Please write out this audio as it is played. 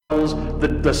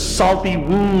the salty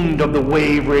wound of the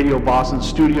Wave Radio Boston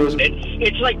studios.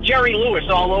 It's like Jerry Lewis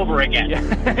all over again.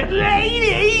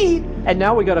 Lady! And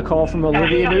now we got a call from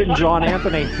Olivia Newton-John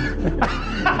Anthony.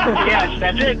 Yes,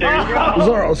 that's it. There you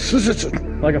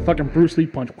go. Like a fucking Bruce Lee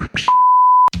punch.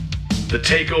 The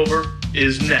Takeover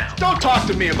is now. Don't talk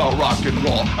to me about rock and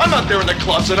roll. I'm not there in the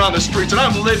clubs and on the streets, and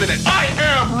I'm living it. I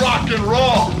am rock and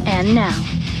roll. And now,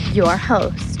 your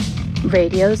host,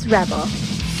 Radio's Rebel,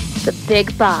 the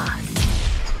Big Boss,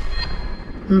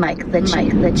 Mike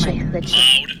Litchi.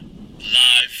 Loud,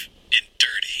 live, and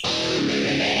dirty.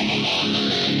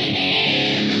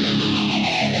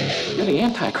 You're the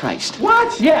Antichrist.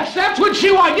 What? Yes, that's what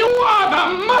you are. You are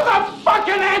the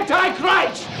motherfucking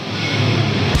Antichrist.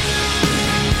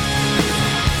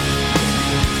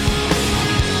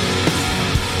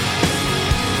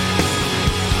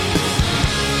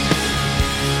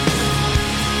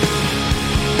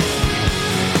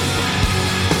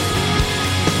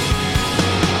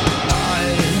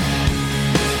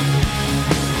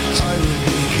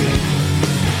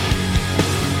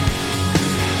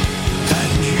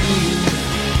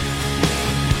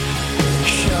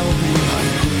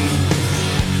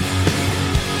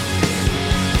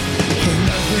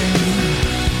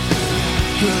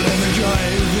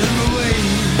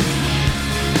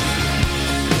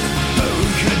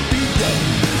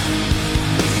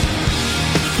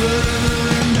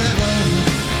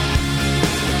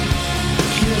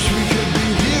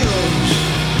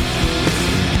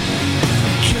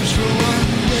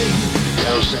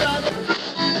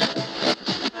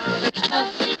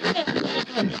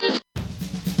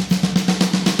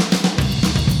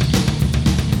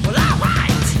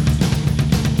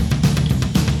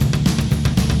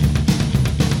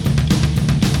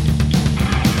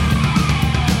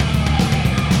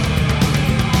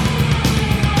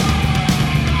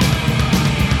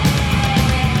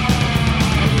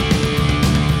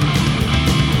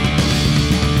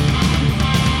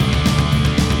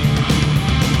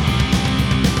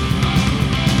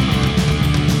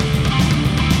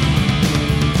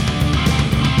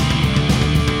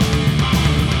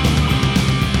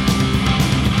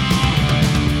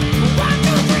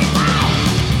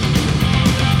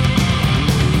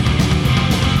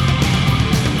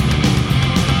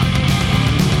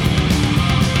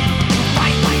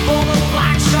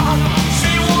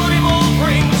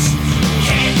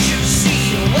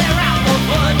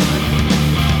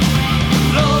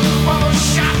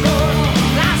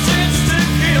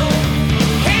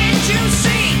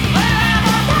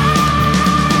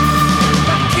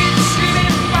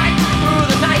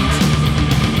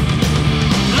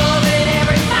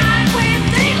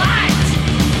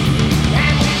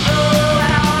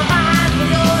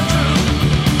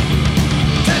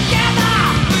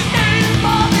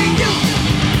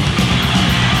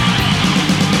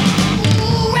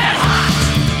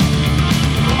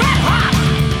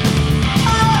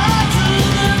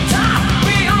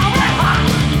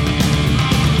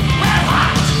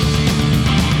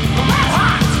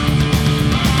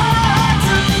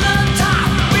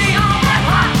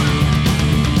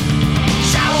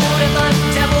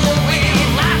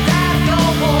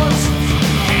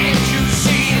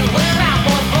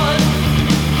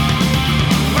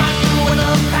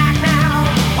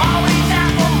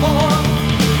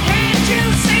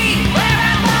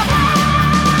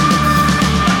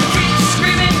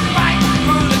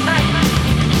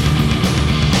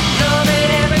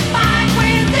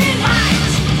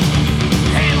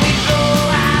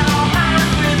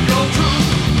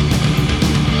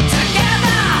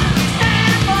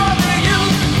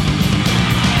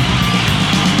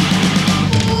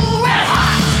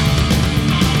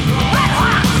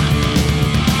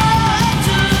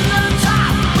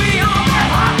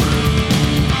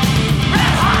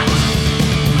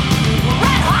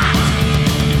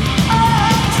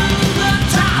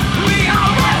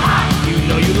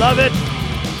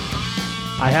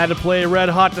 Had to play Red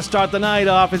Hot to start the night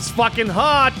off. It's fucking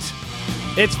hot.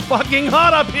 It's fucking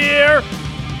hot up here.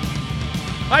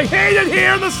 I hate it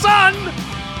here in the sun.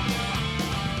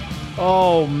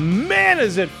 Oh, man,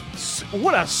 is it...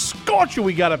 What a scorcher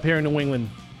we got up here in New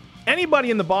England. Anybody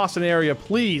in the Boston area,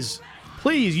 please,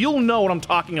 you'll know what I'm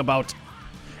talking about.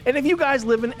 And if you guys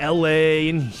live in L.A.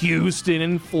 and Houston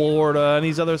and Florida and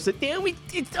these other cities,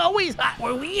 it's always hot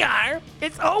where we are.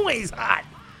 It's always hot.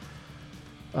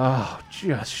 Oh,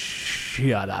 just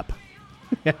shut up.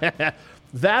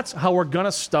 That's how we're going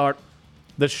to start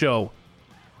the show.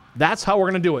 That's how we're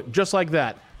going to do it, just like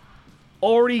that.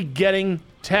 Already getting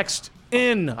text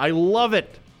in. I love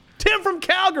it. Tim from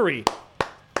Calgary.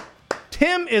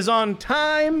 Tim is on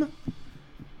time.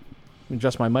 me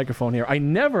adjust my microphone here. I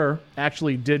never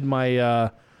actually did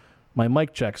my my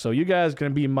mic check, so you guys are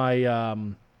gonna be my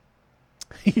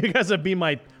you guys will be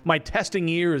my testing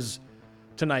ears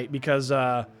tonight because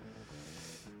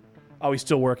he's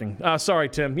still working. Sorry,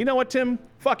 Tim. You know what, Tim?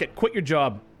 Fuck it. Quit your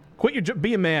job.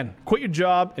 Be a man. Quit your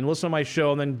job and listen to my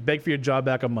show, and then beg for your job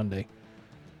back on Monday.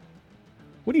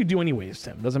 What do you do anyways,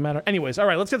 Tim? Doesn't matter. Anyways, all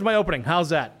right, let's get to my opening. How's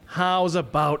that? How's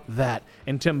about that?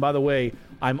 And Tim, by the way,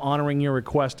 I'm honoring your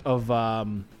request of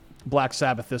Black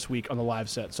Sabbath this week on the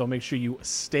live set, so make sure you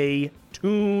stay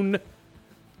tuned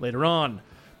later on.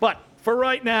 But for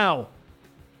right now,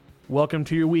 welcome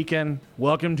to your weekend.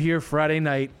 Welcome to your Friday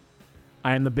night.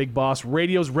 I am the Big Boss,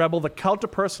 radio's rebel, the cult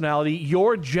of personality,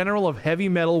 your general of heavy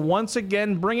metal, once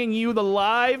again bringing you the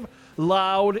live,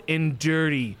 loud, and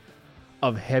dirty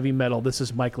of heavy metal. This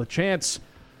is Mike LaChance,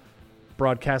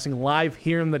 broadcasting live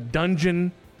here in the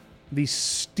dungeon. The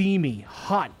steamy,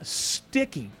 hot,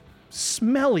 sticky,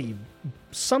 smelly,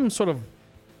 some sort of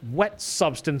wet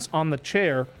substance on the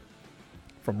chair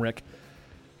from Rick.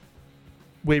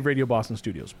 Wave Radio Boston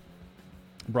Studios.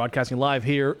 Broadcasting live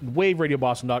here,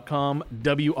 waveradioboston.com,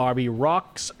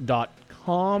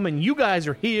 wrbrocks.com, and you guys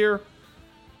are here,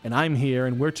 and I'm here,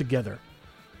 and we're together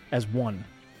as one.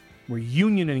 We're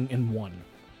unioning in one.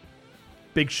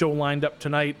 Big show lined up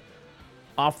tonight.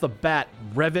 Off the bat,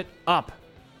 rev it up.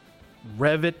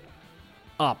 Rev it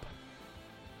up.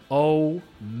 Oh,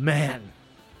 man.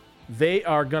 They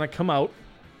are going to come out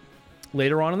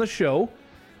later on in the show,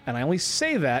 and I only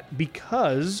say that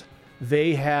because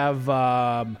they have,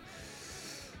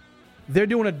 they're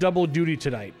doing a double duty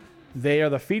tonight. They are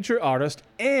the feature artist,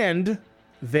 and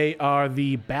they are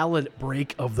the ballad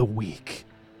break of the week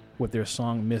with their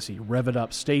song Missy. Rev it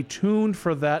up. Stay tuned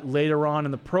for that later on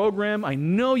in the program. I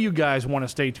know you guys want to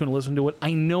stay tuned and listen to it.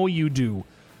 I know you do.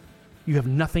 You have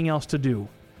nothing else to do.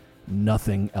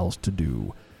 Nothing else to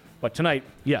do. But tonight,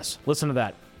 yes, listen to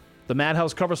that. The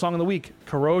Madhouse cover song of the week,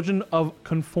 Corrosion of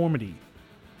Conformity.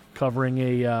 Covering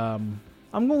a, I'm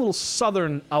going a little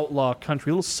southern outlaw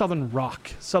country, a little southern rock,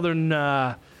 southern,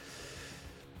 well,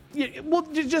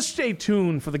 just stay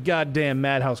tuned for the goddamn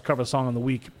Madhouse cover song of the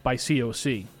week by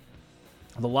COC.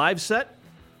 The live set,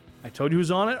 I told you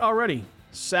who's on it already,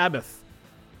 Sabbath.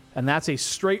 And that's a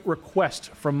straight request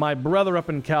from my brother up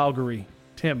in Calgary,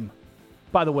 Tim.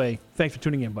 By the way, thanks for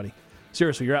tuning in, buddy.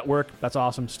 Seriously, you're at work. That's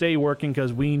awesome. Stay working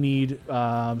because we need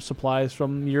supplies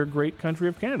from your great country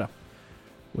of Canada,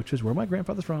 which is where my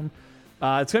grandfather's from.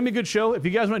 It's going to be a good show. If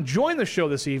you guys want to join the show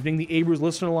this evening, the Abrams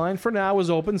listener line for now is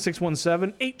open,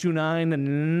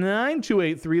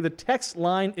 617-829-9283. The text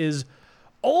line is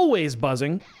always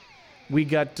buzzing. We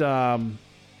got,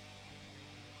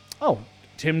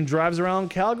 Tim drives around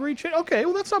Calgary. Okay,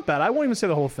 well, that's not bad. I won't even say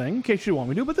the whole thing in case you want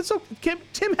me to, but that's okay.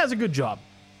 Tim has a good job.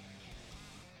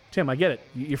 Tim, I get it.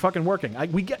 You're fucking working.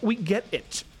 We get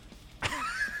it.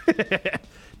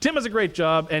 Tim has a great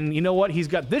job, and you know what? He's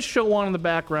got this show on in the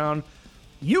background.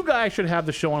 You guys should have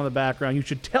the show on in the background. You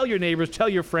should tell your neighbors, tell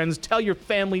your friends, tell your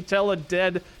family, tell a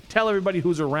dead, tell everybody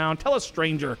who's around, tell a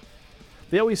stranger.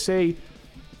 They always say,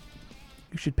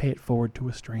 you should pay it forward to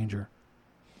a stranger.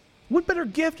 What better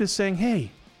gift is saying,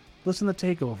 hey, listen to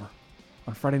TakeOver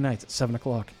on Friday nights at 7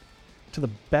 o'clock to the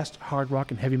best hard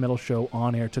rock and heavy metal show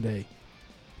on air today.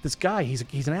 This guy,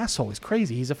 he's an asshole. He's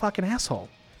crazy. He's a fucking asshole.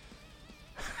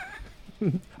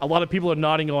 A lot of people are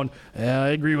nodding going, yeah, I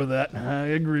agree with that. I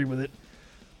agree with it.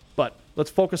 But let's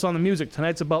focus on the music.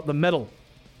 Tonight's about the metal.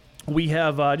 We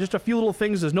have just a few little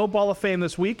things. There's no Ball of Fame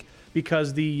this week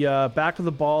because the Back to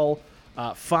the Ball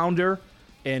founder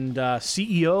and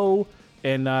CEO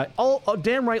and all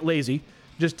damn right lazy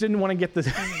just didn't want to get the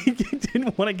he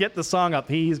didn't want to get the song up.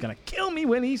 He's gonna kill me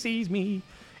when he sees me,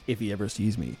 if he ever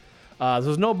sees me.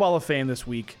 There's no Ball of Fame this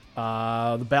week.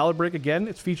 The Ballad Break, again,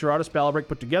 it's feature artist Ballad Break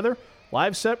put together.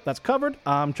 Live set, that's covered.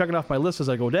 I'm checking off my list as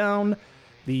I go down.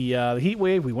 The Heat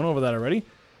Wave, we went over that already.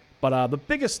 But the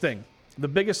biggest thing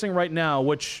right now,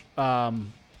 which I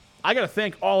got to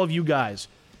thank all of you guys.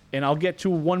 And I'll get to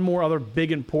one more other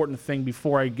big important thing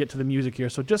before I get to the music here.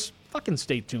 So just fucking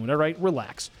stay tuned, all right?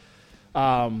 Relax.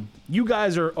 You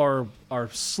guys are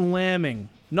slamming.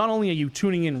 Not only are you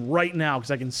tuning in right now,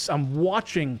 because I'm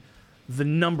watching the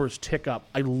numbers tick up.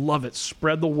 I love it.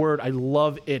 Spread the word. I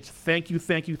love it. Thank you,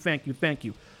 thank you, thank you, thank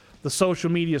you. The social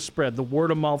media spread, the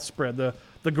word of mouth spread, the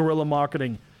guerrilla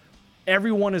marketing.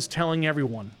 Everyone is telling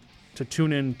everyone to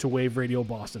tune in to Wave Radio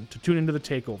Boston, to tune into the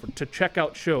TakeOver, to check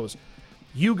out shows.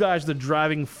 You guys are the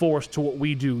driving force to what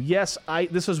we do. Yes,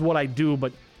 this is what I do,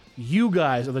 but you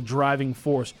guys are the driving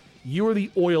force. You are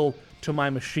the oil to my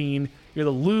machine. You're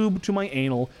the lube to my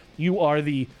anal. You are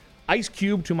the ice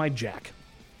cube to my jack.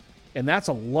 And that's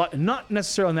a lot, not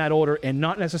necessarily in that order, and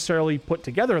not necessarily put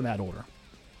together in that order.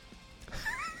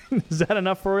 Is that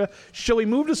enough for you? Shall we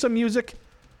move to some music?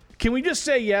 Can we just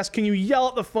say yes? Can you yell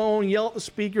at the phone, yell at the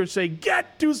speaker, and say,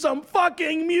 get to some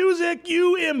fucking music,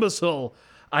 you imbecile?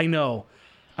 I know.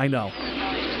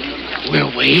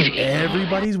 We're waiting.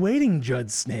 Everybody's waiting, Judd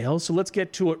Snail, so let's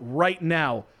get to it right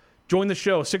now. Join the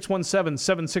show.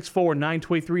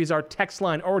 617-764-9283 is our text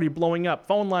line, already blowing up.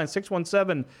 Phone line,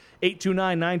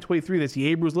 617-829-9283. That's the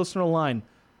Abrams listener line.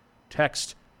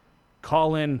 Text,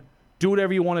 call in, do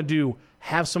whatever you want to do.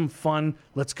 Have some fun.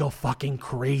 Let's go fucking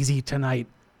crazy tonight.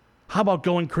 How about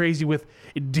going crazy with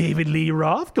David Lee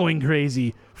Roth going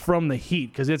crazy from the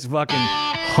heat? Because it's fucking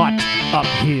hot up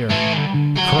here.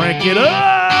 Crank it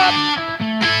up!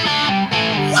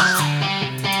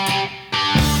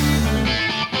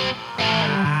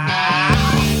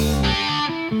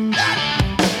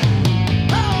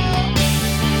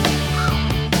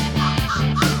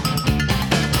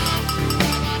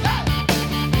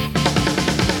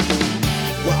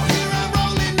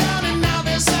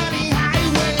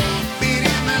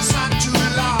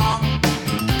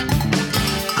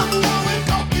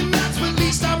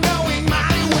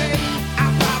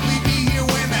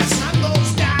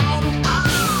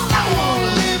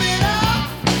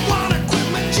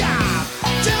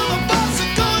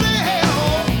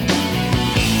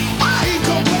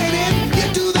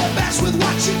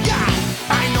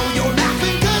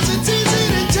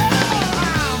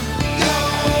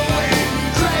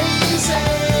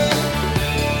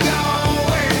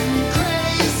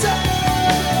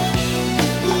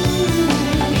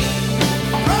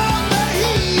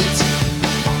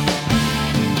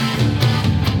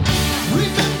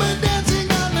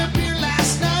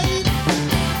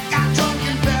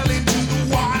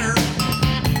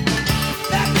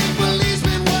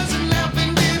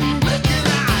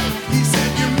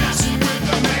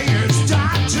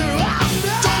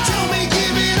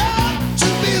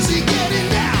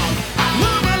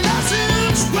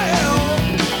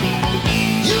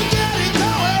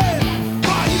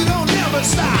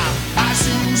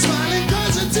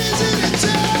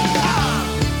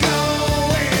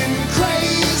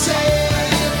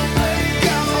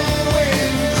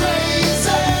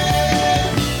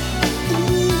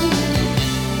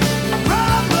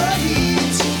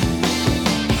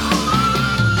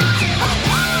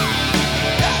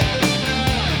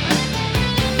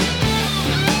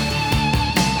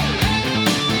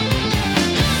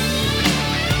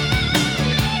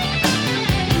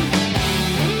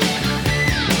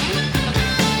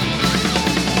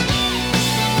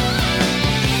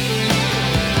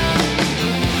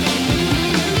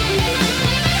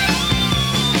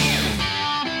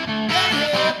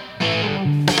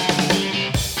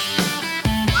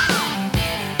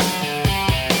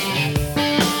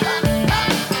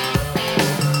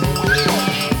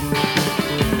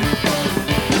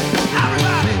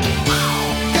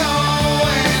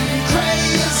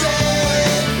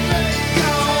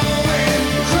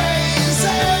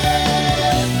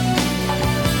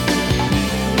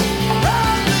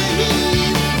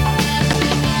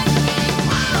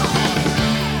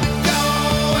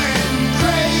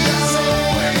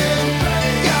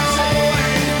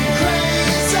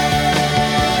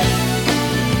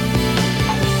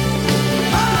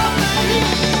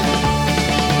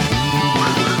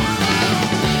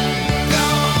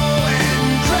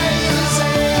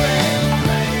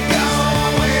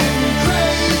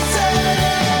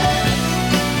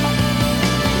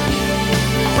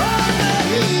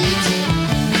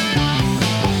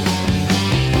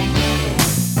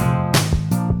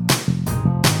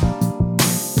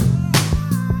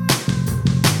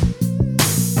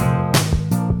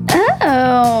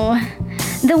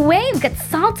 got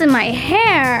salt in my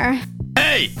hair.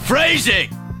 Hey, phrasing!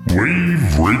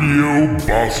 Wave Radio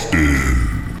Boston.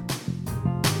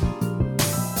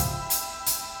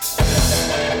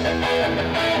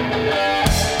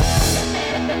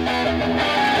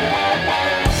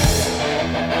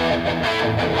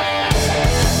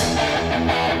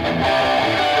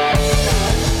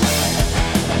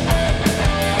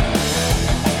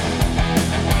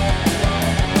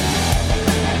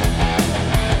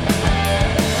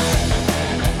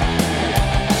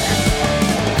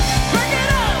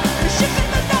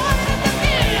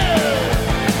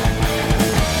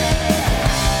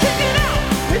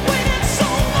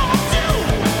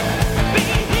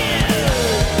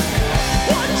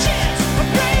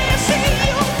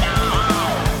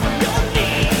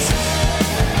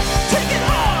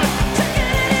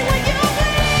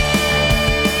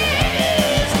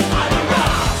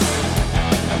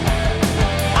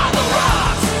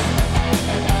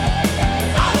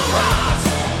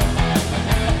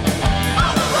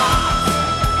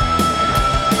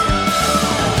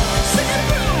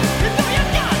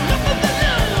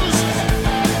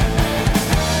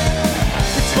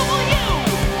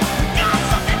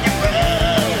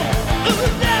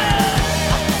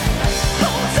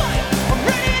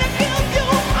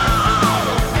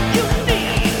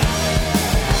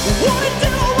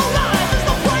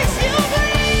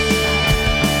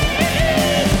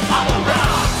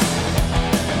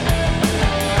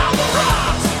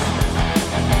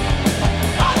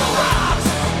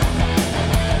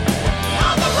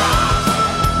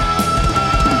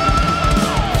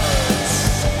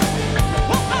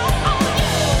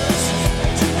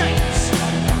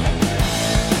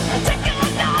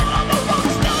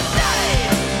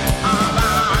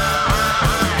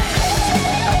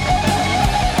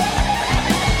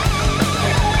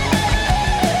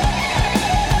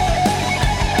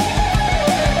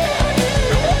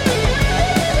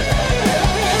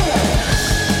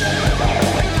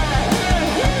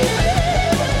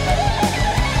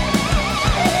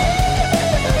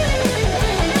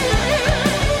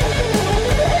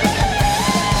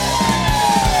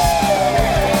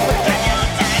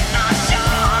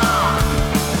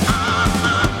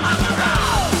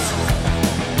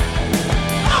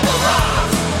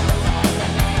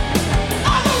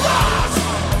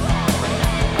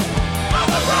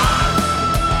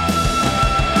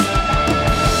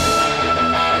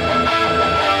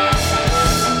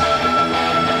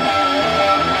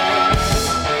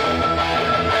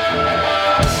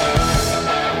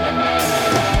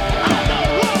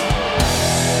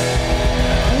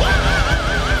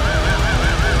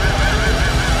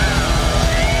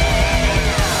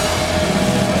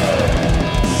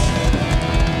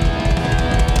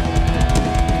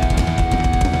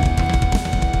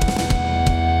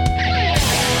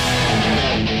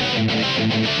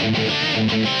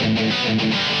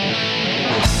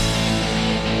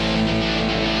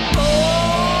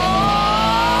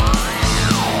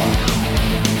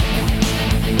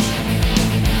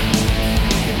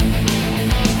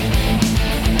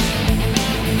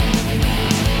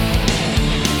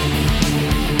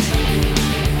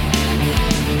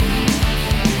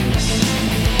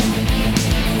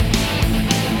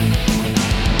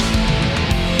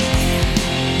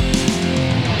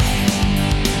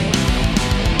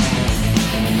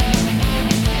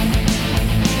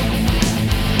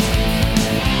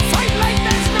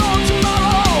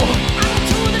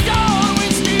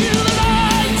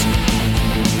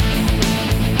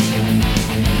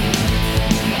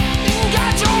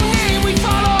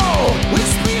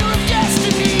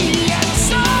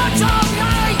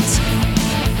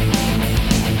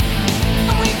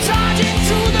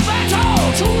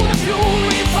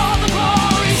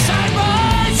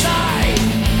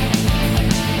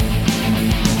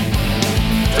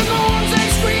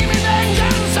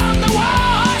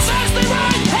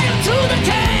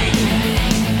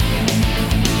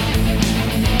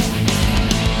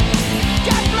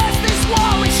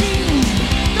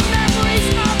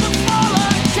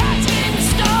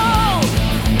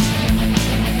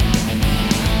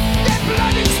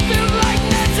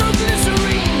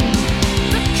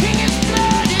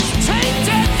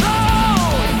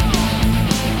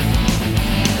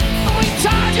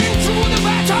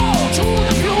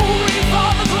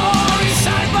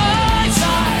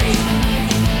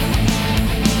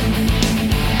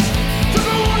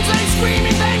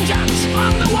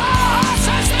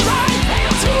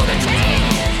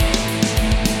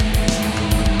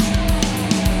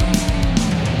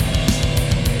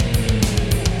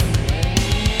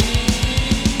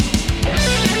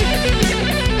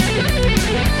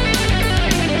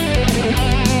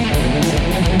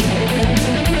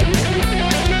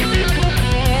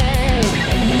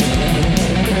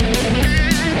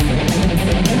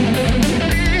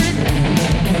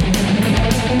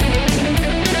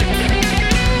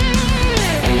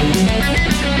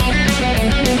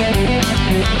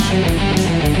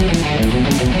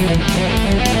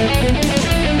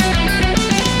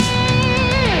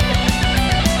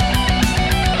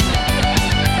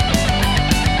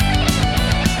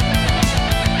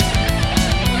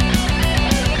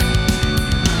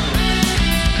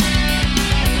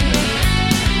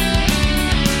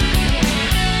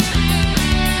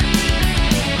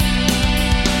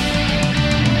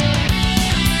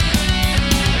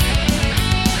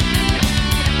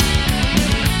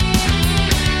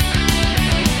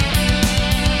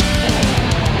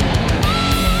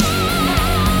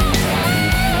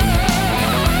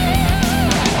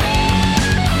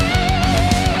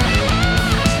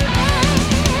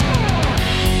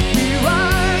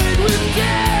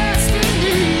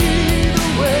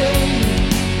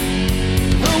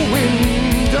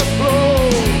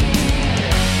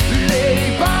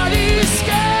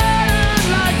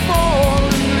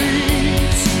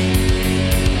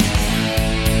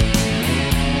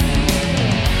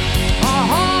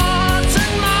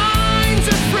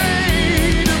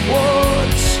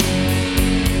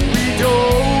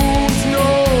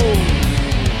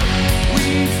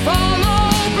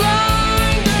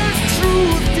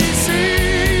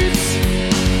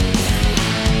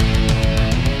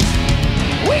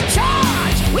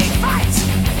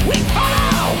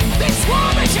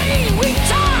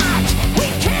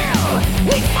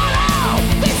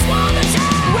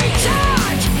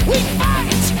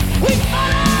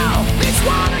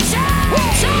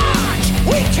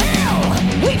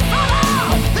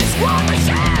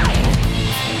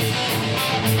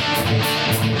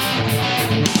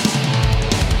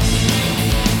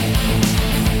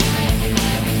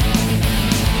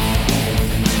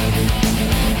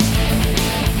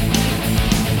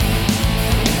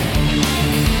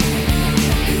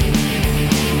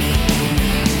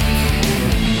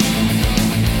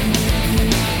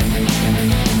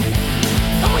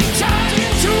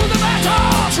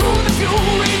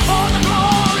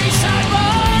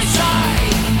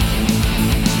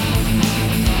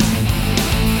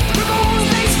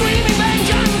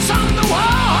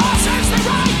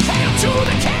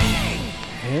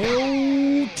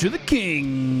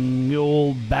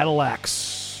 battle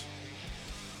axe.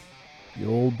 The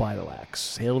old battle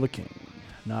axe. Hail the King.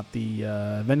 Not the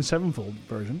Avenged Sevenfold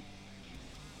version.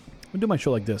 I'm going to do my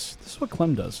show like this. This is what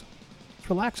Clem does. It's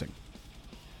relaxing.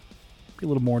 Be a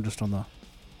little more just on the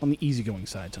easygoing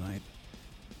side tonight.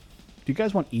 Do you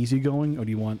guys want easygoing, or do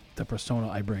you want the persona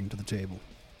I bring to the table?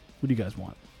 Who do you guys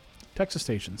want? Text the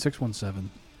station,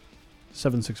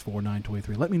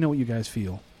 617-764-9283. Let me know what you guys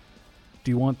feel.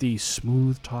 Do you want the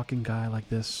smooth-talking guy like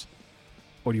this,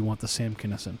 or do you want the Sam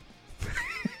Kinison?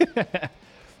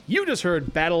 You just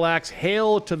heard Battle Axe,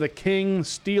 Hail to the King,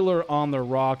 Steeler on the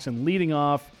Rocks, and leading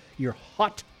off your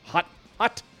hot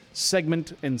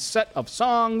segment and set of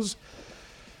songs,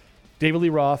 David Lee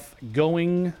Roth,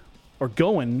 Going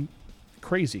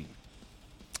Crazy.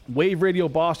 Wave Radio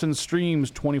Boston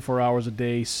streams 24 hours a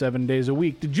day, 7 days a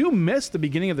week. Did you miss the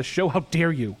beginning of the show? How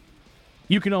dare you?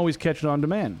 You can always catch it on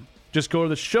demand. Just go to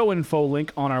the show info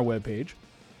link on our webpage,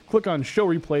 click on show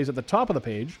replays at the top of the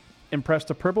page, and press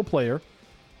the purple player,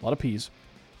 a lot of P's,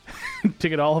 to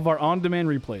get all of our on-demand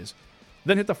replays.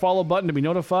 Then hit the follow button to be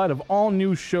notified of all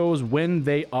new shows when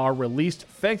they are released.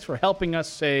 Thanks for helping us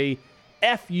say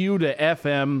F you to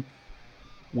FM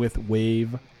with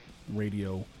Wave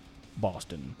Radio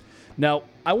Boston. Now,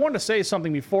 I wanted to say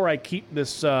something before I keep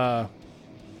this,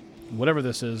 whatever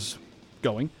this is,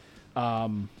 going.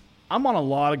 I'm on a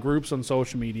lot of groups on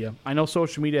social media. I know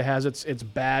social media has its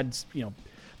bad,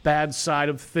 bad side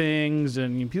of things,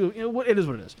 and people, it is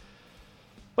what it is.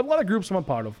 But a lot of groups I'm a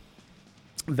part of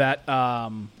that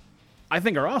I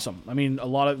think are awesome. I mean, a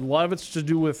lot of it's to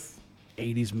do with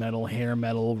 80s metal, hair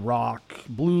metal, rock,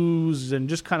 blues, and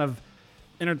just kind of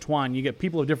intertwined. You get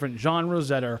people of different genres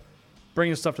that are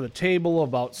bringing stuff to the table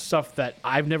about stuff that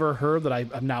I've never heard that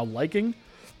I'm now liking,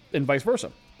 and vice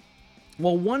versa.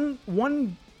 Well,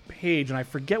 one page, and I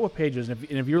forget what page it is, and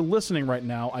if you're listening right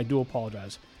now, I do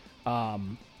apologize.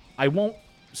 I won't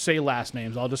say last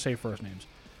names. I'll just say first names.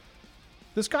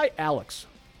 This guy, Alex,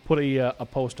 put a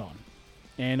post on,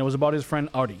 and it was about his friend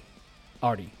Artie.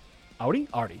 Artie?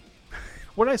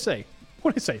 What did I say?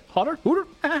 Hotter? Hooter?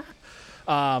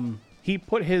 He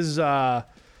put his a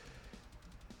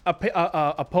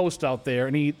post out there,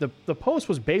 and the post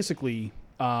was basically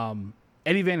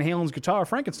Eddie Van Halen's guitar,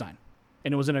 Frankenstein,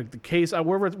 and it was in the case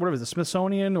wherever it was, the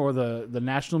Smithsonian or the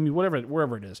National Museum,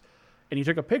 wherever it is. And he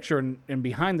took a picture, and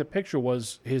behind the picture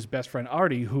was his best friend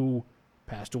Artie, who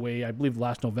passed away, I believe,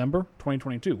 last November,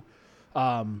 2022.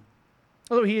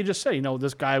 Although he had just said,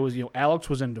 this guy was, Alex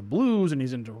was into blues and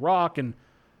he's into rock, and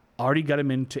Artie got him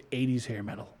into 80s hair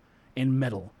metal and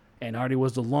metal. And Artie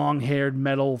was the long-haired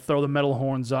metal, throw the metal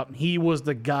horns up. He was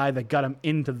the guy that got him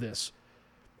into this.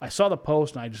 I saw the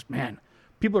post, and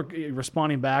people are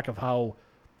responding back of how,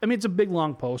 it's a big,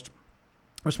 long post,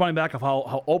 responding back of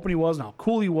how open he was and how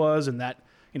cool he was, and that,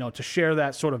 to share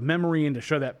that sort of memory and to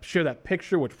share that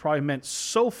picture, which probably meant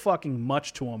so fucking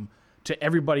much to him, to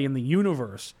everybody in the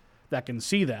universe that can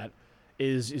see that,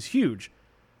 is huge.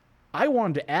 I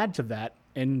wanted to add to that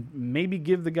and maybe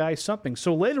give the guy something.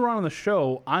 So later on in the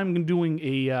show, I'm doing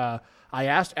I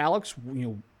asked Alex,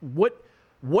 what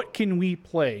can we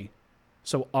play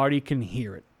so Artie can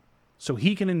hear it, so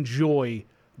he can enjoy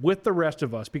with the rest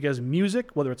of us, because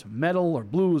music, whether it's metal or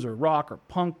blues or rock or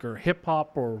punk or hip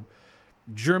hop or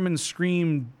German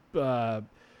scream,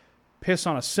 piss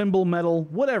on a cymbal metal,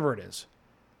 whatever it is,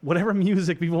 whatever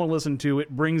music people want to listen to, it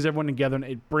brings everyone together and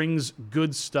it brings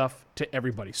good stuff to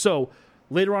everybody. So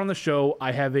later on in the show,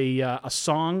 I have a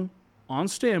song on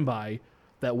standby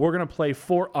that we're going to play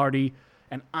for Artie,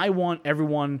 and I want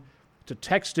everyone to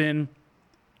text in,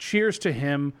 cheers to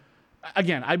him.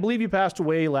 Again, I believe he passed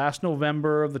away last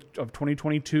November of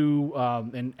 2022.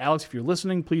 And Alex, if you're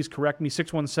listening, please correct me.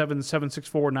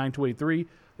 617-764-9283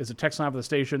 is a text line for the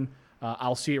station.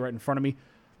 I'll see it right in front of me.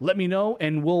 Let me know,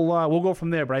 and we'll go from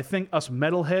there. But I think us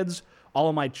metalheads, all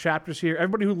of my chapters here,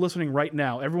 everybody who's listening right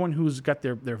now, everyone who's got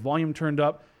their volume turned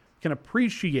up, can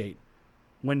appreciate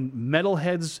when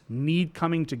metalheads need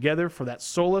coming together for that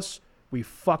solace. We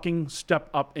fucking step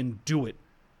up and do it.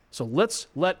 So let's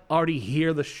let Artie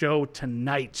hear the show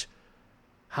tonight.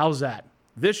 How's that?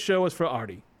 This show is for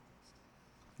Artie.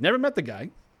 Never met the guy.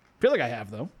 Feel like I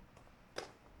have, though.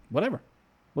 Whatever.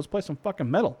 Let's play some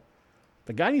fucking metal.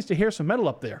 The guy needs to hear some metal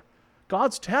up there.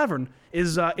 God's Tavern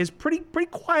is pretty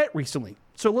quiet recently.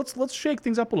 So let's shake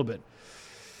things up a little bit.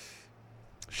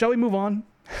 Shall we move on?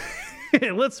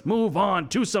 Let's move on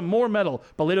to some more metal.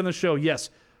 But later in the show, yes,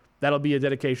 that'll be a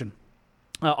dedication.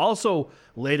 Also,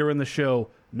 later in the show,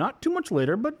 not too much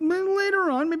later, but later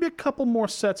on, maybe a couple more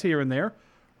sets here and there,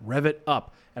 Rev It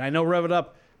Up. And I know Rev It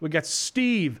Up, we got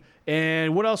Steve,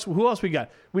 and what else? Who else we got?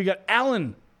 We got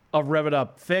Alan of Rev It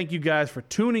Up. Thank you guys for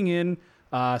tuning in.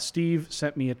 Steve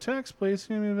sent me a text. Please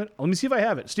give me a minute. Let me see if I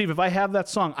have it. Steve, if I have that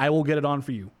song, I will get it on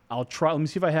for you. I'll try. Let me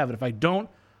see if I have it. If I don't,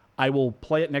 I will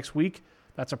play it next week.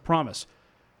 That's a promise.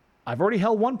 I've already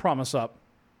held one promise up.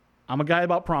 I'm a guy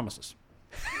about promises.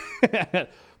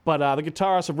 But the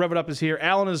guitarist of Rev It Up is here.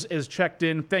 Alan is checked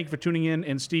in. Thank you for tuning in.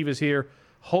 And Steve is here.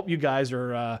 Hope you guys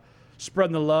are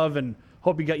spreading the love and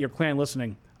hope you got your clan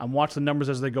listening. I'm watching the numbers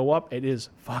as they go up. It is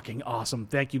fucking awesome.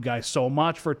 Thank you guys so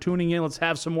much for tuning in. Let's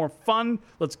have some more fun.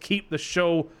 Let's keep the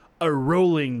show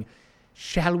rolling.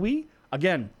 Shall we?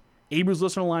 Again, Abreu's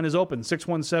listener line is open.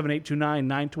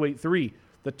 617-829-9283.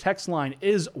 The text line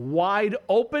is wide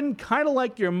open, kind of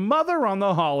like your mother on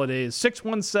the holidays.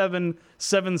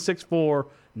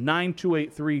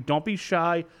 617-764-9283. Don't be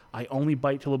shy. I only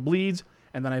bite till it bleeds,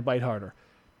 and then I bite harder.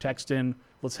 Text in.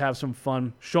 Let's have some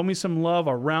fun. Show me some love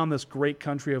around this great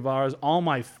country of ours. All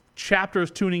my chapters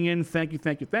tuning in. Thank you,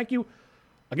 thank you, thank you.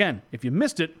 Again, if you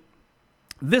missed it,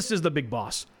 this is the Big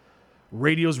Boss.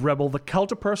 Radio's Rebel, the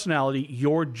cult of personality,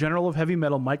 your general of heavy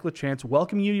metal, Mike LaChance,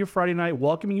 welcoming you to your Friday night,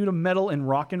 welcoming you to metal and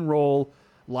rock and roll,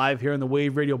 live here in the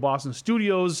Wave Radio Boston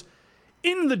studios,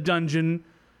 in the dungeon.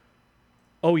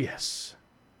 Oh, yes.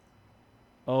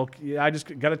 Okay, I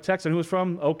just got a text on who it's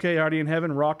from. Okay, Artie in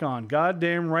heaven, rock on.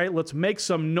 Goddamn right, let's make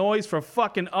some noise for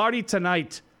fucking Artie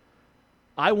tonight.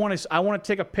 I want to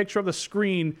take a picture of the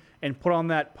screen and put on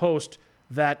that post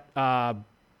that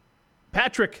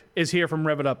Patrick is here from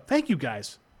Rev It Up. Thank you,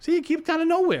 guys. See, you keep kind of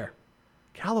nowhere.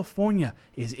 California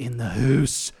is in the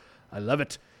house. I love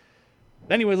it.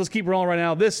 Anyways, let's keep rolling right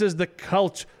now. This is The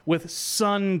Cult with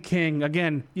Sun King.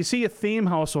 Again, you see a theme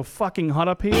how it's so fucking hot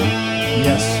up here?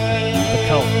 Yes, The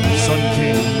Cult, Sun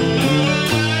King.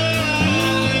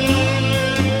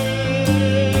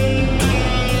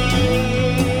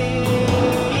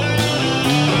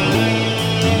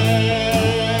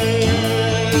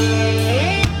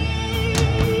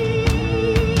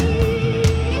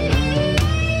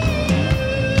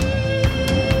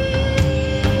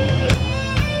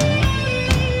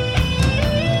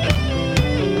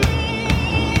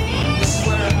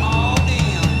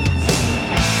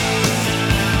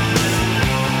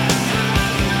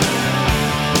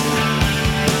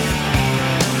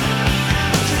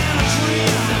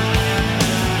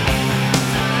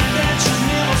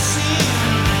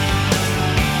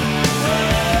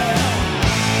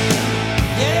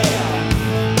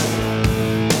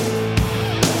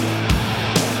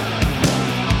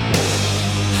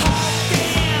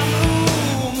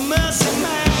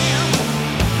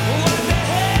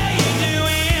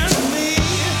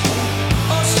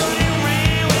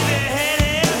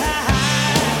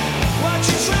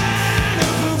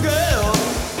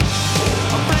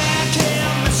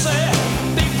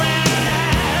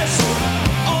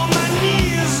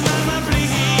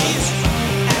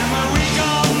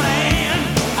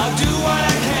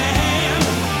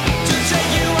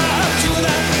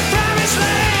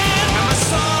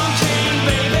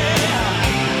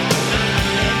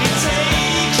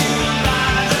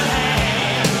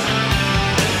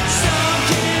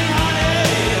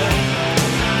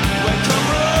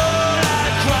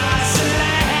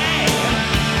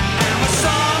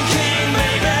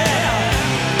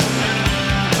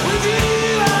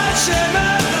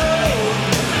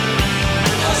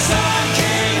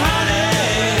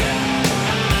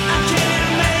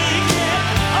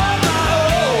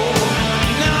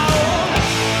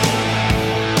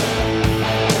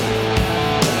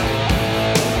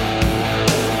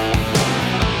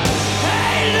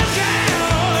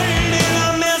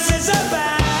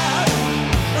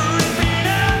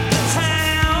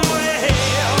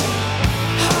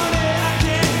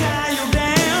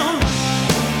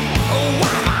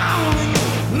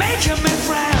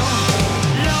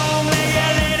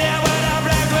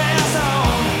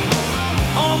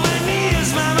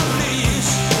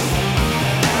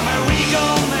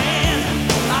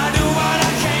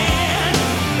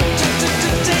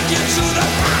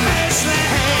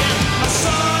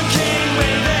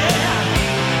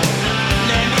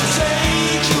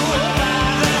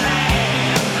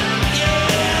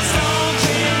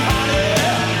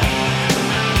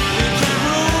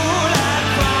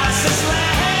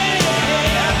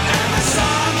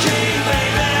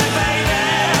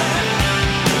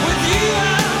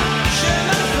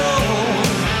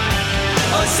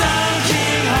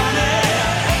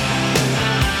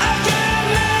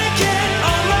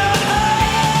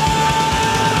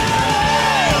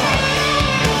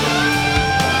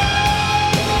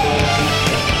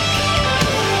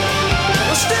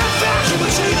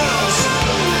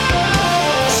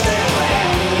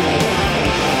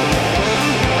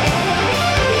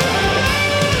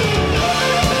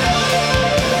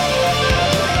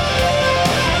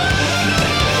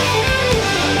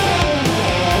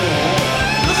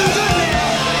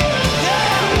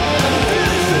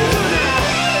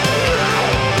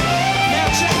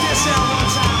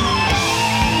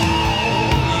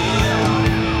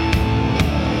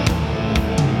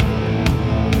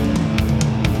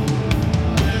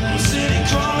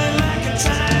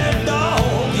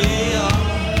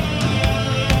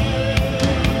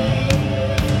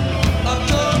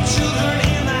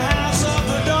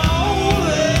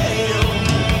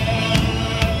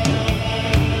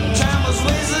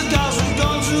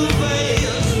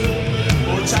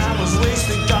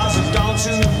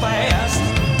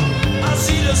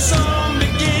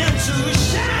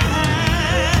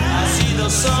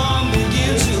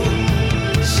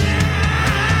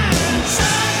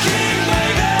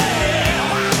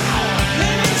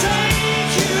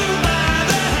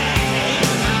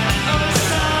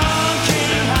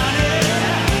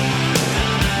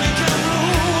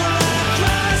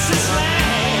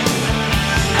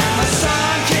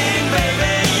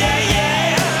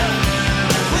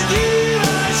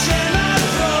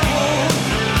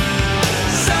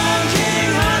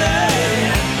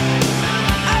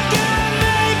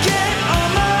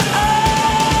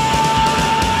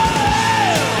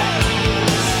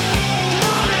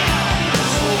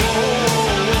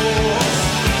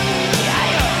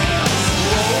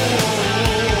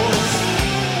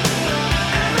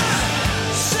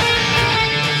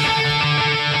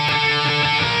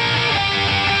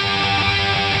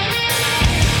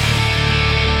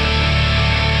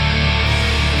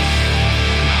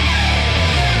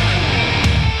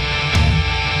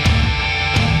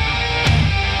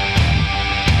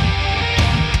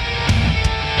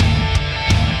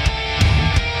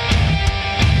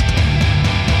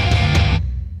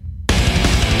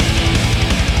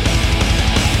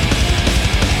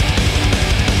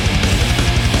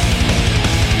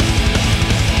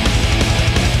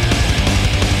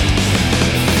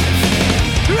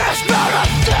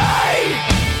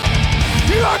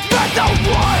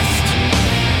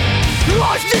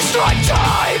 good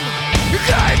time. You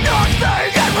gave nothing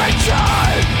in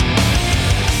return.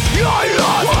 Your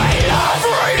love,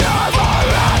 freedom, our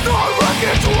wrath, our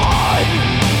wreckage one.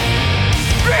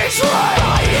 Betray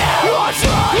your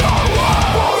trust, your word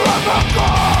forever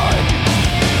gone.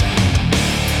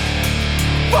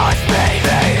 Must be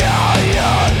the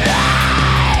alien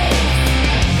life.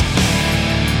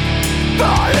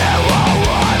 But it won't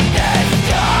work this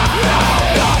time. No,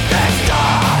 not this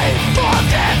time.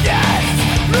 Forgiveness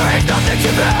means nothing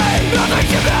to me. Nothing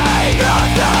to me.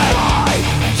 Nothing. My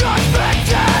judgment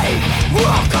day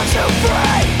will cut you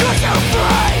free. Cut you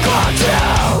free. Cut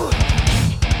you.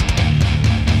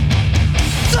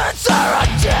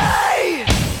 Sincerity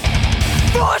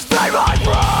must be my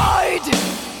pride.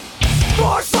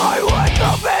 For silent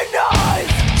the midnight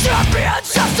champions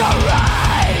just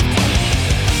arrived.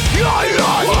 Your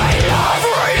love,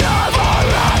 freedom, our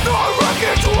wrath, our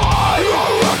wreckage one.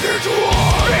 Our wreckage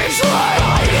one. Betray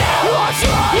your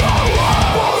trust, your word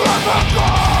forever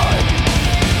gone.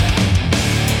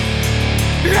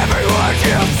 Every word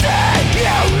you said,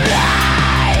 you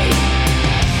lied.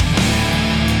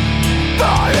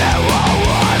 But it won't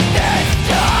work this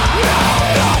time. No,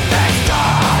 not this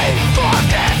time.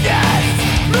 Forgiveness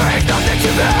means nothing to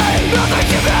me. Nothing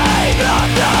to me.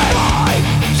 Nothing. My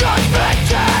judgment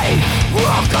day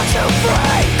will cut you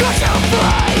free. Cut you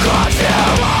free. Cut you.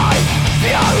 My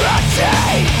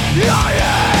purity. I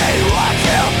hate what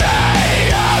you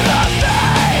made out of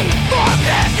me.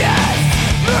 Forgiveness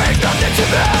means nothing to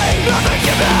me. Nothing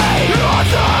to me.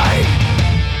 Nothing.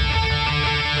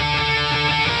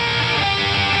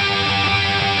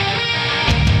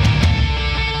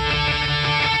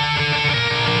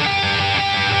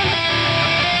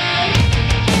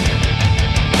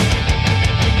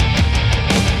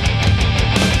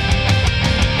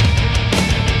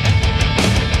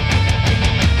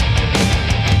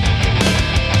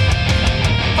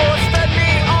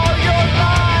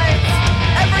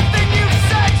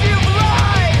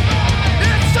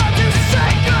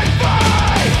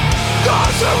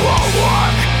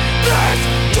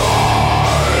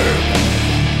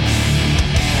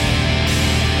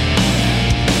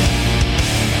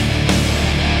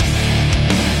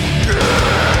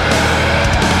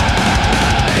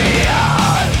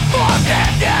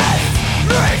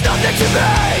 Nothing to me,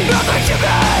 nothing to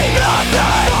me,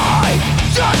 nothing. My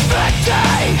judgment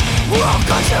day will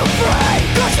cut you free,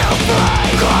 cut you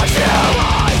free, cut you.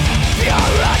 My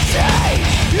purity,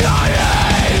 I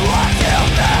hate what you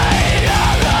made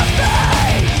out of me.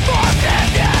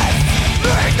 Forgiveness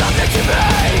means nothing to me,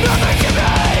 nothing to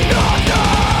me, nothing.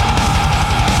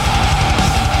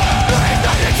 Means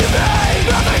nothing to me,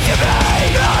 nothing to me,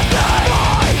 nothing.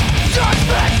 My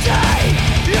judgment day,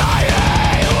 I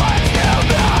hate what you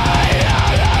made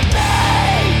out of me.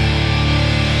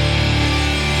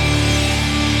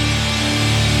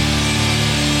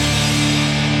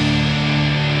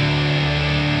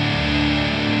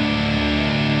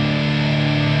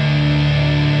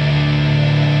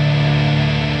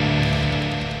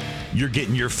 You're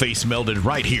getting your face melted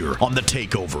right here on The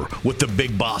Takeover with the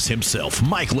big boss himself,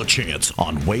 Mike LaChance,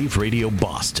 on Wave Radio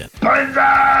Boston.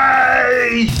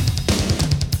 Monday!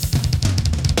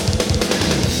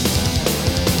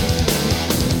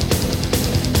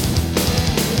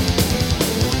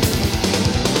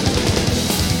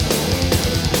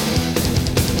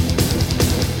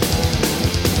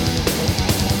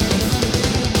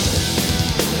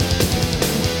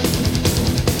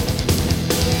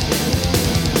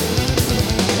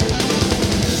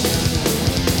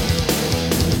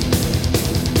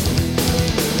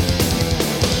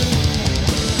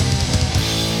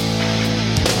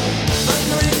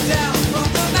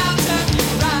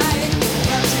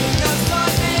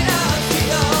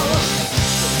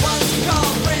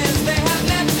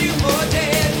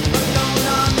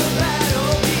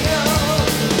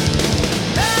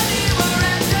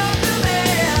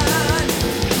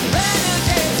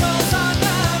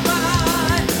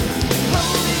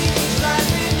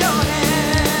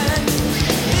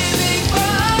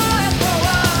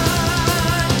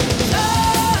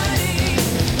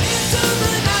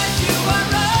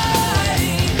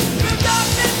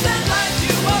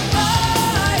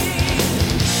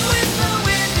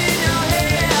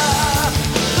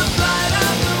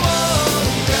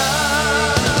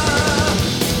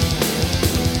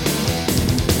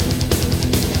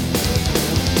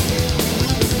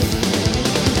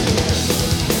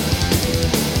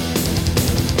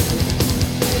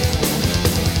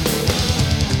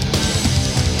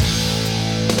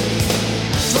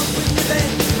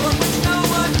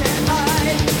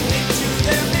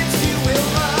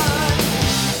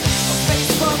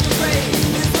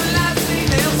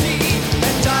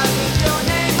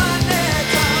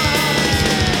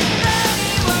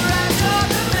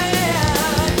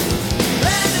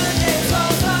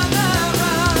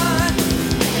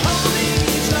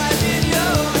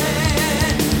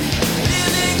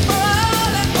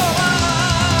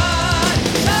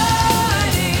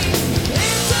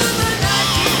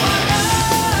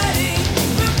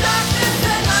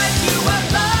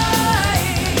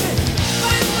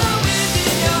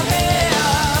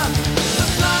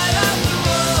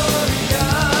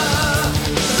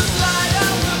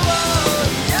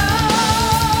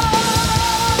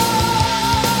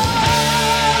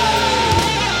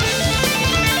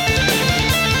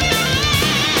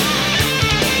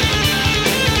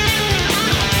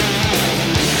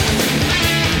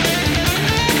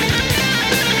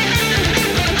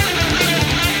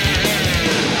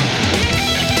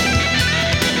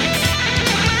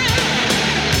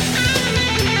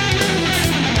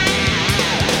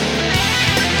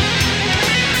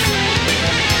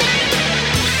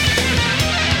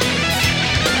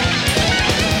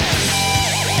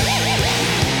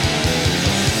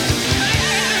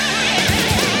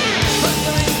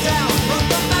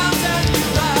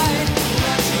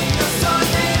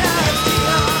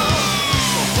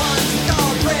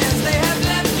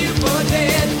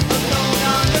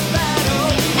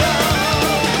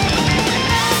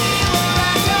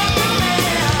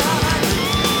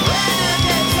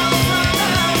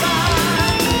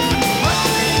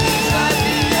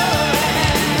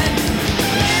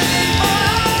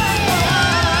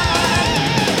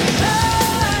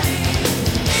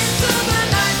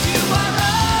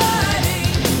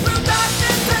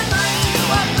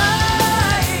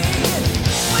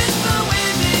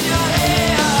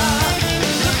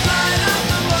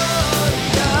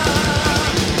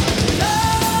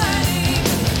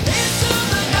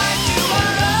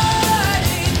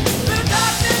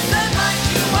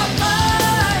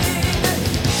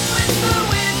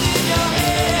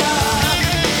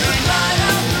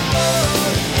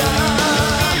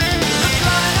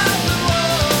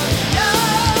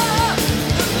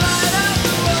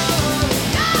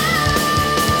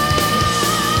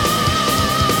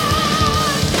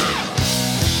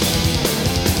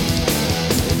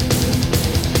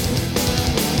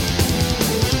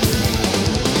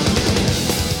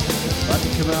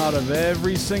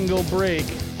 every single break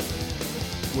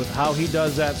with how he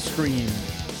does that scream,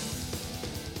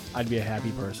 I'd be a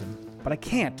happy person. But I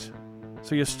can't.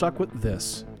 So you're stuck with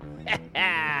this.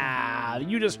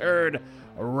 You just heard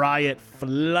Riot,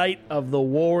 Flight of the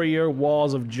Warrior,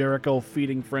 Walls of Jericho,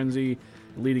 Feeding Frenzy,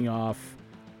 leading off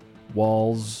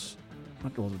Walls,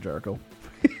 not Walls of Jericho.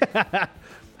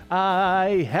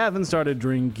 I haven't started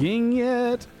drinking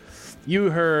yet.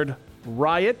 You heard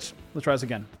Riot. Let's try this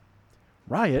again.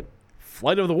 Riot,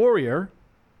 Flight of the Warrior.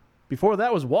 Before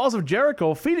that was Walls of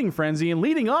Jericho, Feeding Frenzy, and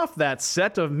leading off that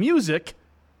set of music,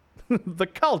 The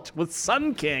Cult with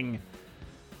Sun King.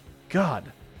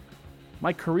 God,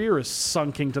 my career is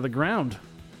sunking to the ground.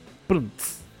 Boom.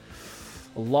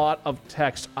 A lot of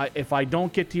text. If I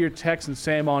don't get to your text and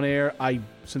say I'm on air, I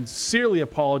sincerely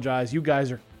apologize. You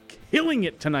guys are killing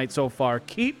it tonight so far.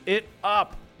 Keep it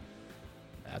up.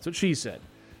 That's what she said.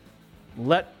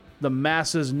 Let the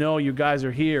masses know you guys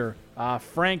are here.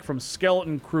 Frank from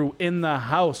Skeleton Crew in the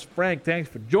house. Frank, thanks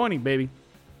for joining, baby.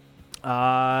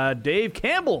 Dave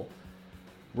Campbell.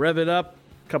 Rev it up.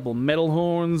 A couple metal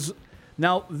horns.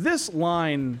 Now, this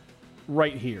line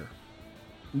right here.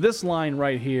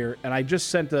 And I just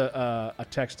sent a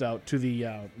text out to the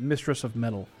Mistress of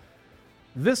Metal.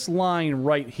 This line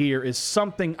right here is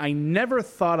something I never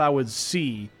thought I would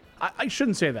see. I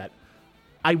shouldn't say that.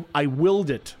 I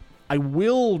willed it. I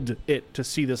willed it to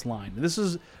see this line. This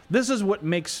is what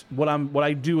makes what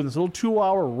I do in this little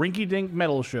 2-hour rinky-dink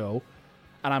metal show,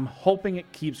 and I'm hoping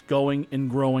it keeps going and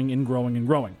growing and growing and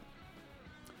growing.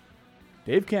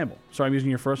 Dave Campbell. Sorry, I'm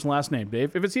using your first and last name,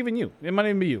 Dave. If it's even you, it might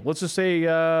even be you. Let's just say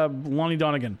Lonnie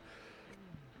Donegan.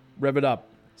 Rev it up.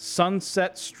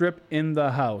 Sunset Strip in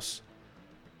the house.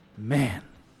 Man,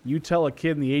 you tell a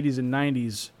kid in the 80s and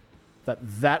 90s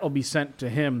that will be sent to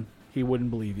him, he wouldn't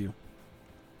believe you.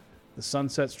 The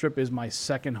Sunset Strip is my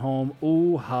second home.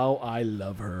 Ooh, how I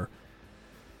love her.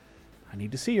 I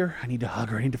need to see her. I need to hug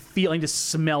her. I need to feel. I need to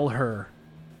smell her.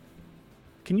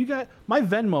 Can you guys... My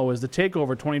Venmo is the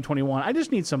TakeOver 2021. I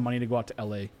just need some money to go out to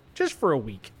LA. Just for a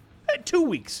week. 2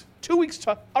 weeks. 2 weeks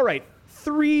tops. All right.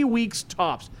 3 weeks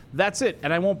tops. That's it.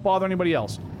 And I won't bother anybody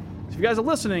else. So if you guys are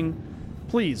listening,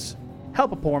 please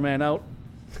help a poor man out.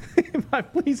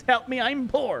 Please help me. I'm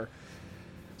poor.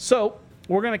 So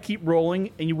we're going to keep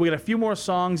rolling. And we get a few more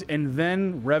songs and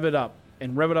then Rev It Up.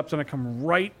 And Rev It Up's going to come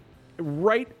right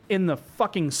in the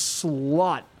fucking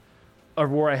slot of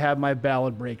where I have my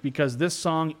ballad break, because this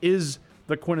song is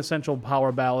the quintessential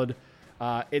power ballad.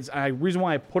 It's the reason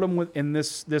why I put them in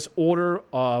this order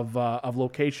of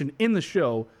location in the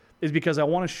show is because I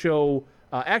want to show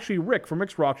actually Rick from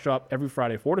Rick's Rock Shop every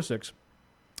Friday 4 to 6.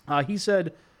 He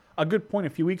said a good point a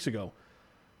few weeks ago.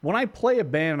 When I play a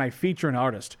band and I feature an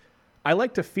artist, I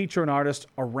like to feature an artist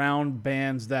around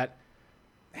bands that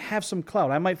have some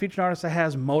clout. I might feature an artist that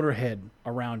has Motorhead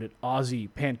around it, Ozzy,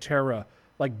 Pantera,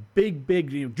 like big,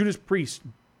 Judas Priest,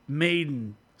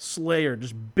 Maiden, Slayer,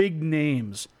 just big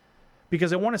names.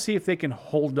 Because I want to see if they can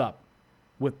hold up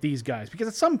with these guys. Because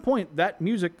at some point, that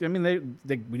music, I mean,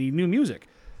 we need new music.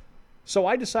 So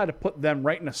I decided to put them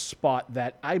right in a spot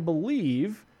that I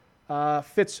believe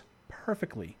fits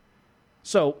perfectly.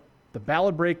 So the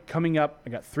ballad break coming up. I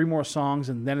got 3 more songs,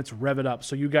 and then it's Rev It Up.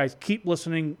 So you guys keep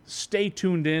listening. Stay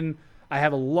tuned in. I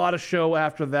have a lot of show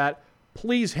after that.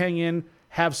 Please hang in.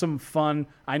 Have some fun.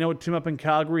 I know Tim up in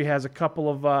Calgary has a couple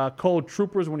of cold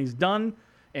troopers when he's done.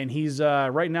 And he's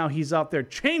right now he's out there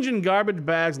changing garbage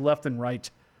bags left and right,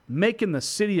 making the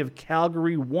city of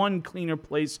Calgary one cleaner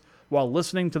place while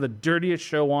listening to the dirtiest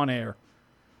show on air.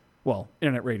 Well,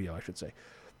 internet radio, I should say.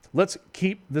 Let's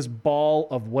keep this ball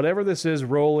of whatever this is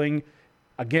rolling.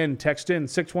 Again, text in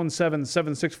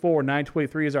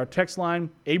 617-764-9283 is our text line.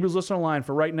 Abel's listener line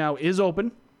for right now is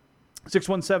open.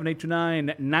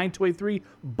 617-829-9283.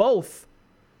 Both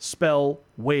spell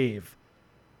WAVE.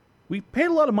 We paid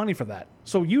a lot of money for that,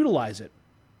 so utilize it.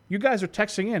 You guys are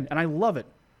texting in, and I love it.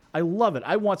 I love it.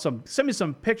 Send me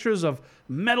some pictures of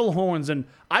metal horns, and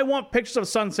I want pictures of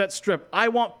Sunset Strip. I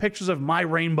want pictures of my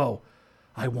rainbow.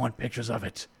 I want pictures of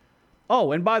it.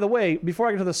 Oh, and by the way, before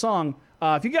I get to the song,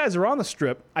 if you guys are on the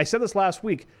Strip, I said this last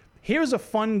week, here's a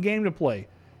fun game to play.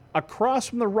 Across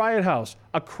from the Riot House,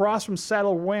 across from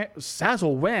Saddle Ranch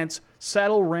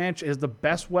is the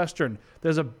Best Western.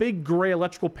 There's a big gray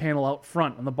electrical panel out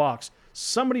front on the box.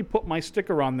 Somebody put my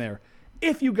sticker on there.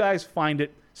 If you guys find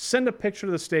it, send a picture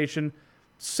to the station.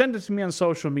 Send it to me on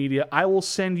social media. I will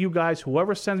send you guys,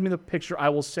 whoever sends me the picture, I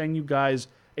will send you guys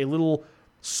a little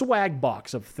swag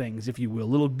box of things, if you will.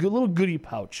 Little goodie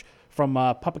pouch from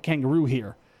Papa Kangaroo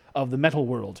here of the metal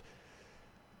world.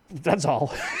 That's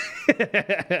all.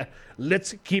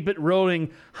 Let's keep it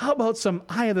rolling. How about some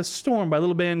Eye of the Storm by a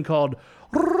little band called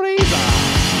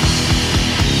Razor?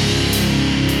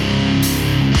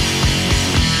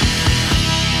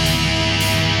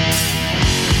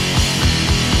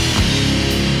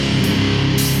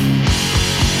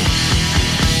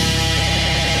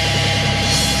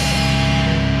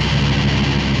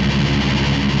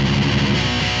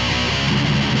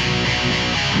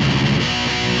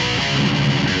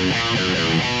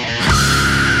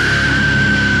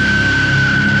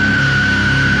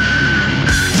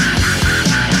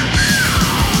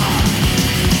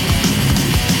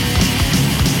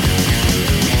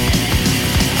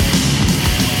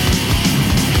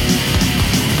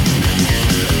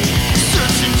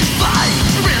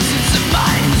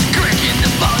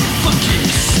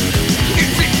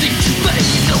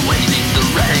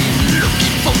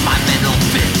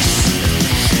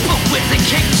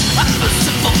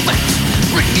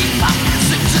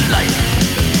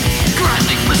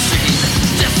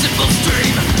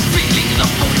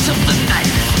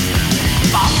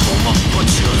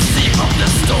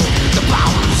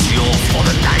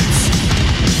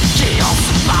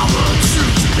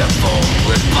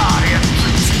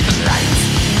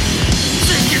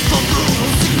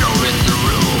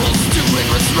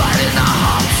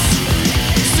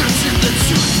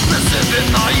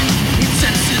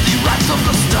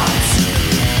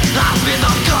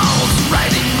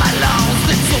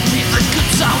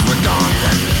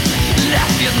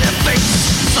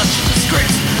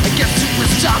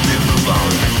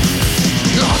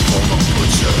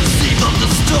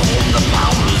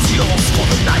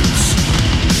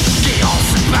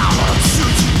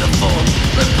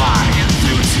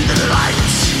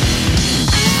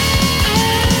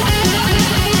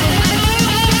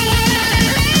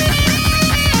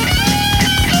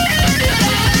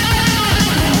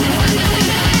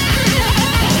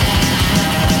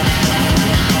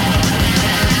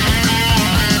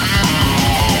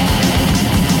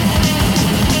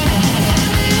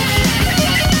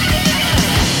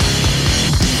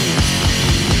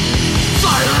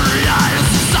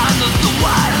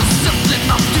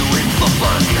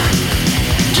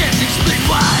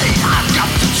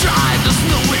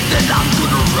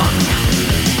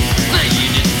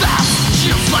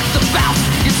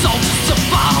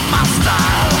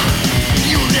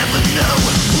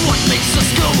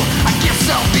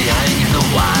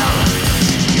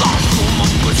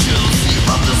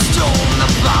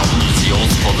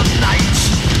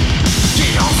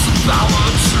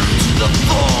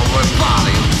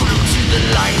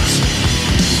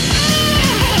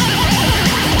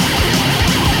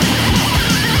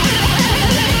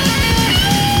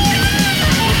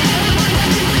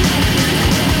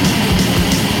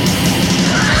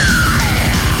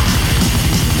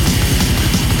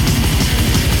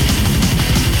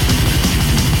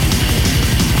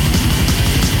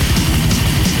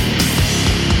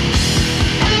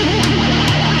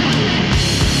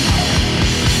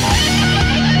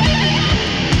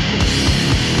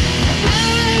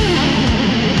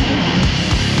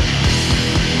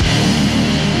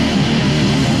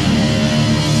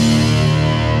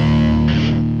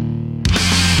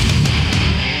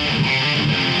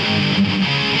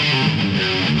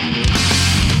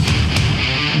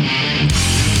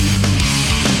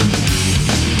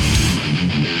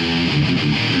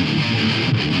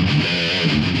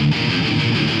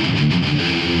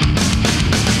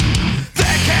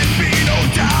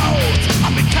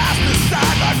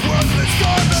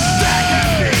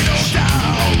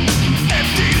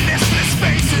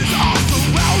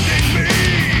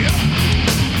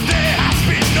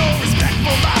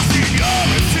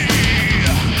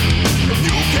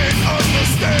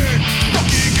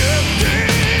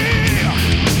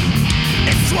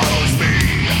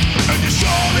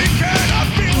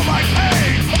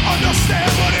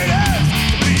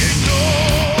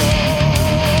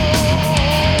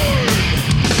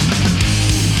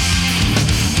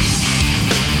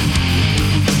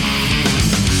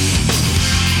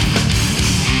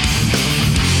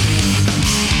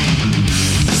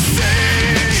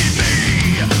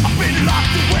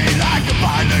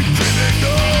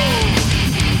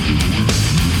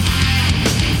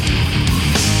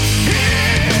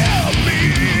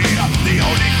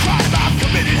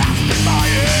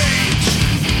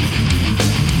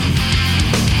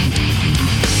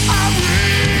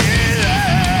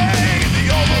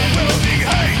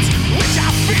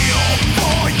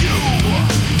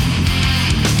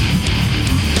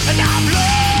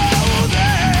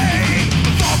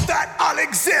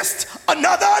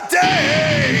 another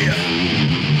day.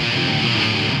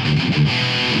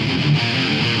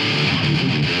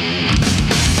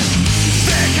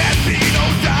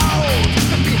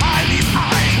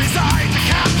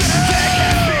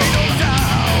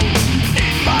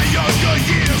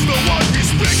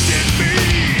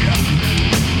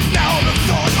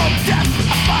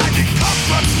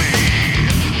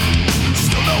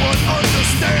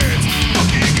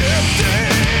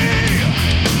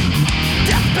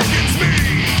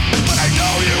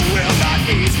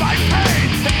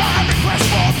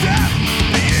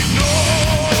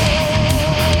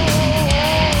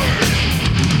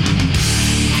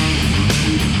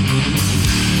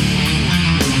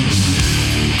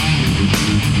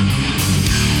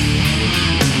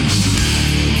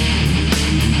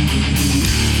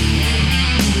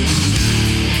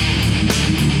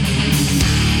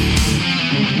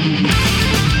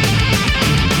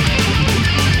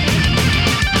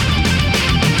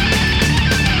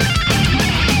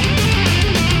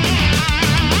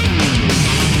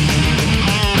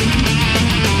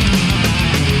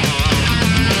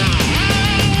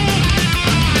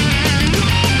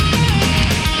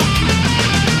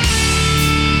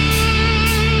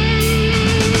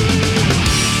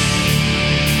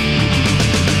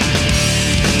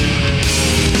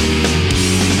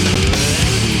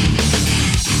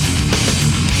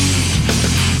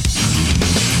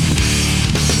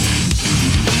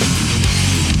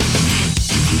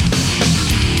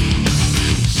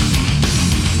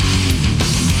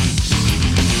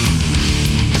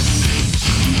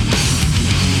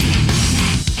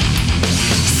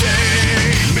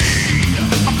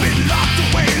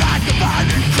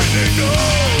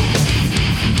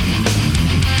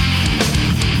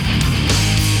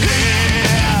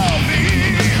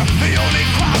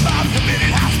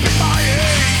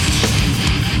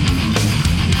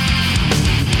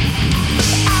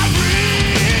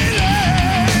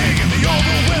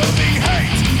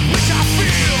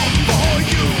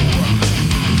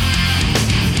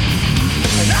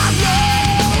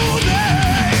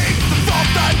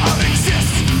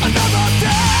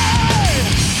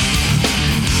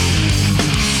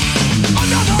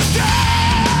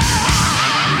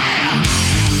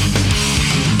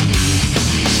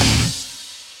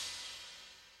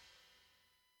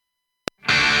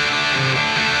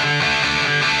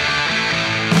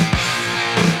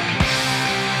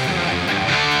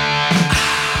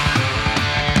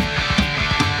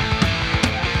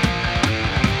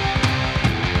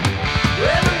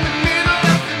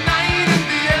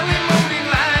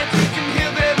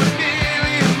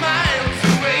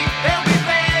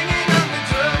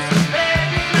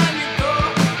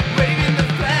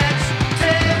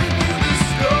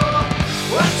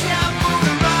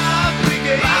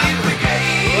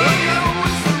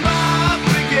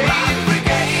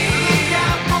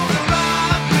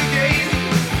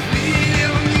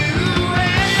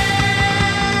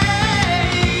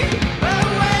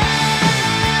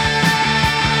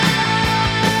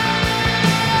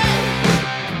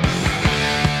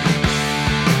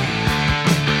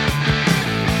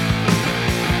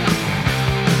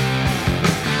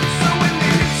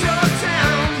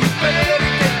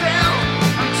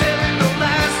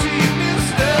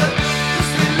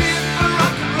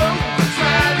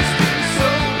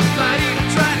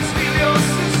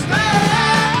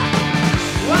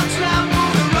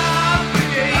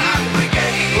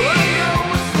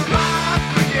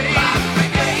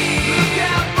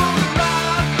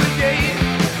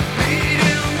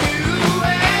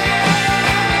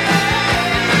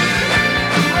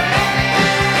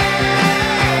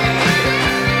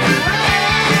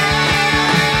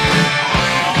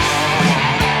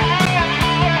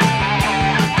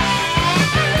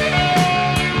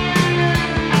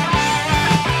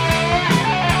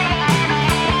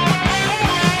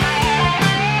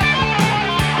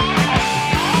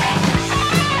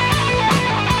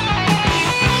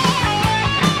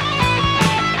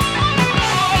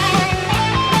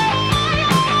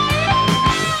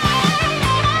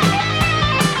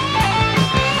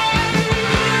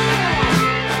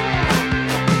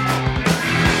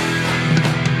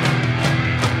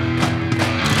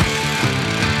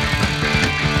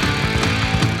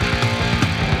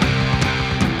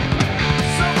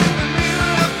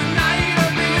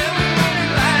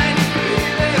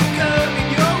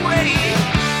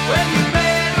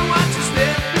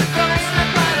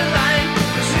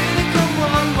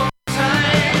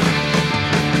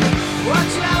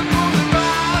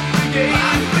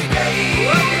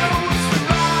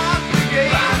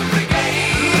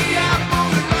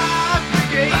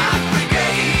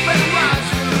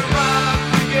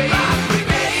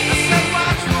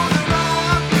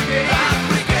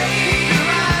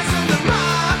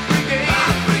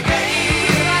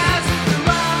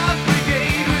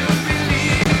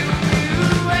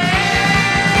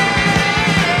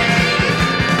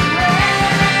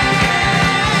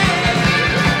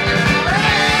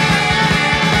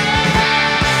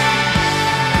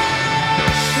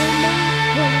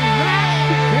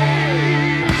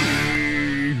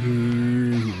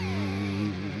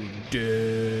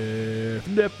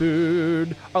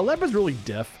 Are leopards really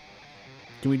deaf?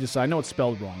 Can we decide? I know it's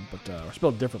spelled wrong, but or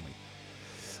spelled differently.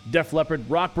 Def Leppard,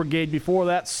 Rock Brigade before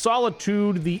that,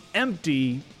 Solitude, The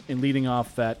Empty, and leading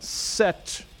off that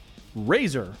set,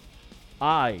 Razor,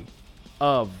 Eye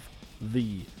of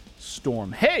the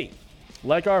Storm. Hey,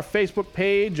 like our Facebook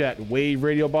page at Wave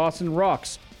Radio Boston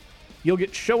Rocks. You'll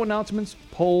get show announcements,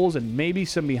 polls, and maybe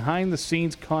some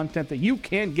behind-the-scenes content that you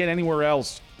can't get anywhere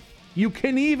else. You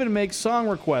can even make song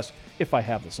requests, if I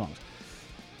have the songs.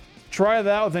 Try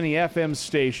that with any FM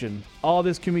station. All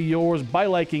this can be yours by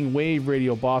liking Wave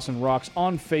Radio Boston Rocks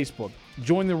on Facebook.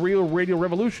 Join the real radio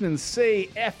revolution and say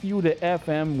F you to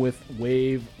FM with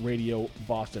Wave Radio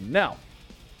Boston. Now,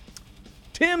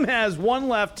 Tim has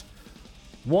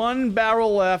one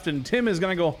barrel left, and Tim is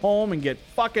going to go home and get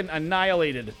fucking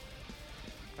annihilated.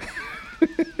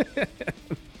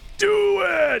 Do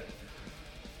it!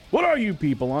 What are you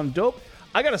people on dope?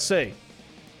 I gotta say,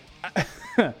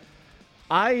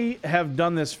 I have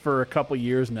done this for a couple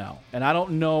years now, and I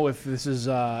don't know if this is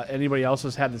anybody else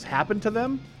has had this happen to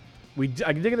them.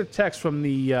 I did get a text from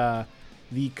the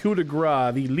coup de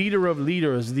grace, the leader of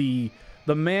leaders, the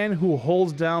man who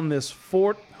holds down this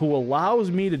fort, who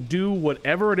allows me to do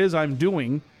whatever it is I'm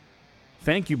doing.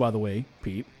 Thank you, by the way,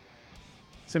 Pete.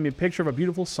 Sent me a picture of a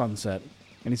beautiful sunset,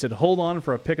 and he said, hold on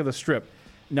for a pic of the strip.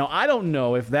 Now, I don't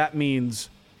know if that means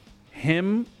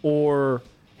him or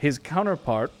his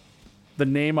counterpart, the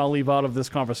name I'll leave out of this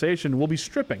conversation, will be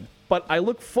stripping. But I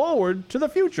look forward to the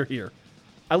future here.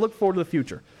 I look forward to the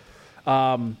future.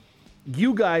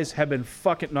 You guys have been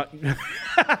fucking...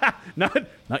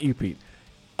 Not you, Pete.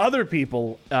 Other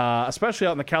people, especially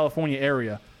out in the California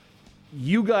area,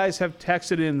 you guys have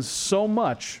texted in so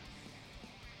much,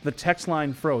 the text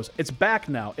line froze. It's back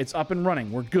now. It's up and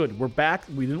running. We're good. We're back.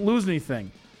 We didn't lose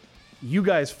anything. You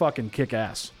guys fucking kick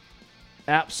ass.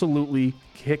 Absolutely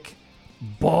kick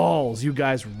balls. You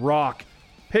guys rock.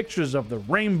 Pictures of the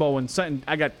rainbow and something.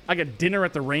 I got dinner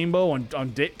at the rainbow on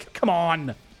date. Come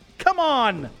on.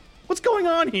 What's going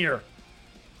on here?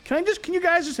 Can you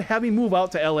guys just have me move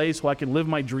out to LA so I can live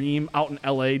my dream out in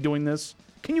LA doing this?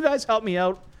 Can you guys help me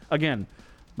out? Again,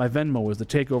 my Venmo is the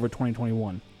TakeOver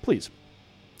 2021. Please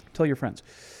tell your friends.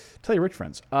 Tell your rich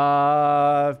friends.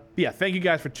 Yeah, thank you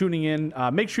guys for tuning in.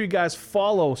 Make sure you guys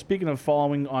follow, speaking of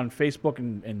following on Facebook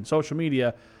and social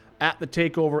media, at the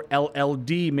TakeOver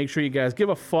LLD. Make sure you guys give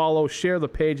a follow, share the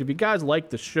page. If you guys like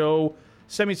the show,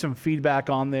 send me some feedback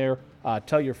on there.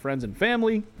 Tell your friends and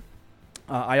family.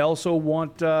 I also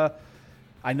want,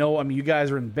 you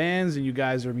guys are in bands and you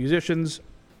guys are musicians.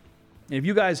 If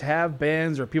you guys have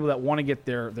bands or people that want to get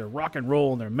their rock and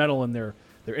roll and their metal and their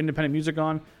independent music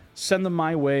on, send them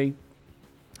my way.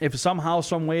 If somehow,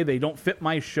 some way they don't fit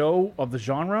my show of the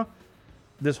genre,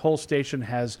 this whole station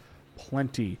has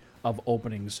plenty of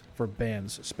openings for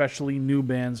bands, especially new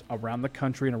bands around the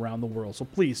country and around the world. So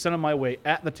please send them my way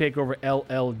at the TakeOver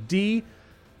LLD.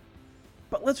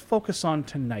 But let's focus on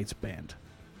tonight's band.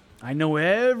 I know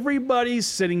everybody's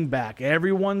sitting back.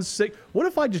 Everyone's sick. What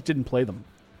if I just didn't play them?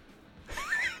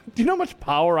 Do you know how much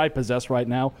power I possess right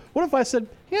now? What if I said,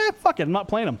 yeah, fuck it, I'm not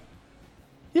playing them.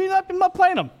 I'm not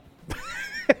playing them.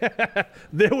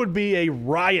 There would be a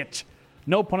riot.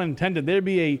 No pun intended. There'd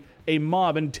be a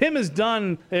mob. And Tim is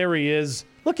done. There he is.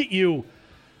 Look at you.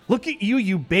 Look at you,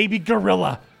 you baby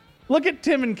gorilla. Look at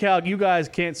Tim in Calgary. You guys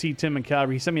can't see Tim in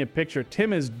Calgary. He sent me a picture.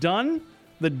 Tim is done.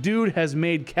 The dude has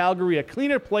made Calgary a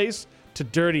cleaner place to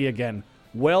dirty again.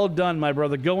 Well done, my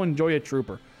brother. Go enjoy a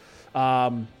trooper.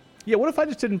 Yeah, what if I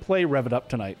just didn't play Rev It Up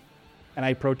tonight and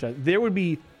I protest? There would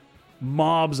be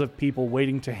mobs of people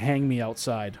waiting to hang me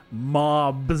outside.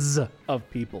 Mobs of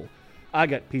people. I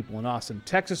got people in Austin,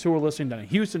 Texas who are listening, down in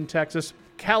Houston, Texas,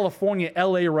 California,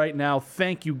 LA right now.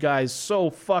 Thank you guys so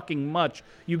fucking much.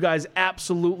 You guys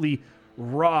absolutely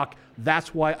rock.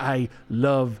 That's why I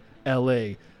love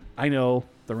LA. I know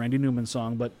the Randy Newman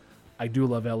song, but I do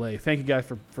love LA. Thank you guys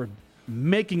for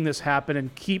making this happen,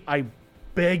 and I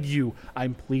beg you,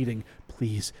 I'm pleading,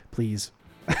 please,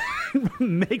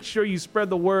 make sure you spread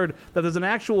the word that there's an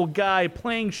actual guy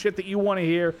playing shit that you want to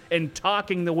hear and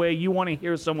talking the way you want to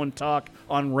hear someone talk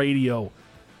on radio.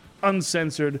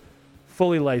 Uncensored,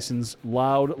 fully licensed,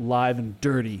 loud, live, and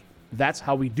dirty. That's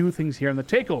how we do things here in the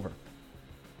TakeOver.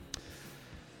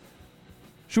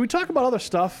 Should we talk about other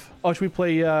stuff? Oh, should we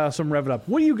play some Rev It Up?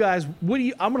 I'm going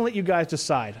to let you guys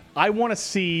decide. I want to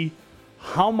see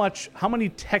how many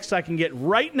texts I can get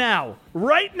right now.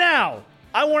 Right now.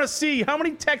 I want to see how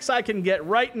many texts I can get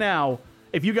right now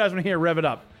if you guys want to hear Rev It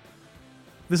Up.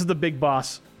 This is the big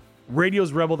boss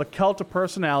Radio's Rebel, the cult of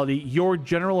personality, your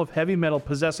general of heavy metal,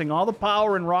 possessing all the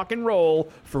power in rock and roll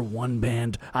for one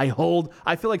band. I feel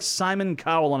like Simon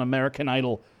Cowell on American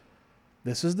Idol.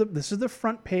 This is the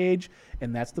front page,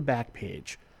 and that's the back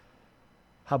page.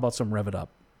 How about some Rev It Up?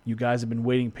 You guys have been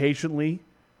waiting patiently.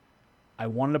 I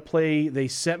wanted to play. They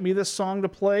sent me this song to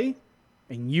play,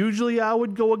 and usually I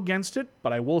would go against it,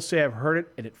 but I will say I've heard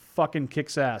it, and it fucking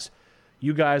kicks ass.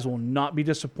 You guys will not be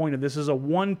disappointed. This is a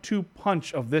 1-2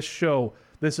 punch of this show.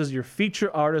 This is your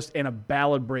feature artist and a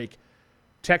ballad break.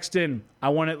 Text in.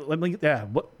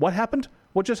 What happened?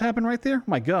 What just happened right there?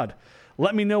 My God.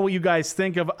 Let me know what you guys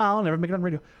think of. I'll never make it on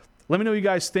radio. Let me know what you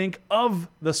guys think of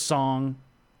the song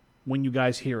when you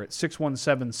guys hear it.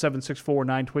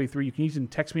 617-764-923. You can even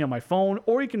text me on my phone,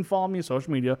 or you can follow me on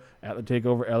social media at the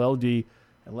TakeOver LLD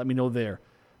and let me know there.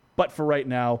 But for right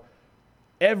now,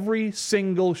 every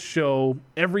single show,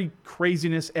 every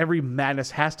craziness, every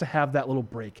madness has to have that little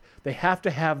break. They have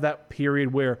to have that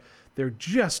period where they're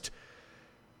just,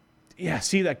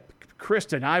 see that,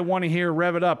 Kristen, I want to hear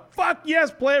Rev It Up. Fuck yes,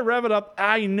 play Rev It Up.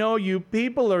 I know you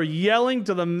people are yelling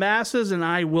to the masses, and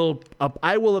I will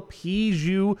appease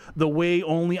you the way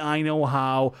only I know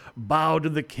how. Bow to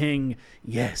the king.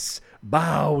 Yes,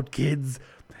 bow, kids.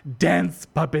 Dance,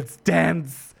 puppets,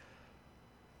 dance.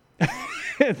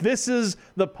 This is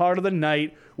the part of the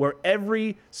night where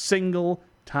every single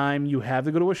time you have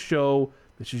to go to a show,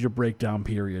 this is your breakdown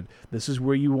period. This is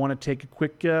where you want to take a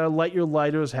quick light your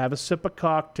lighters, have a sip of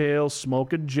cocktail,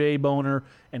 smoke a J-boner,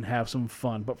 and have some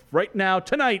fun. But right now,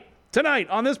 tonight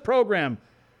on this program,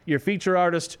 your feature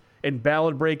artist and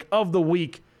ballad break of the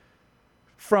week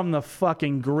from the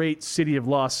fucking great city of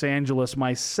Los Angeles,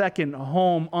 my second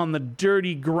home on the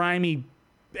dirty, grimy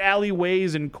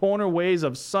alleyways and cornerways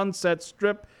of Sunset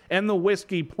Strip and the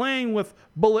whiskey, playing with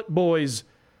Bullet Boys.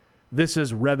 This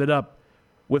is Rev It Up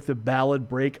with the ballad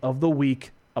break of the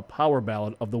week, a power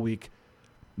ballad of the week.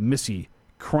 Missy,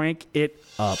 crank it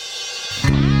up.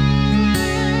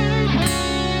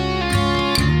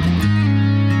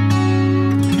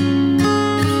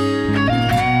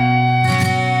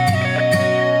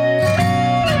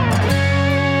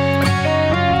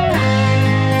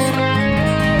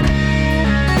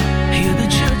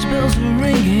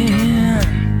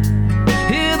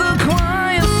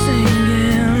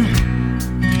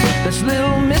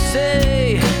 Little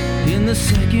Missy in the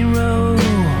second row.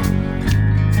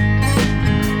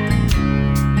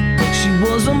 She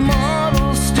was a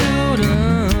model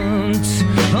student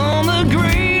on the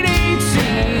grade 8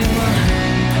 team.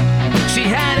 She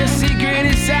had a secret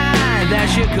inside that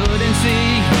she couldn't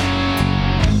see.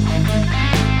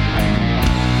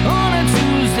 On a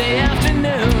Tuesday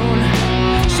afternoon,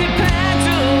 she packed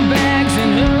her bags in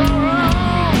her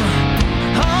room,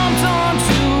 hopped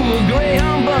onto a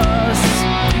Greyhound bus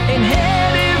and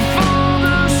headed for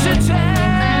the city.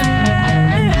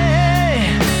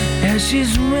 As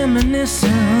she's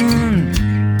reminiscing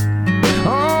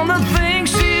on the things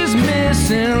she's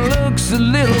missing, looks a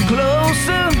little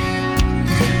closer,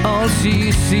 all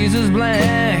she sees is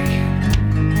black.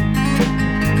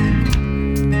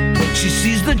 She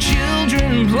sees the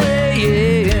children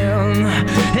playing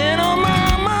and her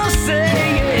mama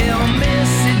saying,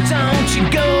 Missy, don't you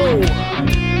go.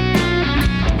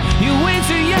 You way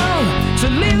too young to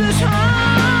leave this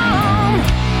home.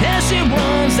 As she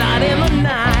runs out in the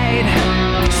night,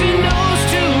 she knows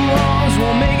 2 wrongs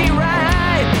won't make it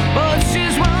right, but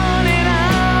she's running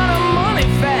out of money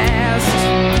fast,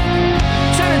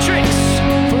 turning tricks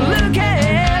for a little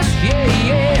cash. Yeah,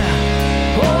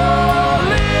 yeah. Oh,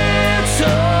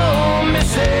 little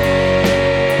Missy.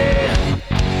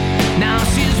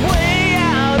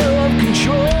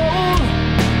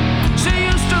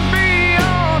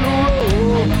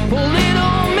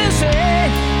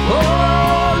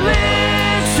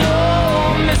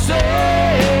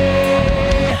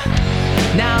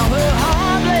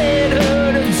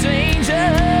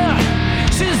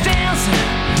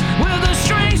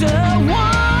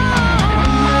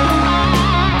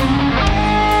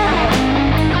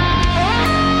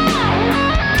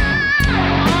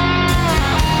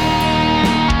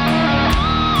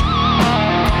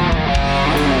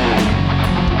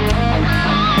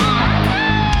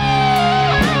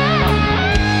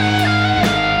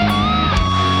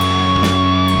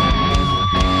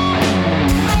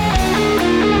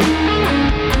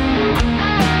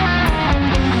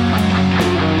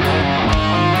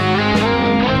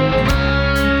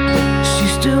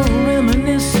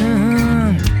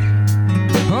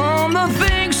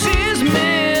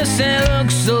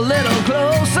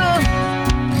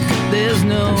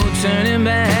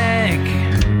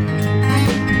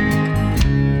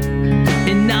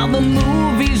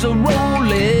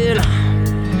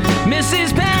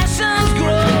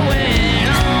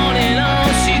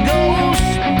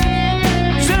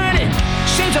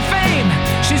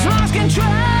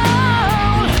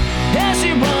 control as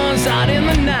she runs out in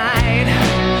the night.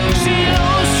 She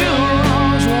knows two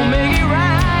wrongs won't make it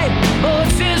right, but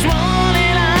she's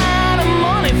running out of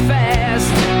money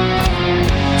fast.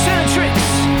 Selling tricks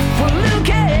for a little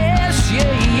cash,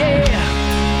 yeah, yeah.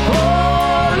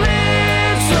 Oh,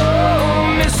 little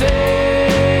Missy.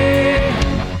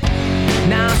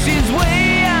 Now she's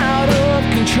way out of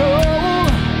control.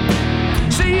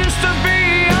 She used to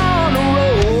be on the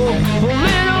road. Oh,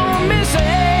 little Missy.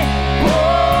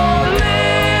 Oh,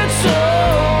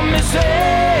 little Missy.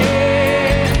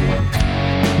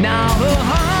 Now her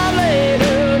heart led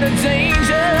her to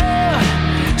danger.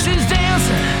 She's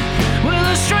dancing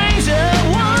with a stranger.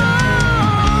 Whoa.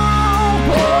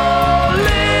 Oh,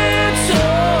 little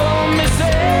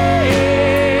Missy.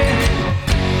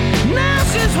 Now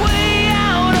she's way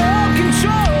out of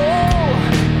control.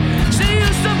 She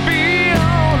used to be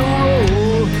on the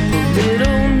road.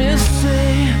 Little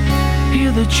Missy,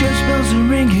 hear the church bells are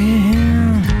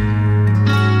ringing.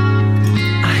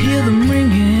 I hear them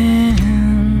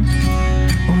ringing.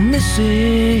 Oh,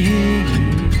 Missy,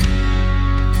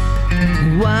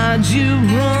 why'd you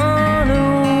run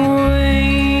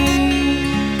away?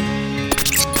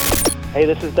 Hey,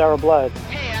 this is Darryl Blood.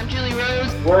 Hey, I'm Julie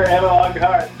Rose. We're Emma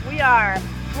Lockhart. We are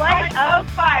Flight of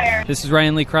Fire. This is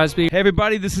Ryan Lee Crosby. Hey,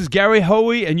 everybody, this is Gary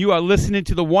Hoey, and you are listening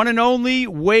to the one and only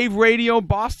Wave Radio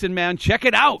Boston, man. Check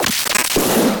it out.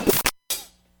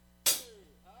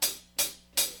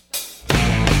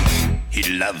 He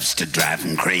loves to drive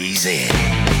him crazy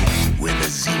with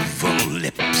his evil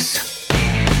lips.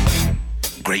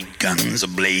 Great guns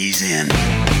a-blazing.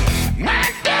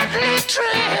 My deadly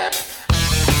trip.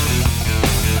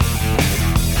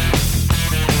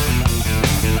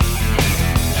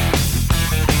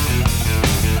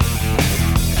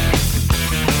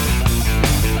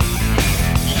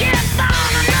 Yeah,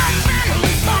 born in no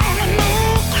family, born in no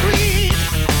creed.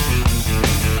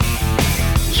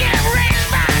 Yeah, raised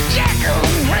by a jackal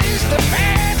and raised the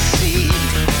bad seed.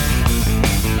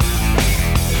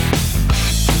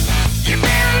 You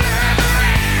better look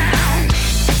around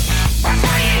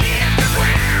before you hit the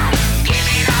ground. Give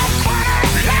it all quarter,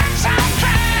 lights on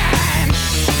fire.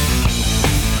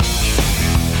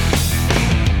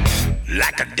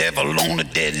 Like a devil on a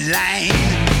deadline.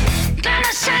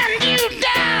 Gonna send you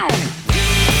down.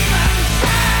 Demon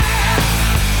fire.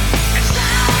 It's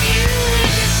all you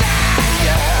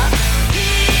desire.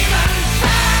 Demon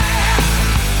fire.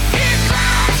 It's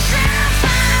all set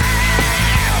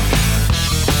fire.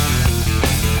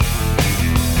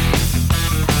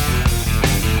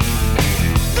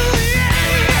 Ooh, yeah.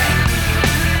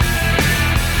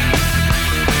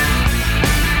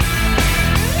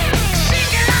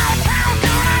 Sinking all power,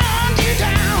 gonna hunt you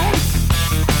down.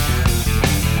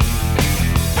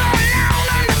 Burn out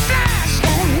on the flash,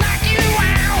 gonna knock you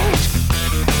out.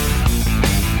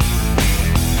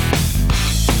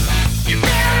 You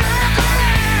better look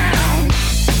around.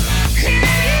 Hear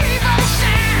that evil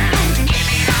sound. Give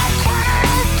me no quarter,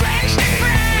 drenched in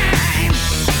grime.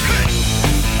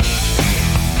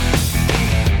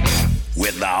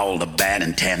 With all the bad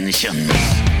intentions,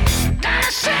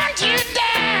 gonna send you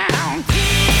down.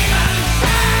 Demon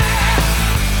fire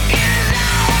is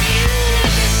all you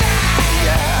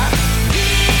desire.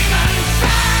 Demon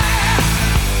fire,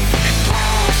 it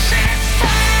will set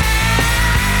fire.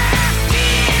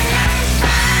 Demon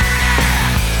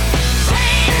fire,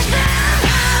 flames burn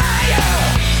higher.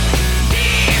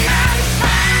 Demon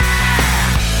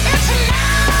fire, it's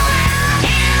now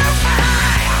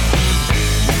hellfire.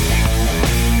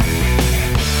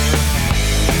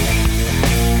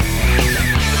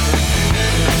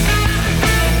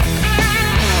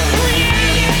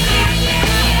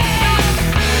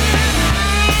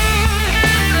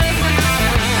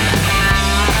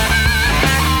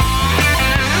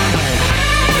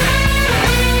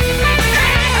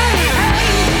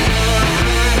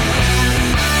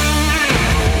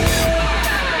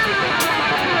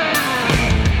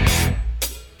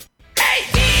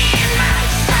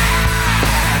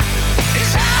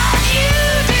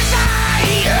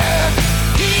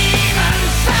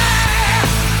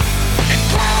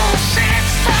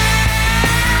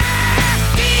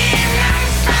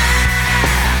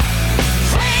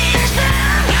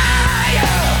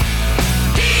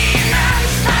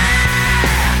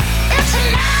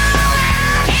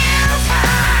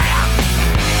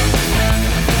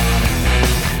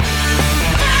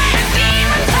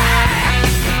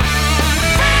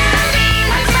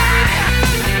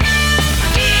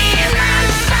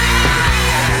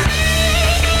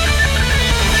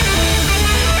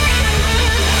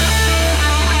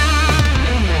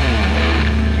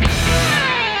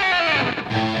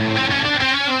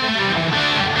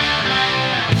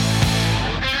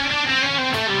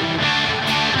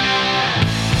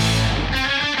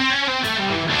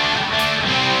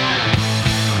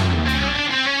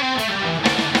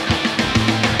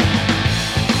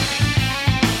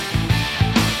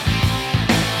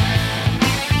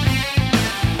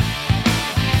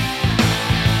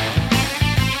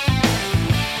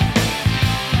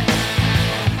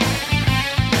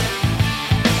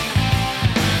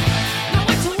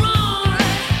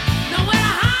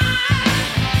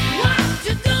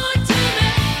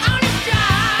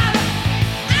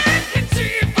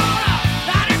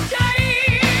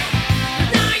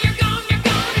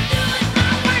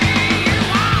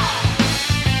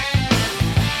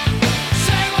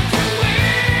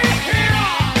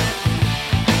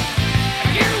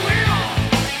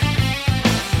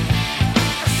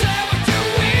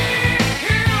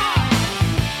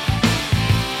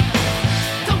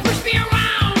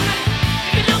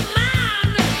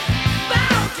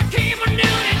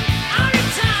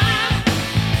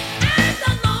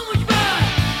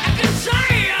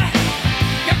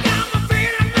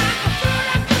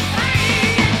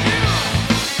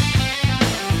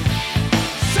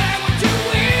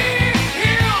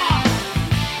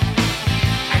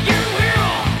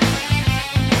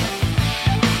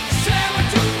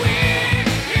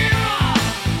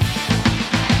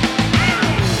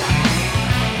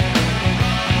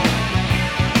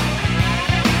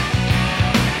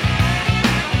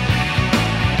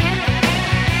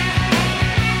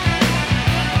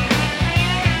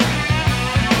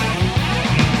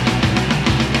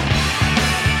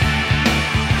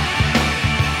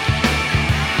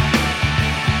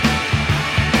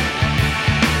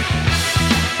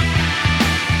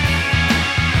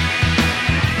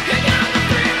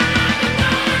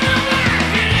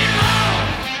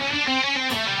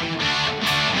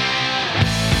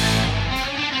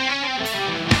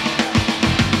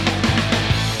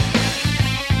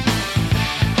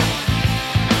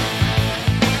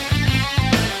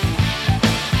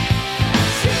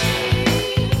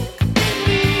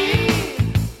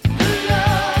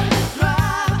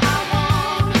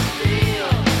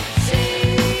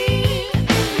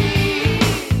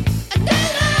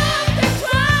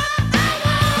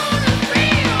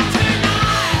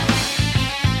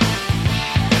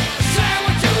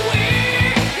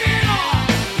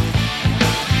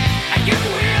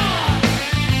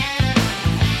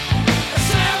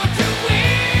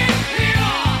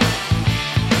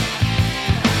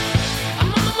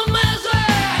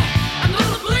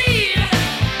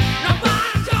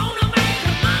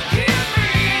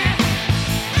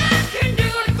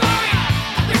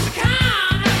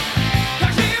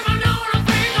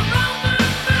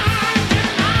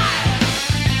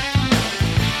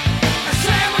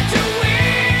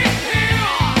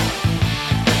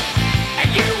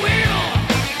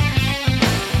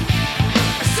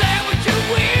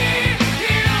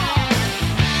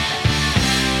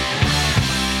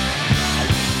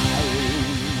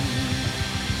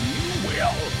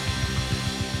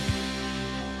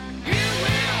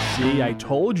 See, I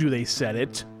told you they said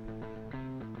it.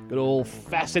 Good old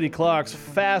Fast Eddie Clark's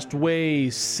Fast Way,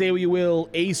 Say What You Will,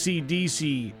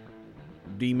 AC/DC,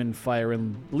 Demon Fire,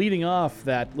 and leading off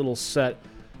that little set,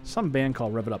 some band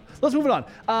called Rev It Up. Let's move it on.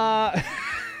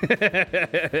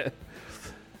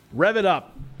 Rev It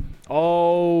Up.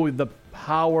 Oh, the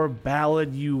power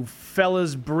ballad you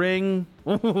fellas bring.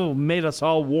 Made us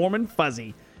all warm and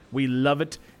fuzzy. We love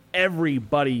it.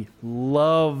 Everybody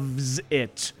loves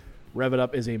it. Rev It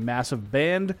Up is a massive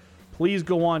band. Please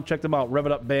go on, check them out. Rev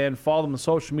It Up Band. Follow them on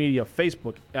social media,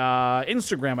 Facebook,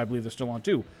 Instagram, I believe they're still on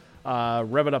too.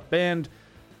 Rev It Up Band.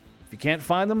 If you can't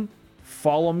find them,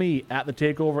 follow me at the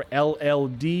TakeOver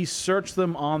LLD. Search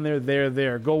them on they're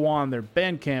there. Go on their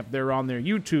Bandcamp. They're on their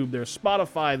YouTube, their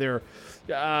Spotify, their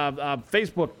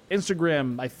Facebook,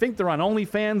 Instagram. I think they're on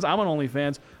OnlyFans. I'm on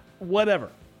OnlyFans. Whatever.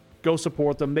 Go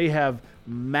support them. They have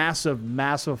massive,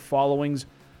 massive followings.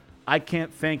 I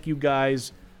can't thank you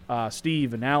guys,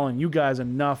 Steve and Alan, you guys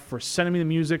enough for sending me the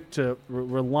music, to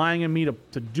relying on me to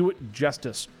do it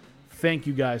justice. Thank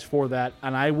you guys for that.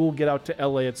 And I will get out to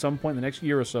LA at some point in the next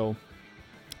year or so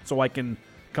I can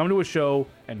come to a show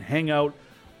and hang out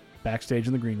backstage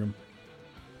in the green room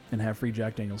and have free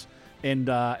Jack Daniels and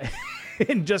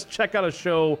and just check out a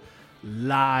show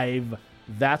live.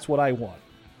 That's what I want.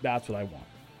 That's what I want.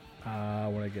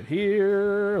 When I get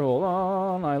here, hold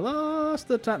on, I lost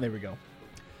the time. There we go.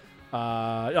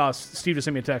 Steve just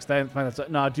sent me a text.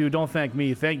 No, dude, don't thank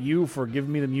me. Thank you for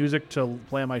giving me the music to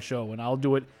play on my show, and I'll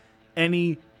do it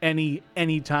any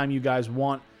time you guys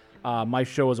want. My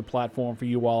show is a platform for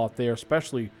you all out there,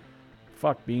 especially,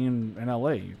 being in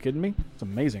LA. You kidding me? It's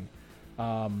amazing.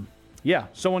 Yeah,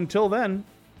 so until then,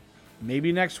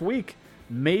 maybe next week,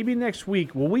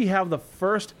 will we have the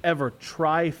first ever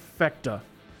trifecta?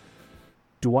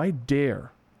 Do I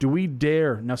dare? Do we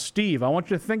dare? Now, Steve, I want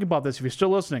you to think about this. If you're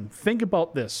still listening, think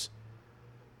about this.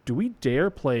 Do we dare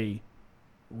play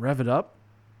Rev It Up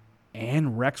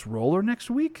and Rex Roller next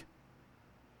week?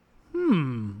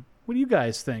 What do you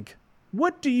guys think?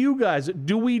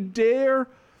 Do we dare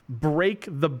break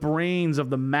the brains of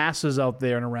the masses out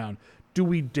there and around? Do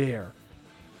we dare?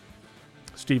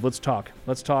 Steve, let's talk.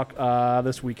 Let's talk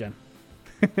this weekend.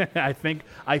 I think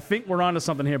we're onto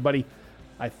something here, buddy.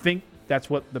 I think that's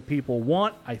what the people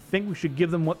want. I think we should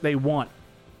give them what they want.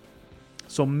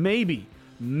 So maybe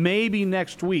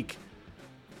next week,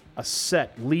 a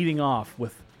set leading off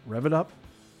with Rev It Up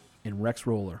and Rex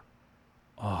Roller.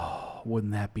 Oh,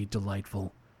 wouldn't that be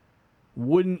delightful?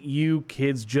 Wouldn't you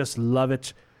kids just love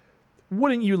it?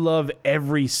 Wouldn't you love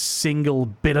every single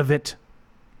bit of it?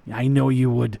 I know you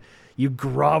would. You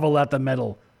grovel at the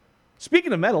metal.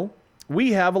 Speaking of metal,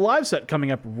 we have a live set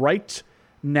coming up right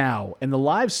now, and the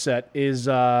live set is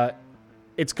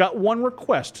it's got one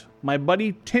request. My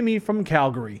buddy Timmy from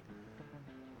Calgary.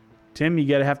 Tim, you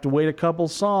gotta have to wait a couple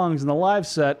songs in the live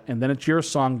set, and then it's your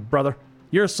song, brother.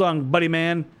 Your song, buddy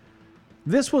man.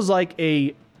 This was like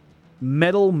a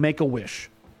metal make-a-wish.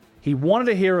 He wanted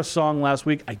to hear a song last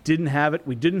week. I didn't have it.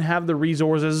 We didn't have the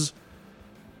resources.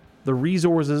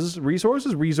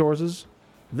 Resources.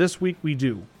 This week we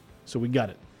do. So we got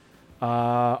it.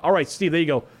 All right, Steve, there you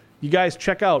go. You guys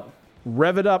check out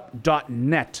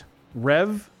revitup.net.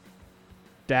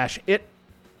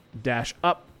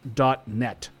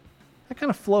 Rev-it-up.net. That kind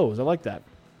of flows. I like that.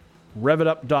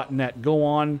 Revitup.net. Go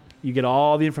on. You get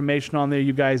all the information on there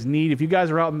you guys need. If you guys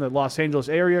are out in the Los Angeles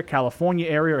area, California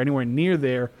area, or anywhere near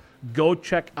there, go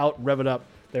check out Rev It Up.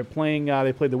 They're playing,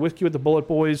 they played the Whiskey with the Bullet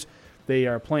Boys. They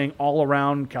are playing all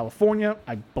around California,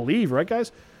 I believe, right,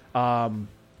 guys?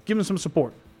 Give them some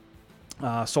support.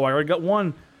 So I already got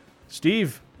one.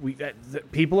 Steve,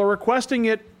 people are requesting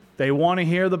it. They want to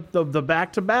hear the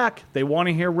back-to-back. They want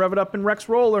to hear Rev It Up and Rex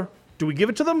Roller. Do we give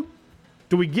it to them?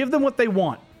 Do we give them what they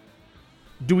want?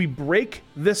 Do we break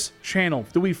this channel?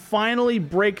 Do we finally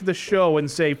break the show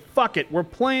and say, fuck it, we're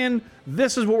playing,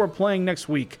 this is what we're playing next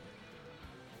week?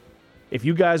 If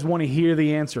you guys want to hear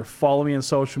the answer, follow me on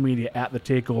social media at the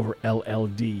TakeOver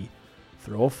LLD.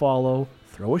 Throw a follow,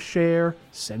 throw a share,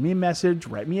 send me a message,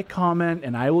 write me a comment,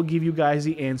 and I will give you guys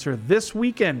the answer this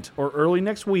weekend or early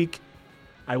next week.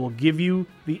 I will give you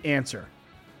the answer.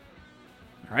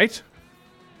 All right?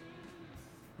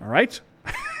 All right?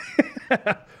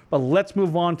 But let's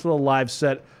move on to the live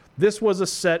set. This was a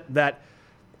set that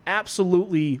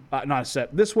absolutely, not a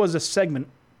set, this was a segment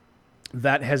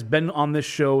that has been on this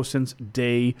show since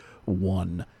day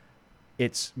one.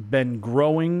 It's been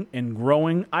growing and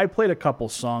growing. I played a couple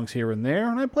songs here and there,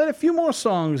 and I played a few more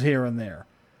songs here and there.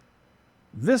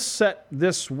 This set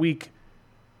this week,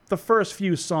 the first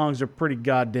few songs are pretty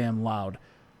goddamn loud.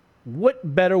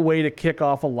 What better way to kick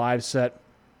off a live set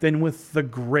than with the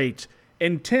great.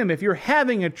 And Tim, if you're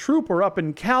having a trooper up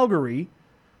in Calgary,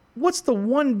 what's the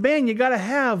one band you got to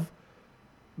have?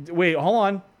 Wait, hold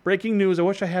on. Breaking news. I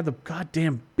wish I had the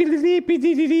goddamn beep.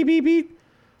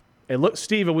 Hey, look,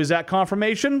 Steve, was that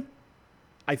confirmation?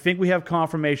 I think we have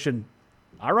confirmation.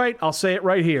 All right, I'll say it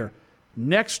right here.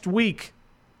 Next week,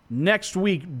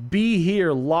 be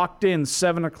here, locked in,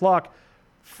 7 o'clock,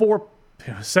 7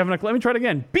 o'clock. Let me try it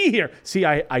again. Be here. See,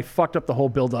 I fucked up the whole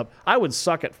build-up. I would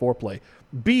suck at foreplay.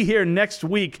 Be here next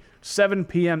week, 7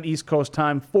 p.m. East Coast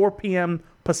time, 4 p.m.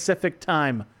 Pacific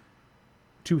time,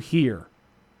 to hear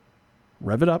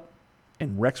Rev It Up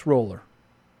and Rex Roller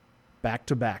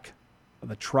back-to-back.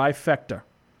 The trifecta.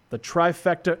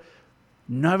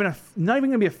 Not even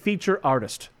going to be a feature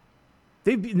artist.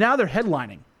 Now they're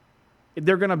headlining.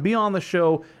 They're going to be on the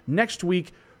show next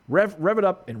week. Rev It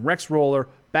Up and Rex Roller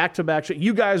back-to-back.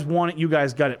 You guys want it. You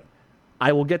guys got it.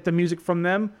 I will get the music from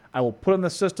them. I will put it in the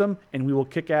system, and we will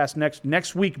kick ass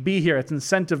next week. Be here. It's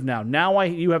incentive now.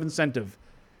 You have incentive.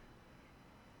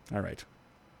 All right.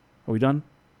 Are we done?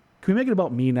 Can we make it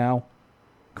about me now?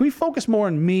 Can we focus more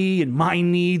on me and my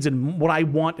needs and what I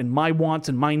want and my wants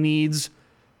and my needs?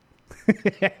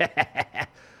 The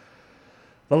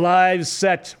live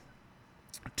set.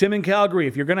 Tim in Calgary,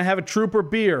 if you're going to have a Trooper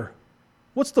beer,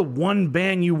 what's the one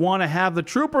band you want to have the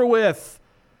Trooper with?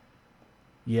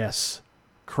 Yes.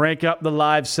 Crank up the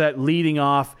live set, leading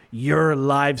off your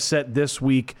live set this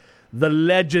week. The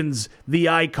legends, the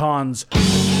icons,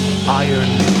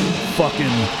 Iron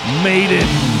fucking Maiden.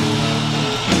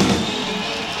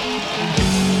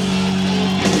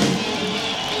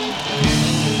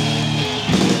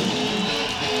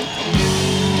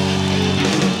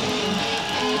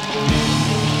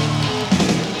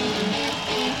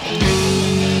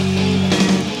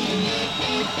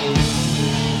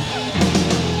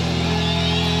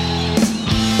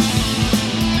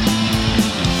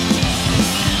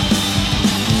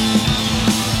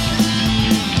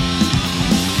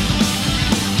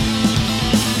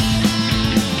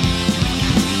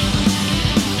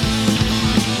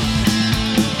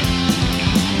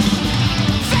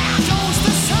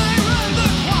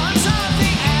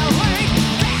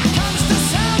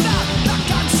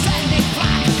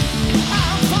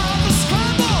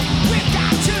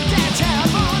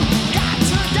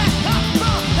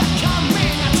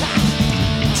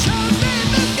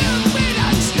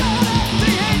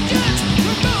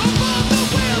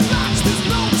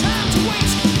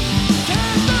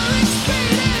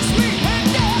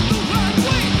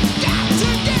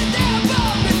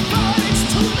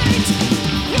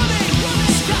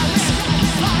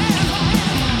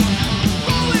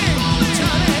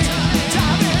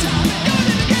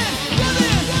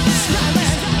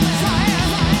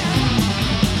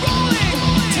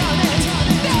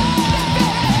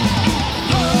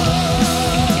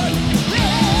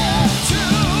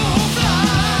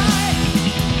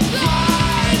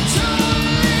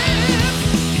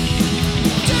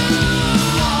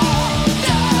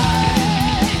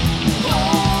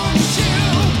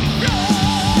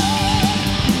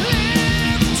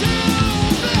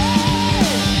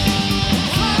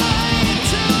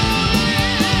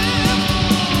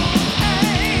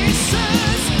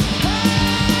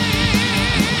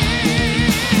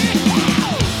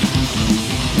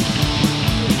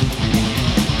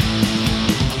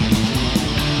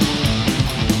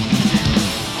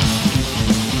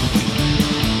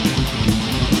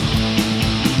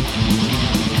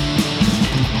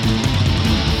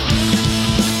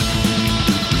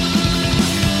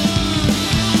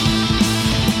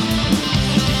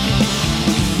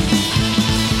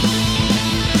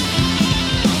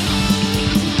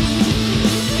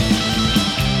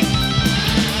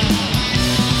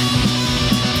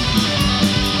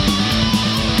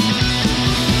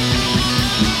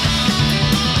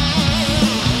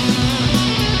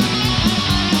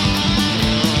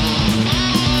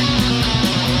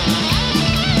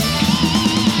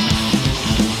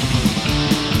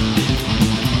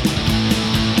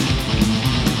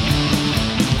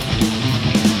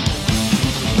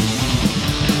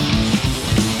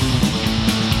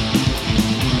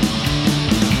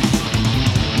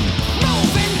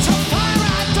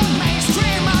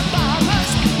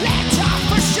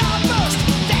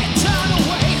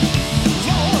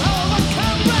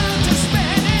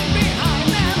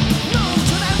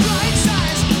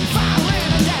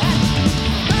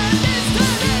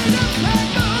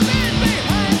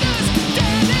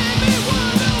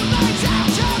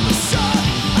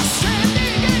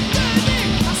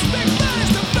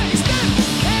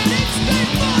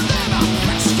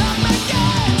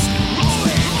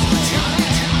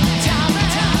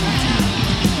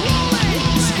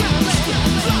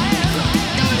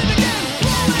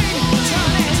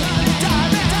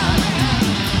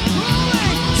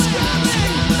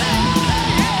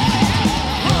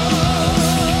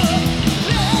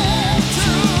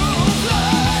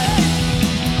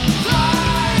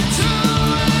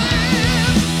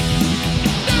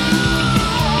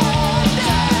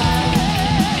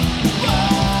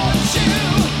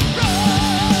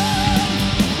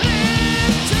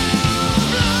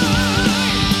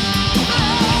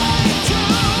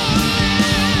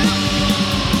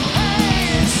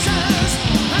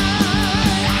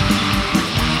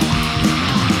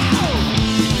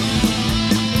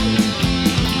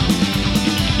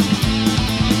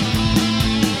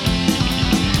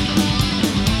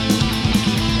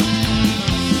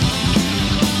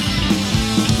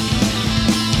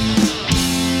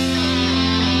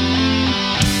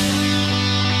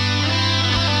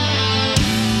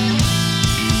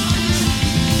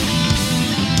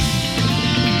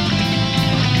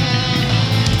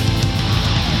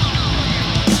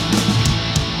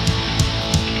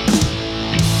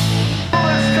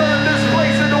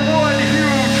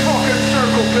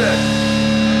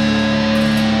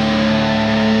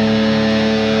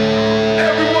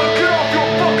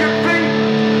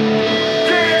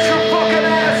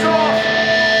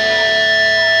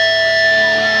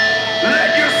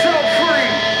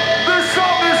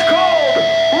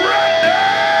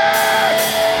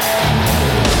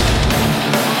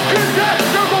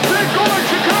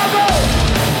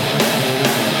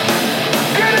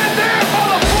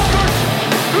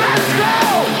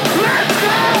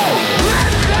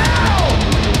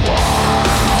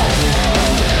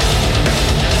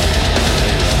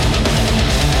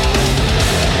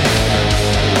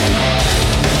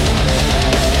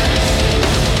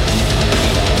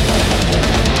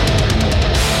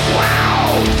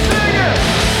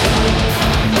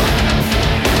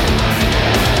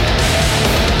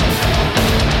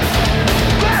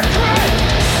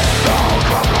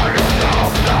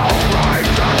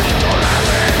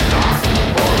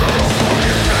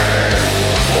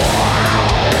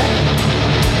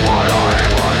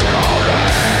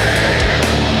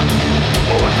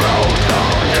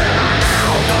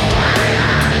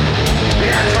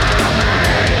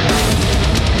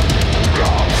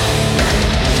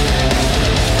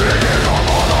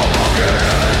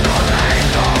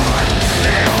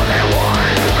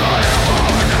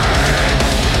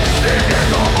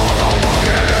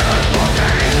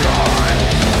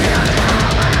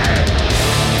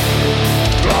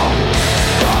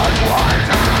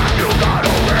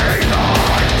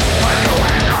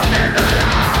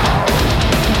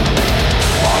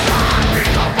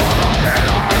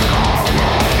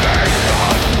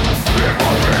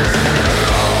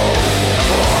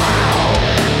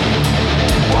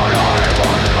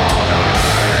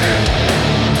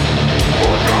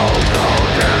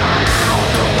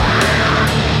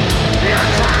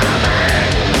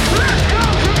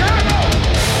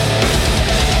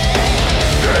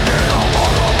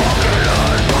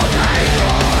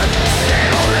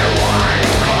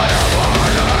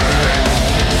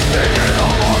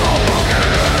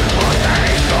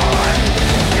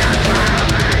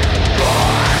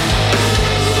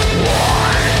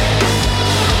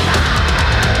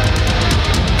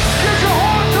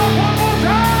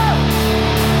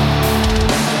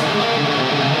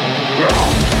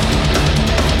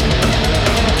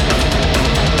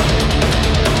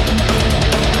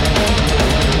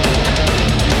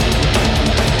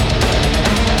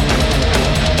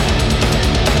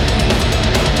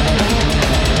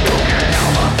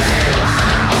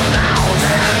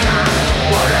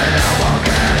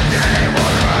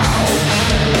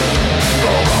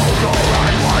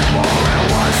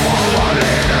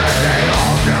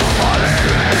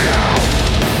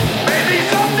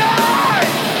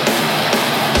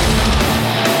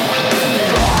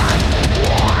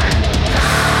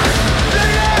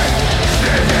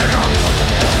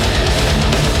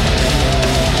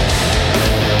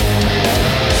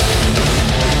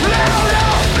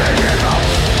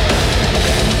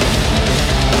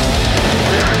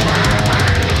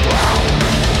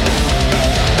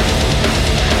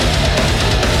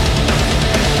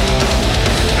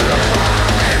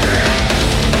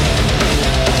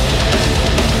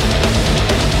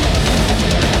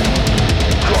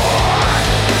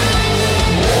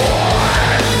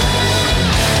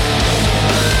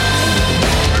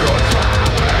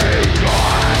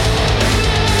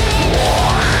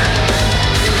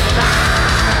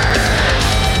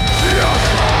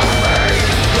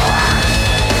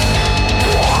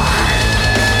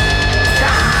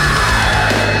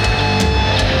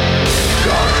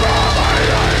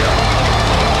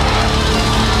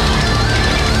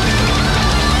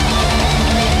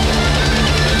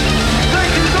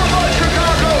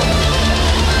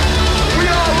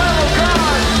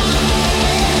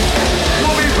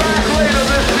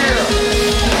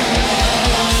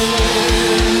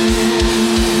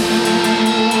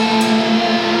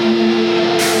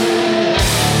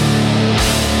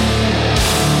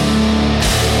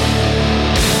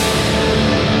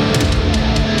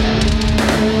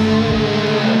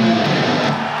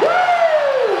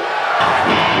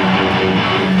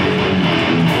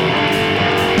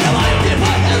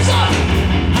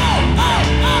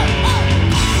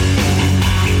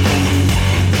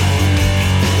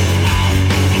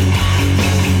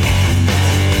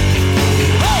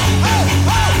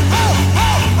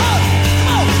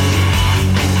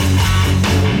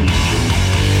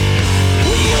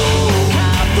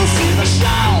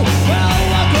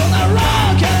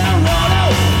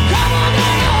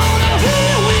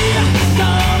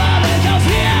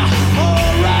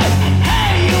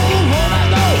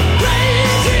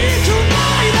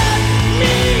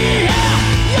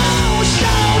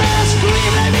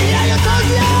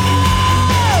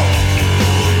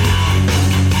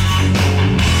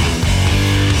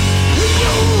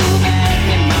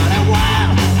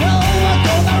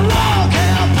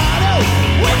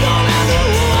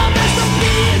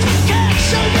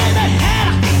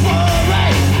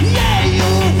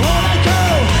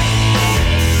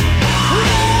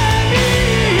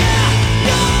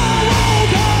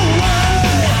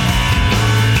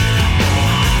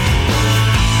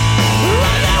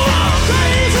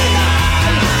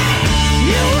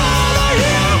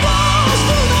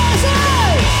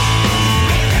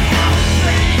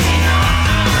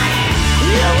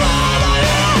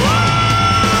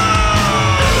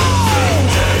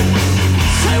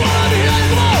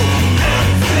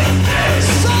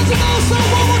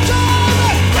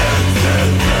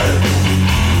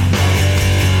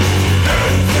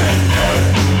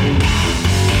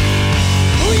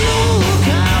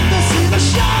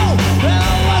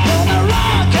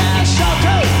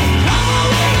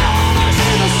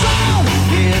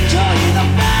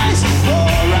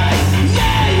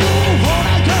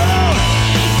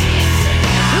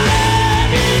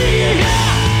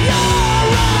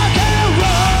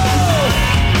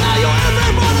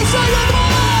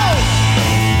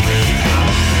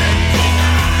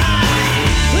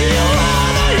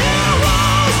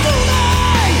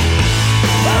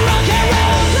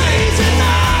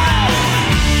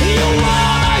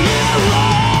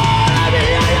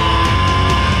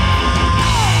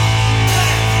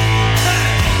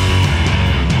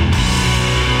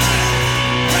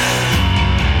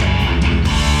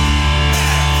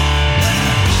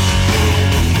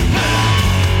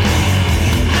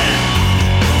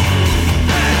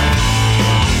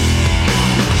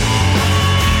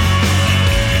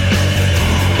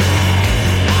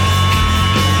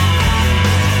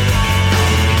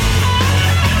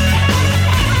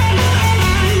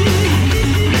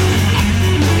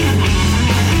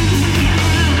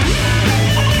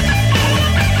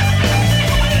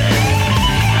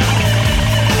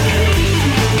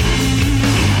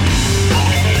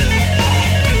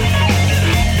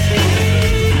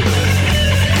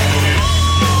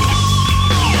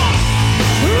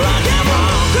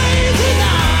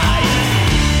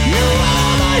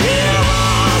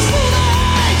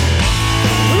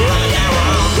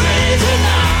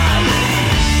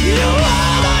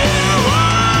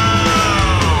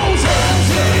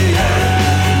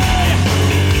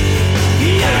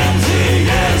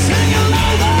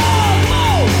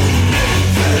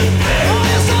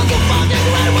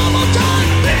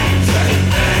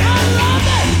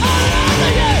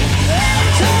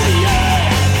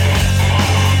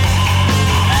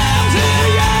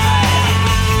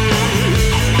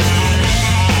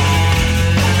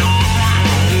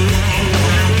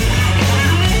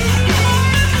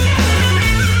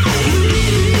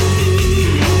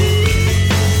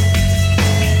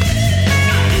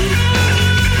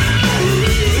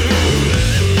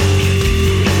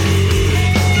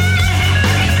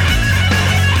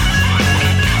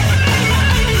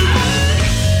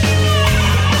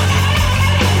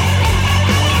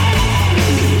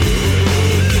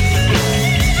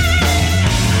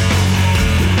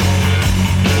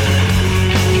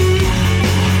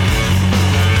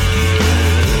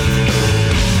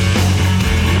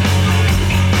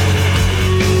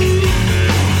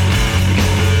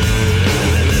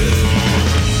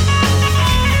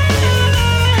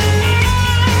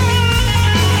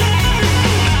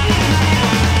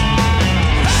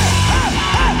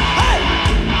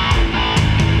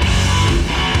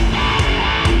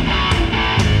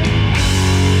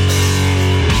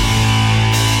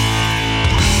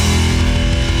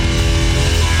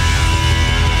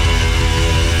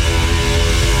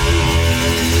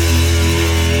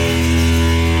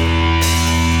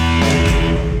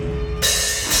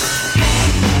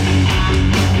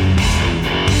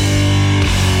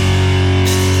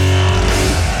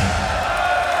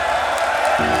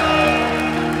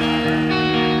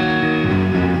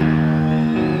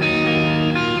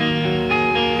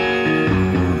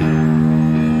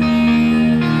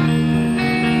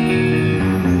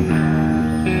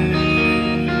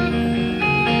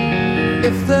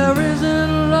 If there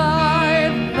isn't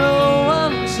light no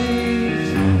one sees,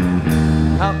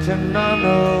 how can I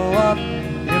know what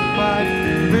you might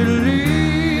believe?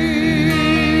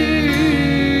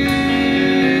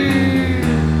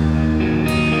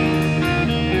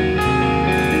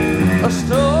 A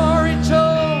story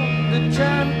told that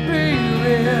can't be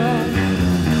real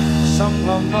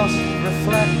somehow must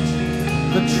reflect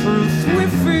the truth we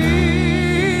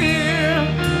feel.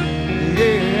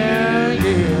 Yeah,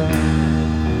 yeah.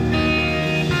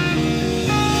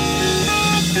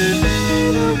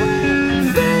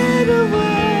 Fade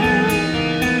away,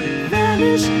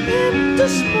 vanish into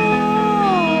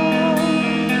smoke.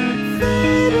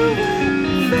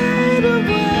 Fade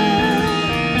away,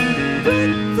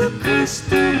 break the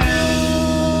crystal ball.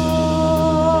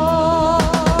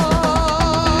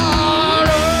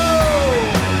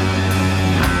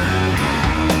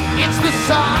 It's the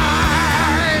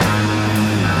sign.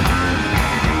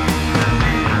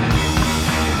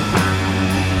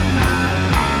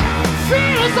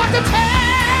 Feels like the time.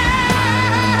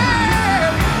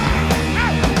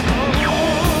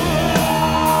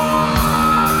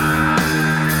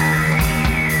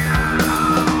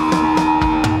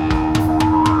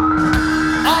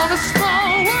 On a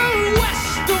small world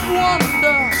west of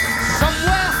wonder,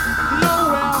 somewhere,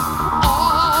 nowhere,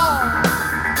 all.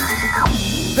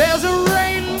 There's a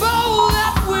rainbow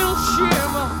that will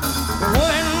shimmer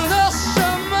when the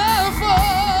summer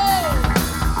falls.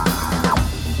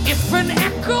 If an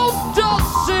echo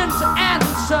doesn't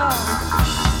answer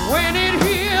when it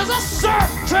hears a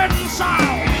certain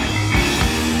sound,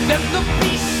 then the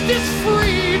beast is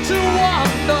free to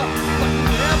wander but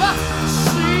never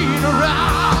seen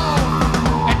around.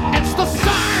 And it's the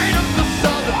sign of the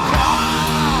southern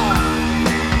crown.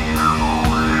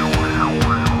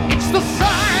 It's the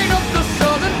sign of the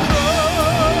southern crown.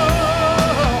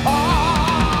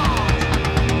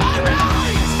 All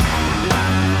right.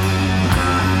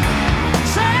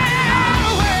 Sail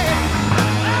away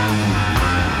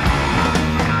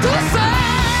to the side.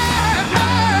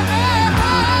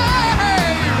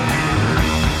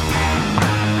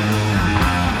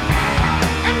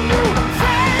 And you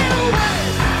fade away,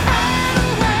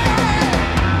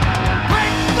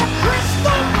 break the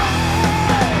crystal ball.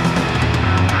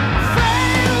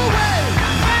 Fade away,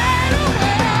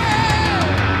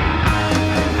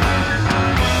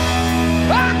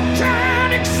 I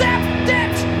can't accept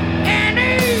it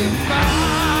anymore.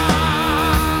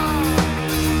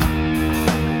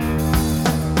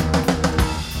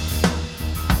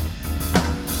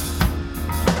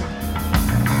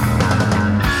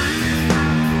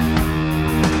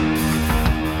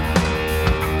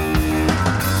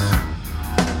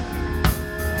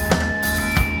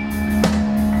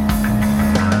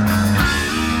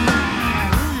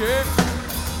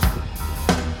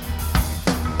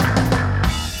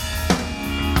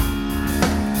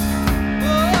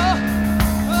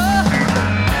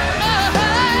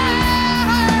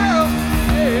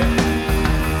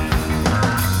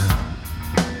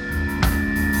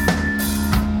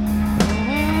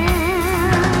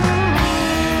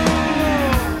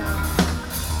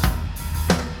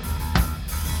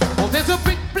 Well, there's a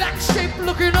big black shape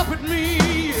looking up at me,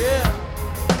 yeah.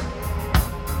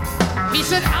 He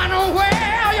said, I know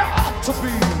where you ought to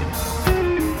be.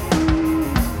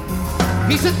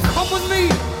 He said, come with me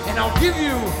and I'll give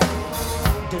you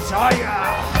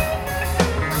desire.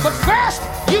 But first,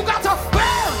 you got to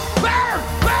burn, burn,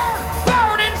 burn,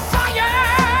 burn in fire.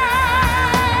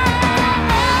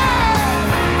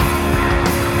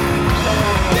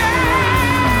 Yeah.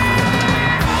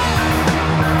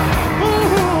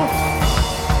 Ooh.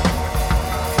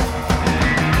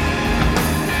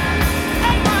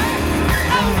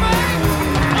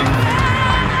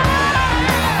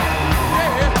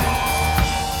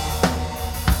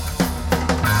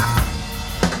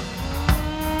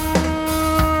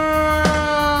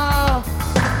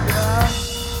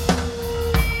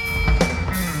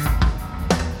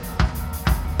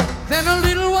 Then a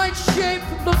little white shape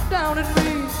looked down at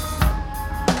me.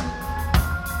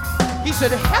 He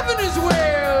said, heaven is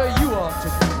where you ought to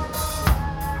be.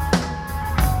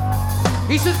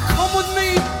 He said, come with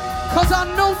me, cause I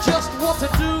know just what to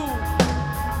do.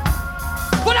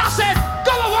 But I said,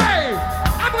 go away!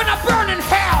 I'm gonna burn in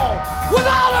hell with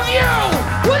all of you!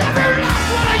 With every last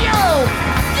one of you!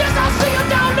 Yes, I'll see you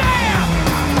down there!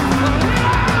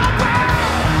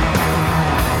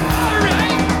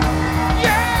 Alright!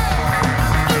 Yeah!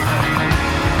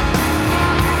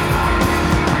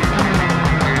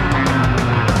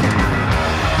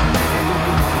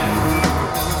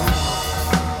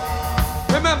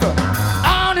 Remember,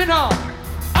 on and on,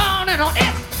 on and on.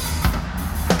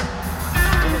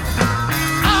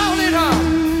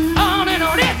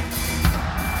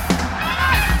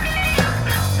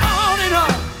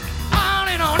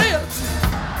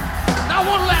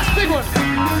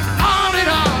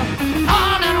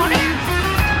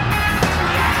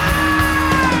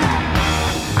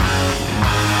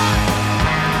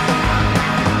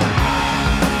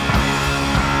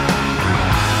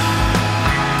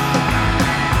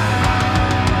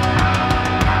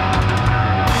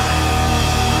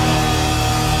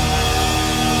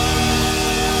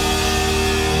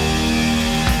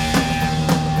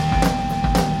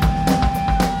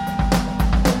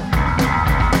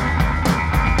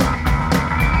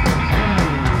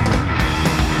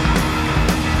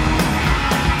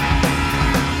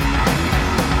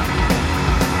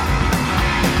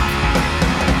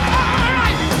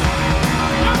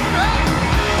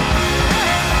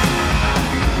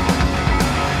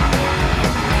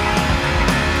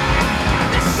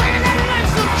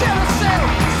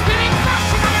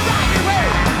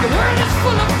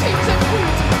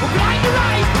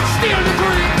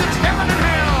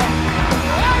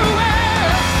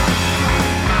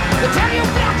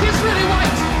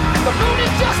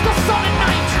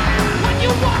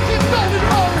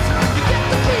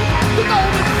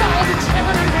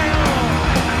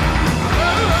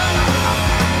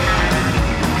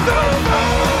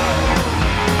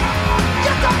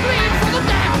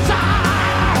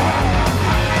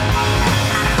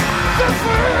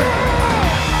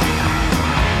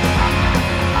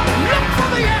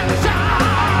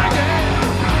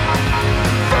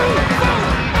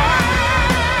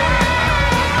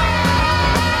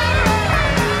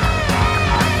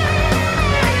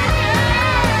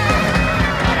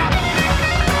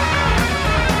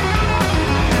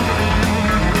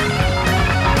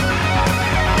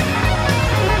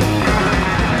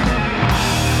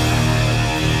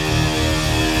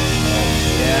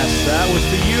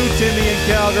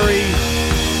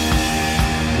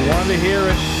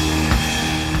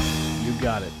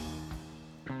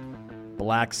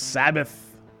 Black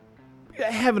Sabbath,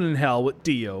 Heaven and Hell with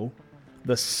Dio,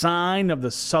 The Sign of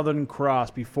the Southern Cross.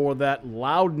 Before that,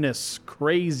 Loudness,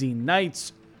 Crazy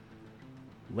Nights,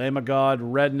 Lamb of God,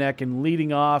 Redneck, and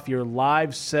leading off your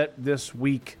live set this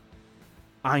week,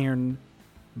 Iron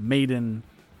Maiden,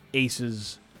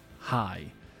 Aces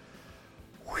High.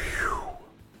 Whew.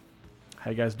 How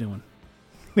you guys doing?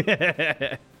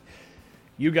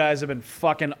 You guys have been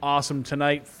fucking awesome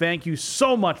tonight. Thank you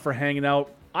so much for hanging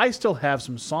out. I still have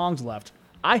some songs left.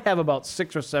 I have about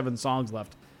 6 or 7 songs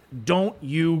left. Don't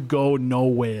you go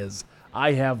nowheres.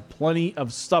 I have plenty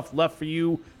of stuff left for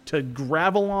you to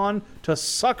gravel on, to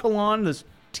suckle on this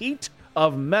teat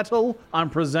of metal I'm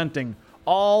presenting.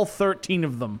 All 13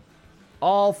 of them.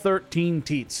 All 13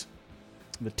 teats.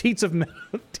 The teats of metal.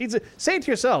 Say it to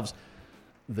yourselves.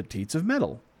 The teats of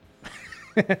metal.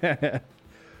 We're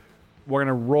going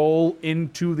to roll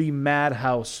into the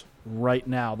Madhouse right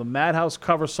now. The Madhouse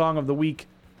cover song of the week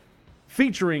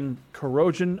featuring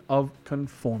Corrosion of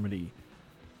Conformity.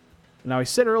 Now, I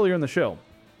said earlier in the show,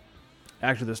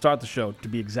 actually to start the show to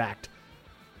be exact,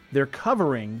 they're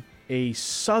covering a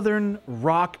Southern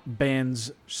rock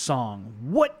band's song.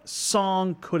 What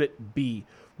song could it be?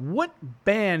 What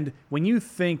band, when you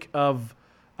think of...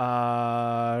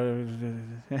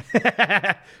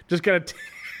 just got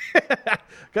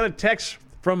a text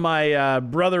from my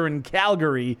brother in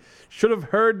Calgary. Should have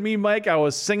heard me, Mike. I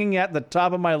was singing at the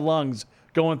top of my lungs.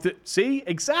 Going through. See?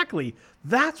 Exactly.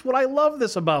 That's what I love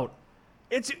this about.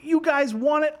 It's you guys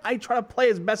want it. I try to play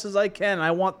as best as I can.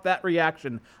 I want that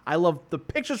reaction. I love the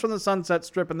pictures from the Sunset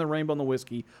Strip and the rainbow and the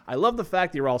whiskey. I love the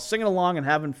fact that you're all singing along and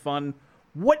having fun.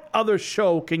 What other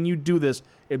show can you do this?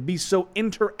 It'd be so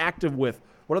interactive with.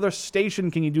 What other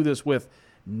station can you do this with?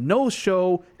 No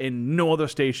show and no other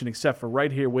station except for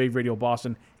right here, Wave Radio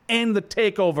Boston, and the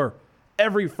Takeover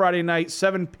every Friday night,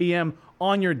 7 p.m.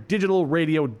 on your digital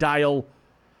radio dial.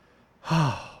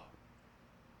 I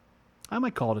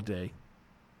might call it a day.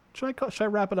 Should I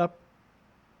wrap it up?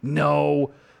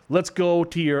 No. Let's go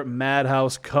to your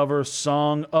Madhouse cover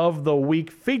song of the week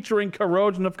featuring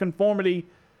Corrosion of Conformity.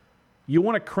 You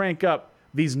want to crank up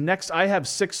these next... I have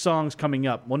 6 songs coming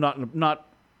up. Well, not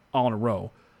all in a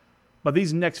row. But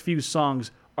these next few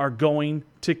songs are going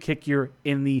to kick you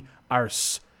in the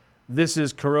arse. This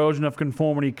is Corrosion of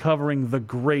Conformity covering the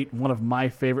great, one of my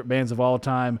favorite bands of all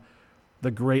time,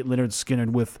 the great Lynyrd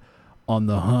Skynyrd with On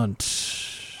the Hunt.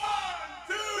 1,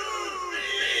 2,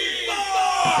 3,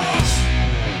 4.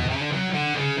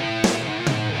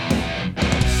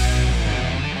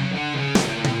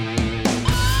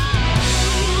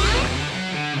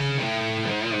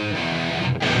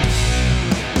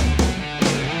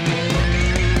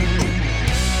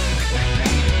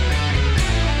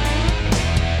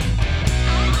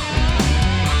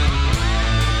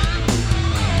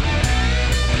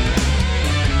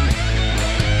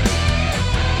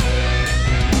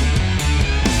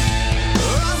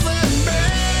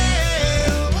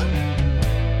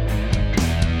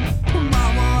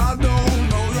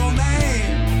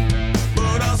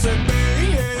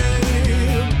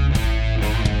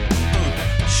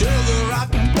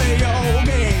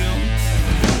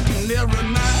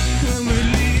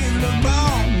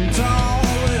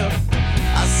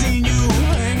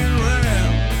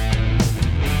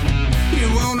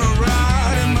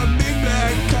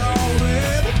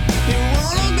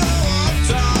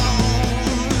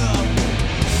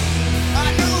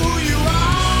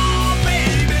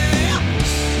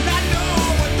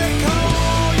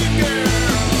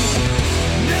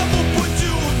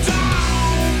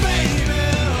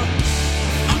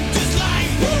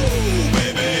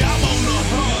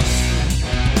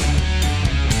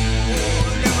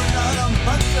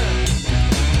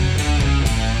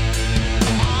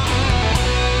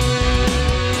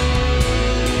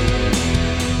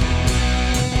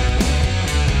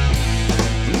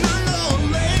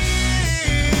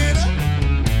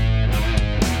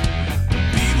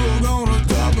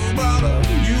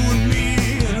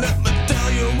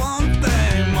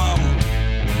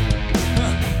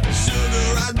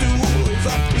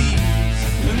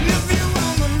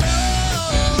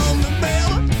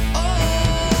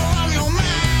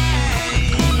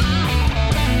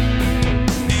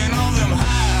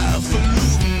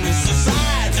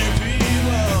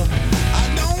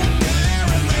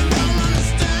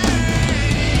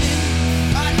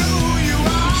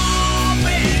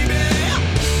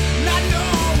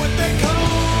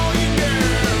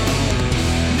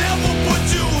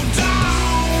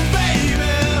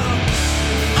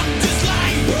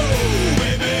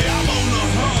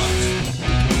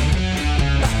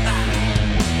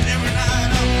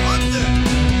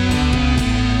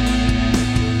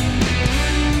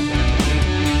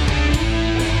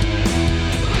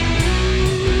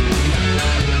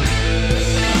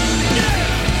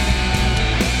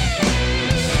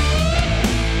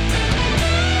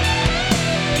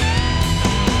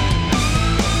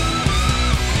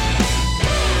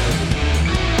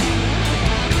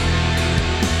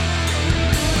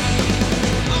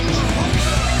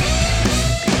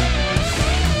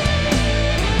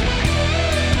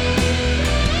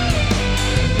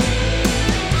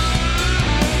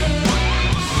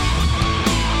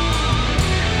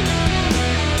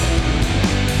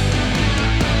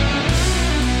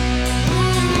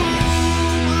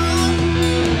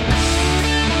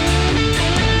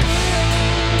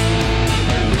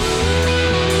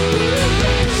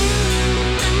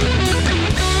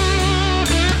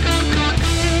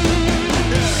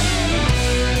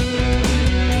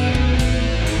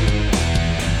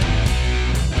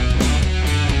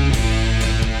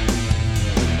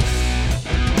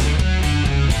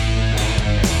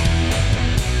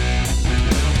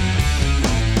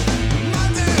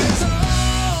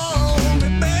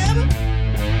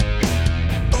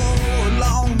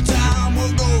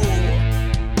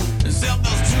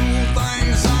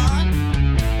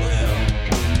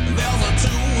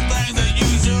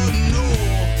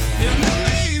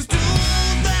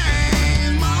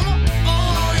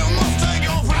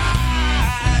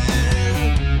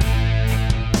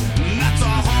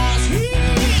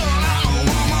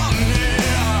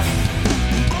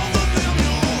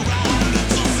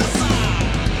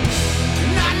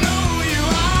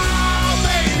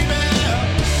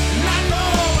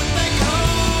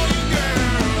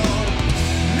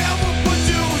 Never put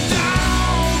you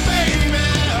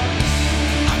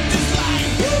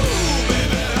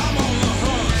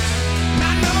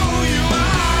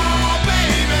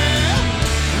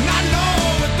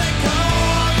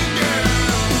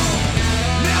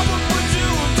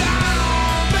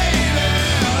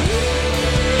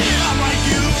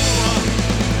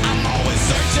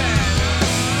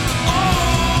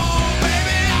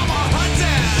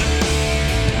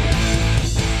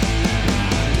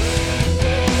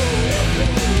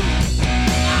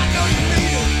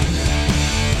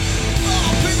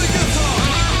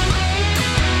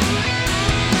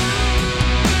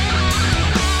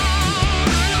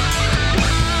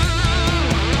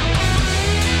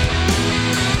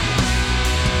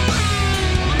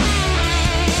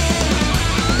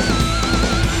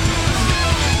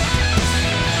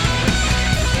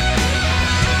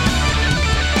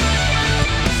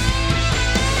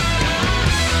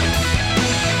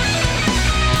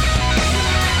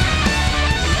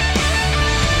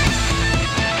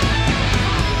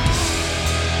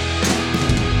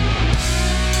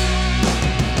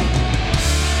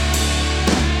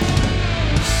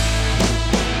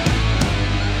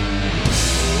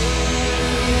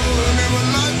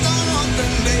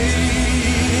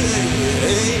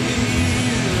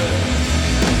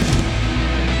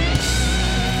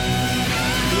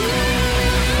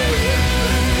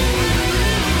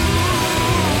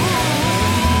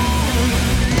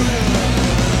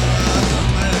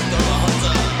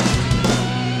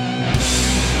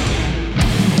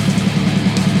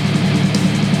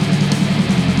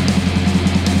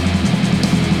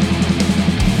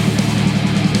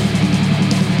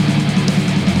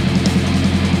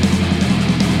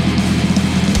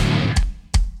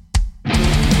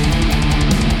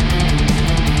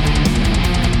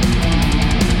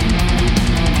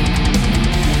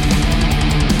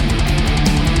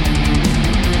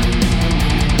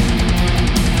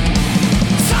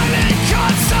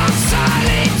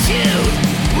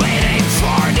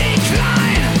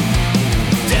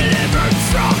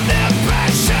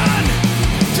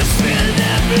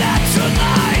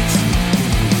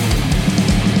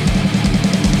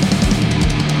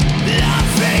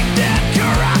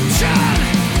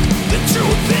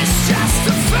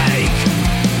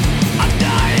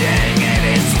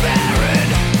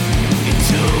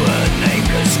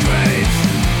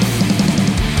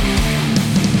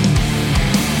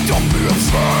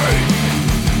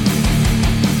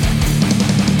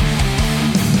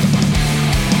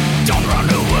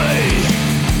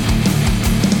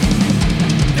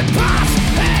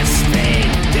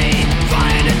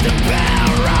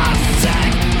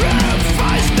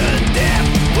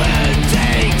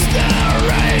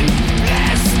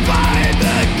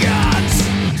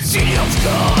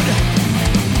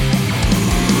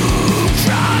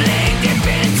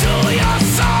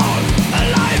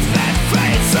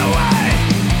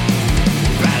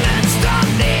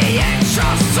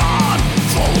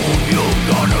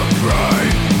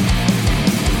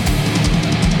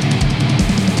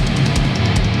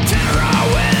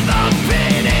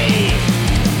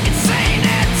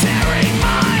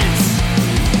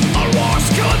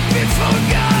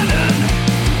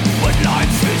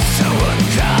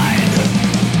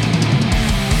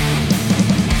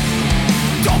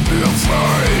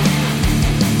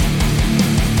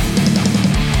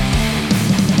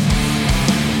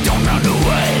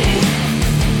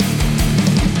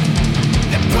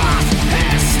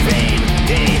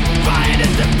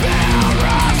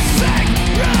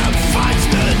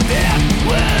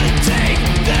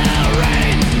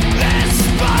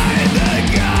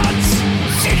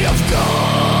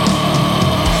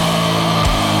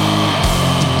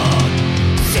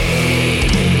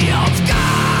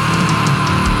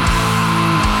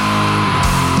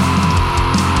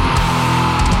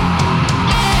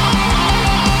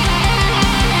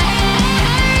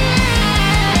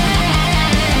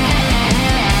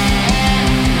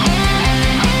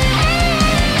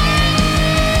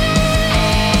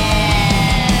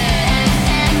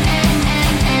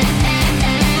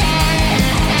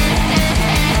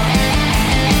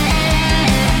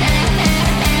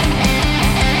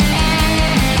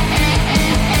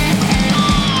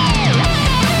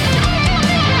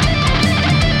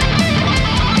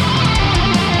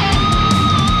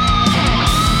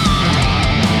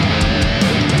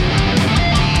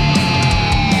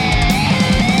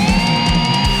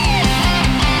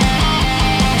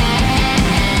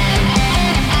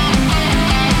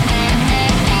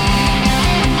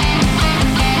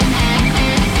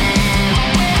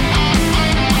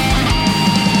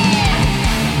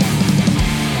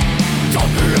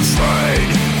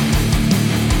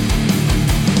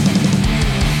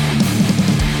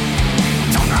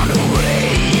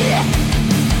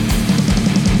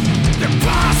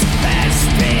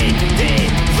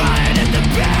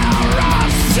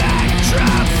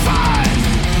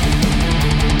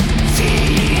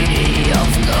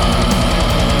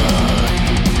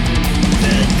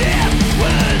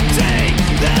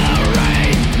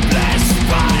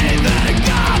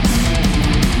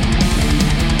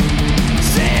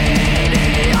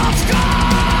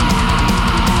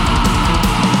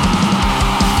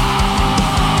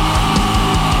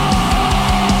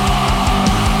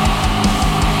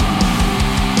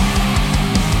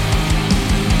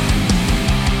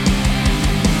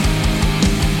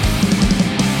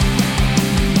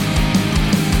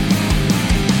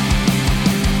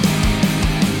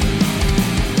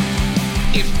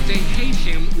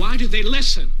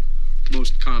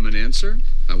most common answer.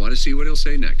 I want to see what he'll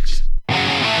say next.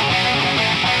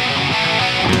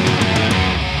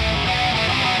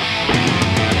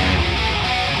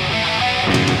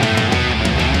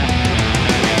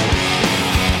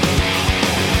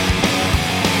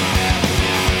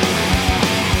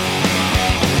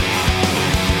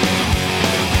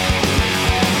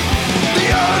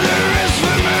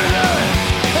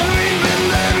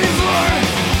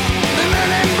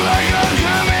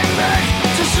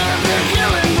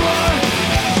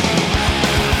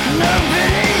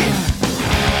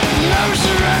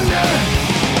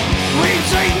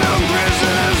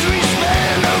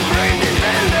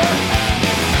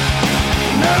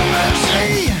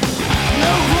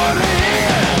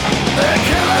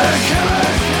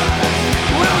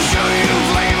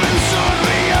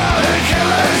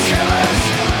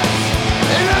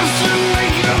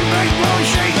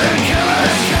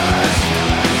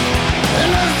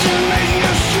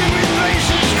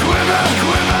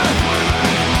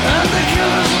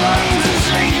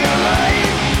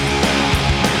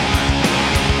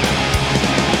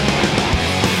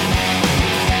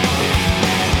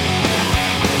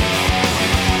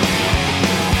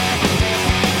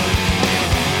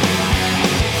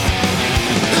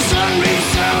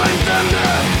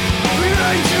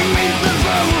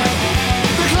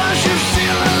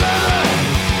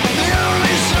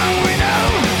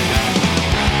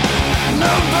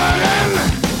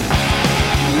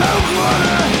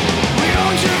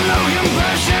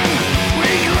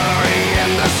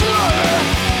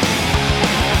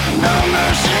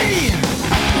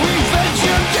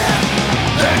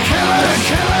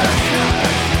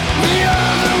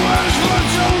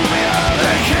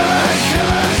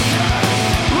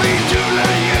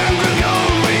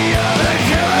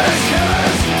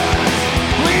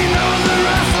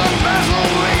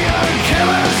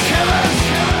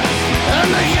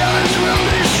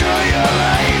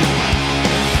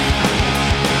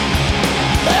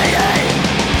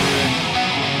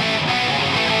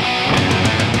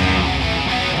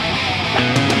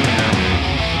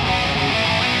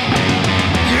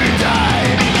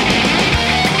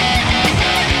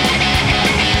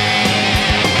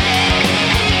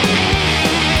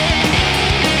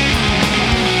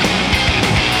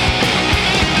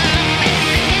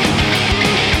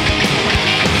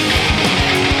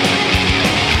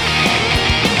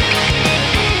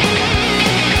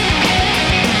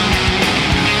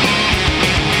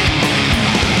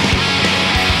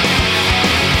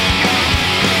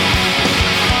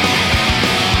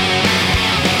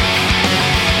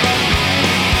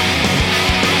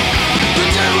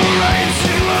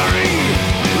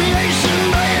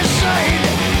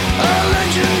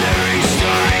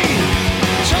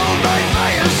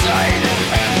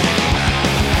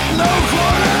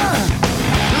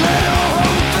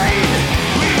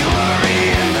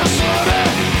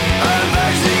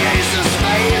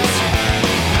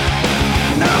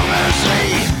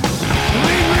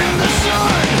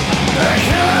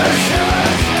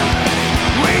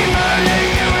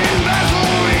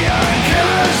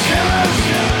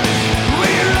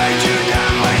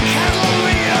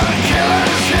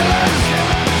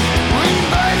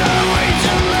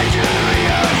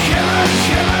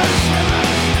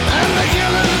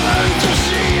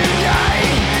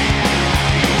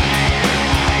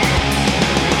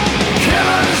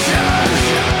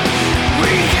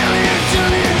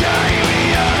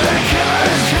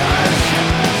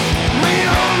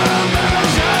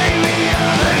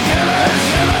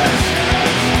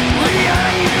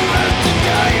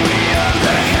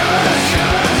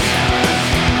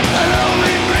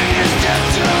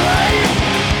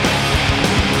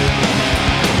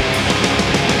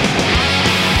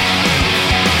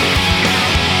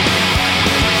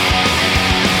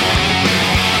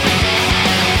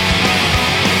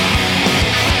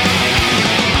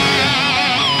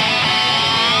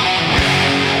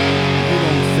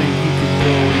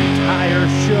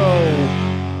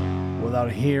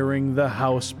 the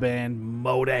house band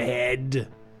Motorhead.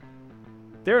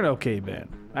 They're an okay band.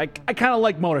 I kind of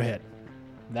like Motorhead.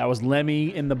 That was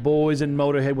Lemmy and the Boys and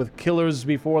Motorhead with Killers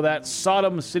before that.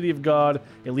 Sodom, City of God,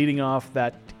 and leading off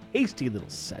that tasty little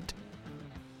set.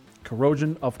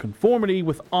 Corrosion of Conformity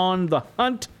with On the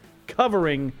Hunt,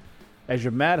 covering as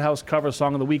your Madhouse cover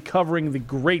song of the week, covering the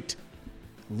great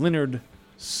Lynyrd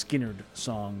Skynyrd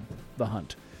song, The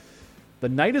Hunt. The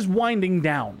night is winding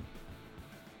down.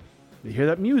 You hear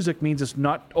that music means it's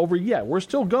not over yet. We're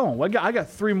still going. I got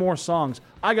 3 more songs.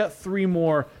 I got 3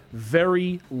 more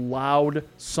very loud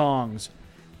songs.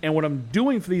 And what I'm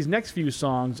doing for these next few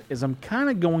songs is I'm kind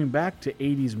of going back to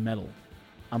 80s metal.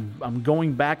 I'm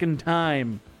going back in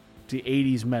time to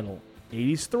 80s metal.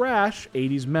 80s thrash,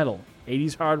 80s metal,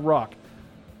 80s hard rock.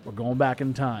 We're going back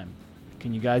in time.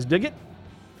 Can you guys dig it?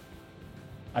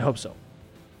 I hope so.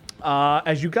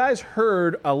 As you guys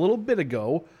heard a little bit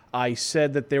ago, I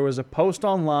said that there was a post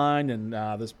online, and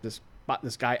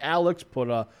this guy Alex put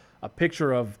a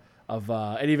picture of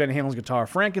Eddie Van Halen's guitar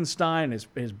Frankenstein. His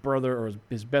brother, or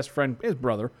his best friend, his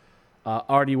brother,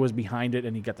 Artie, was behind it,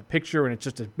 and he got the picture, and it's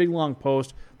just a big long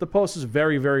post. The post is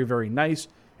very, very, very nice,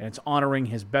 and it's honoring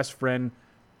his best friend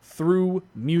through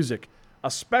music,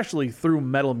 especially through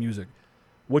metal music,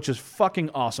 which is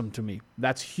fucking awesome to me.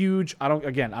 That's huge. I don't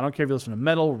care if you listen to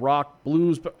metal, rock,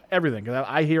 blues, but everything, because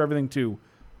I hear everything too.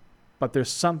 But there's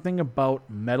something about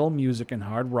metal music and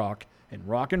hard rock and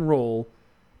rock and roll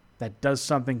that does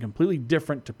something completely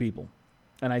different to people.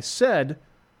 And I said,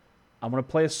 I'm going to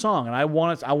play a song, and I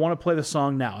want to play the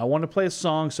song now. I want to play a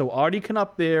song so Artie can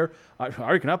up there.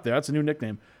 That's a new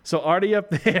nickname. So Artie up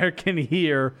there can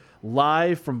hear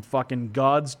live from fucking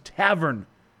God's Tavern.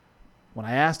 When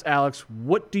I asked Alex,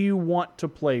 what do you want to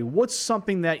play? What's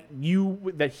something that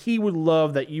he would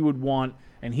love, that you would want?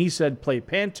 And he said, play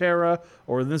Pantera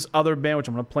or this other band, which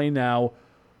I'm going to play now,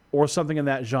 or something in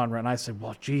that genre. And I said,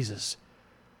 well, Jesus,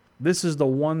 this is the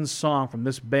one song from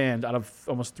this band out of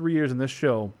almost 3 years in this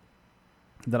show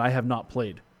that I have not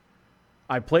played.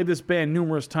 I played this band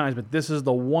numerous times, but this is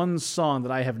the one song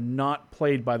that I have not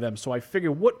played by them. So I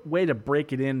figured, what way to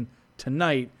break it in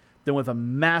tonight than with a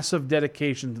massive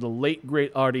dedication to the late,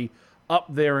 great Artie up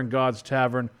there in God's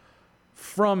Tavern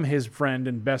from his friend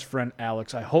and best friend,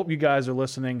 Alex. I hope you guys are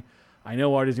listening. I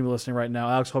know Artie's going to be listening right now.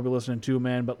 Alex, hope you're listening too,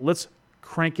 man. But let's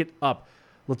crank it up.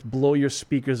 Let's blow your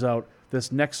speakers out.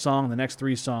 This next song, the next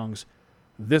 3 songs,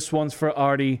 this one's for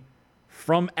Artie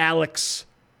from Alex,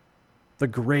 the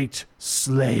Great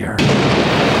Slayer.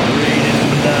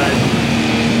 Raining blood.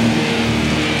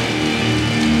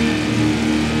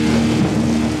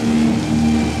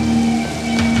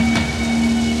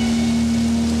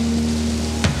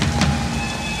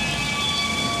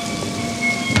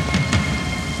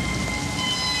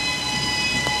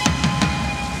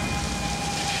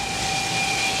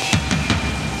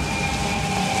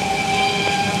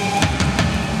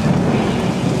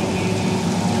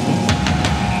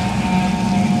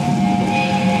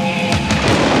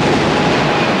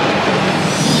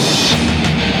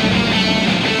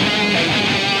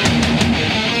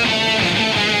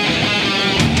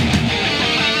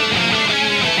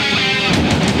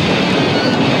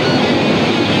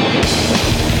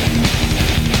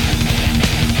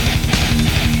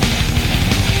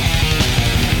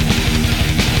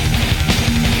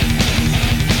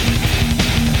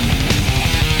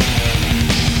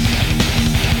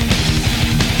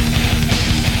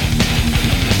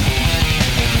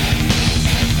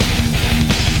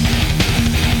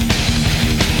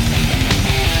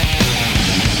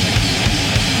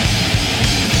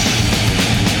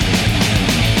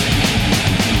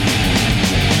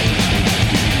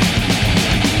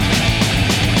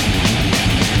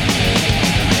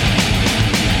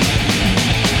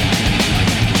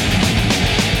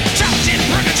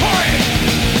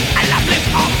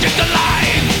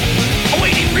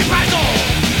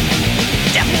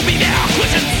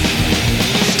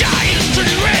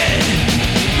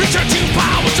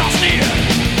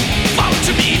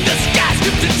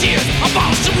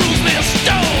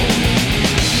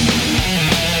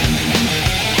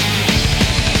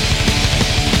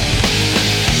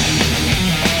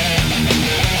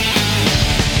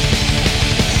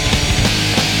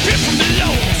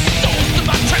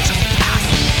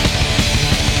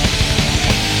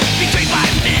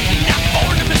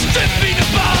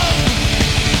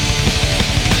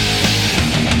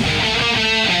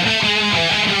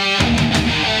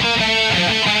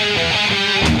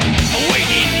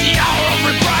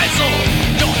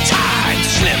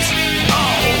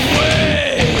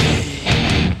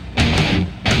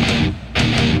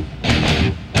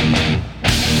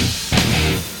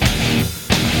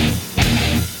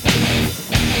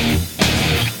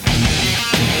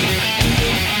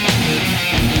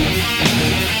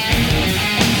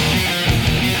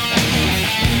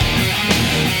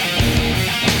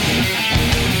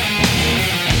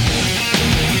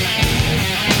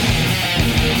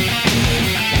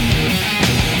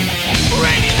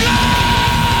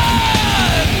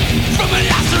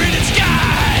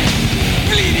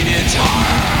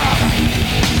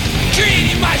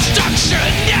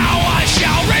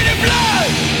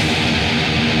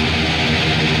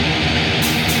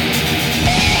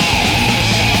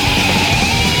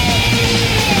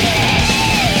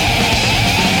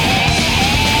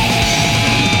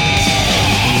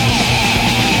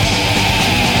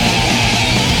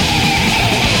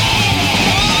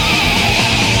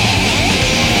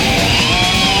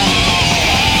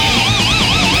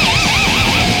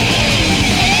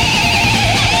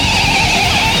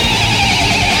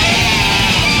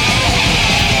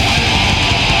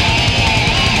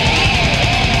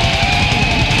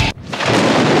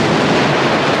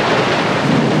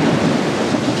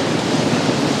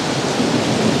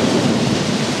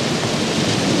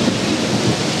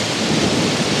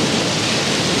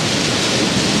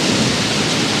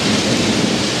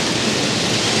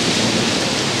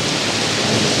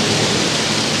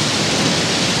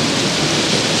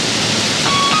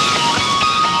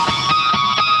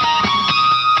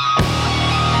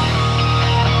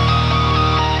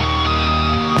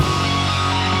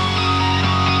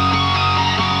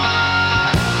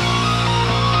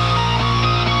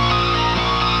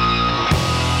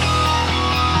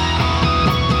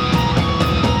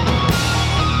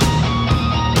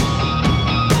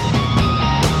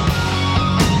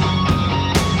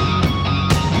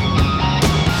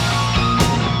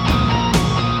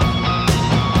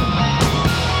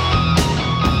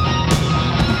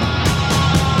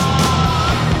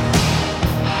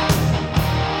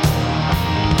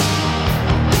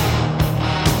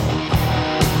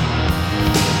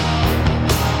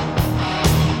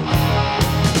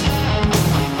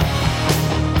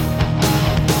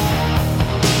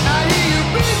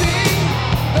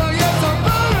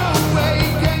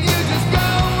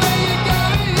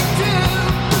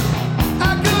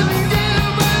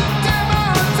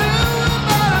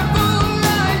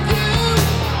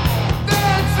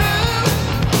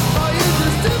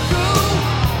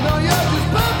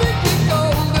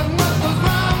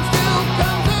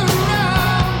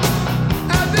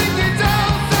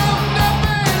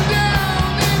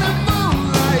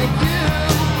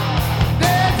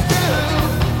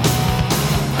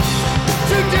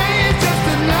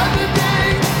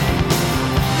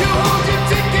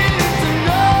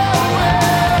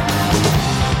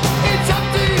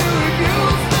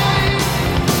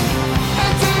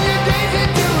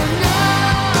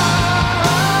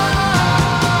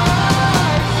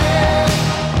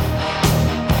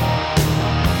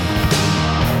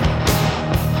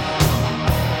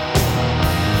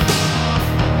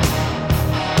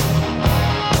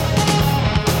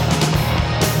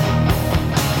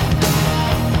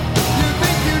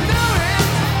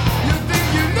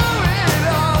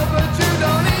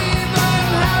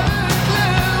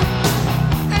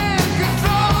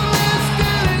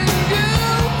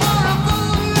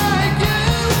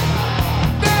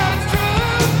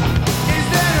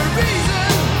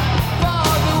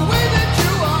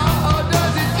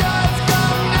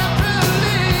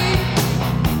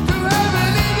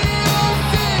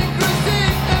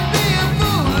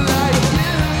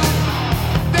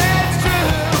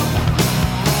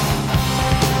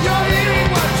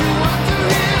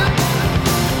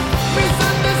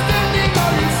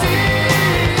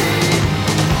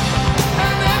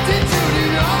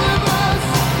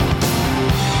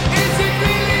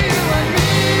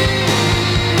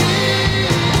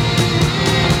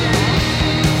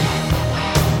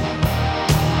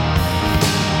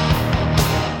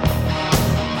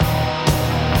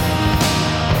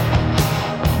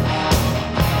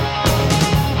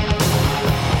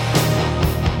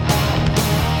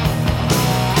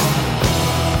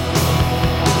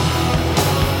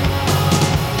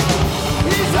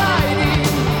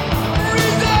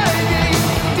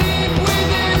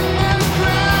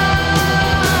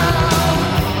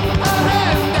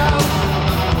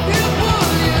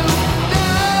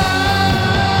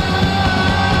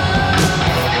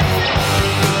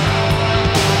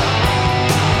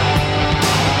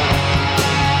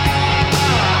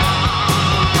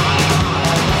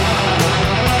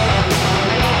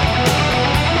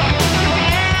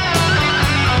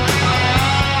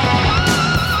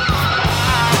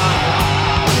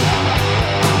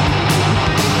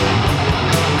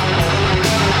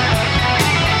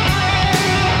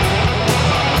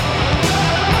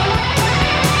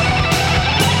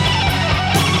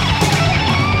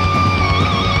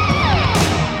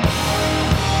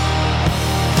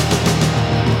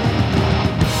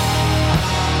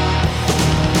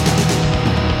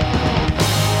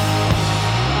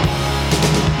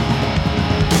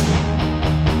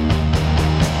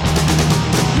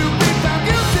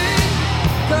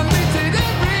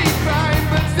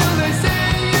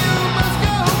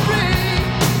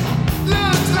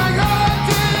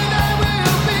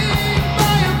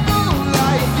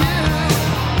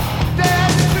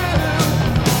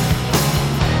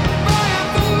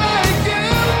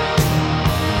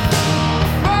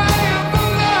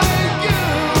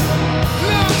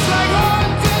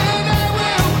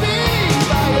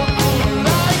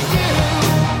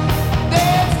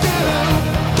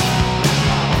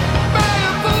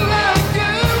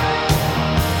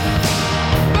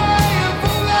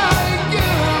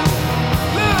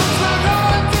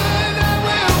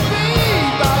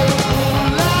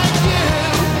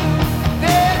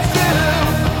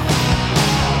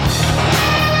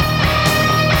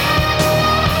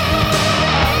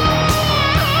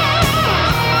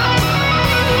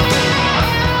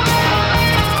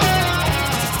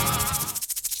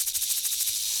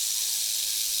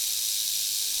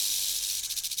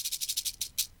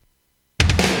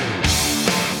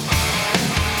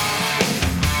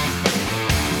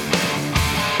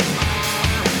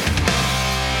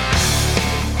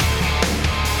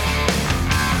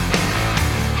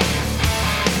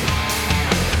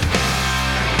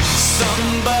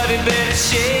 Somebody better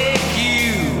shake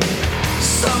you.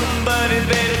 Somebody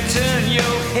better turn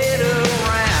your head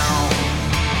around.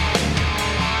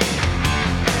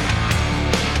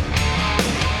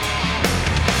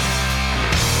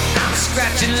 I'm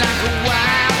scratching like a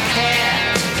wild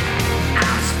cat.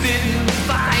 I'm spitting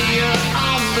fire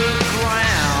on the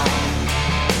ground.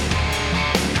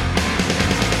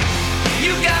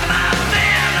 You got my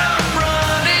venom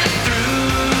running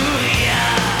through ya.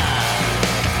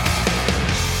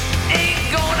 Ain't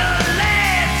gonna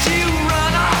let you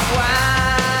run off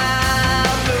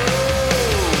wild. No.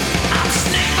 I'm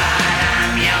Snakebite,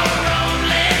 I'm your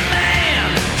only man.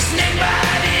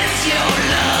 Snakebite is your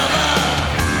lover.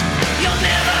 You'll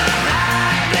never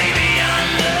hide, baby,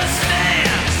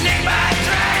 understand. Snakebite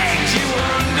drags you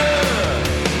under.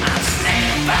 I'm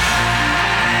Snakebite.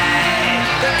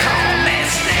 They call me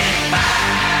Snakebite.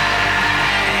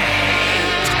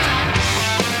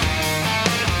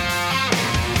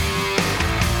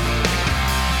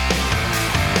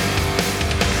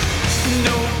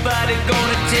 Nobody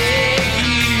gonna take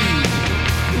you.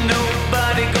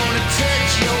 Nobody gonna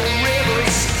touch your rebel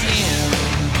skin.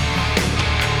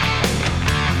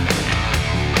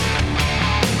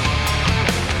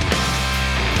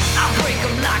 I'll break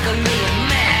 'em like a little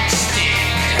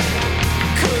matchstick.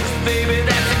 'Cause baby,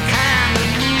 that's the kind of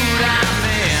mood I'm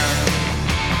in.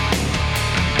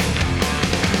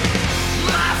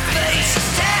 My face is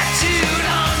tattooed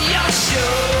on your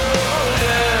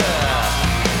shoulder.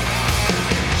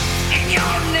 And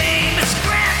your name is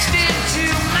scratched into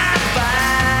my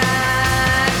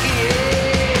back,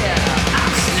 yeah.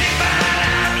 I'm Snakebite,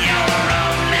 I'm your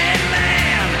only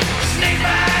man.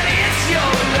 Snakebite is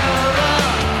your lover.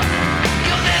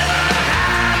 You'll never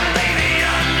hide, baby,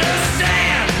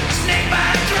 understand.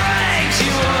 Snakebite drags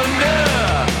you under.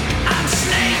 I'm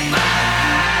Snakebite.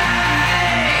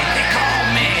 They call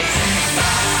me Snakebite.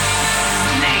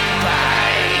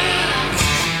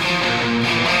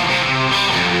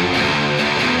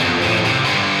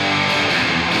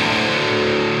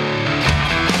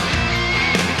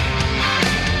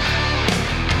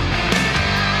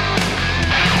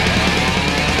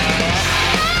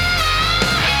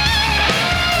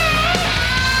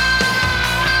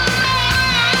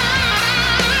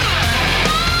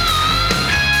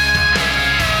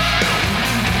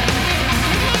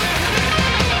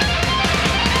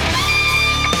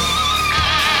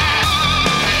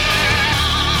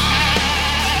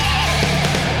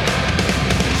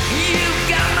 You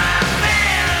got my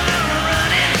venom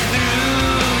running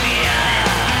through ya.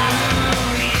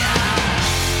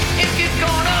 If you're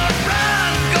gonna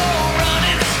run, go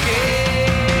running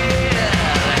scared.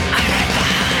 I'm right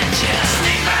behind you.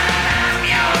 Snakebite, I'm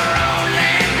your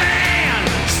only man.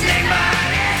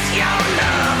 Snakebite is your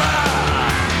lover.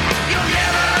 You'll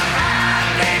never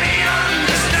hide, baby,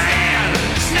 understand.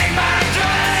 Snakebite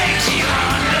drags you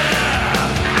under.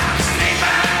 I'm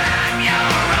Snakebite, I'm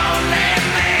your only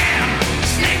man.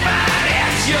 Snakebite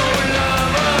is your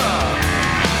lover.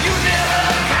 You never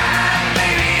hide,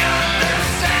 baby,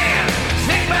 understand.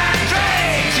 Snakebite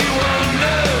drags you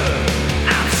under.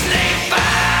 I'm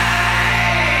Snakebite.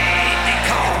 They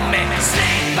call me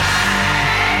Snakebite.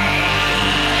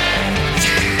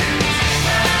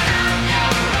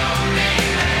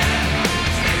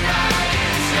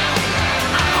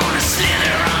 I'm gonna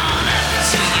slither on up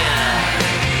to ya.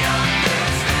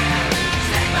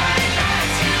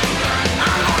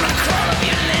 I'm gonna crawl up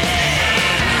your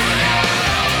leg.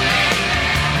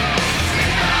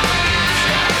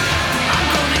 I'm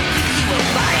gonna give you a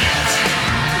bite.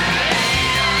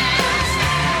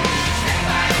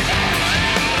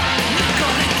 You're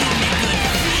gonna give me good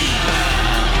fever.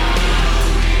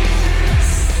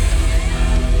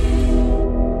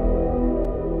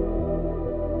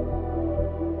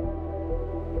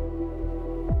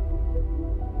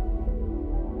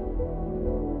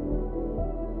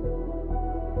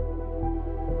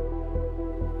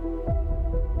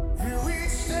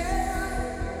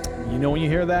 You know when you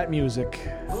hear that music,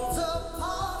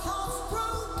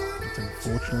 it's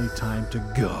unfortunately time to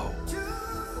go.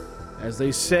 As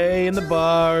they say in the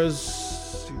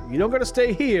bars, you don't gotta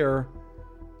stay here,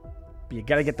 but you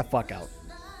gotta get the fuck out.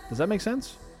 Does that make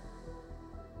sense?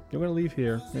 You're gonna leave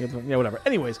here. Yeah, whatever.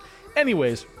 Anyways.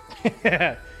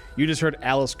 You just heard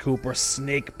Alice Cooper,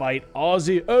 Snakebite,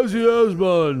 Ozzy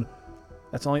Osbourne.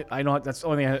 That's the only thing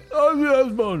I had. Ozzy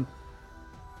Osbourne.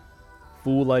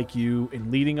 Fool Like You.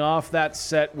 And leading off that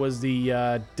set was the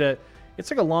it's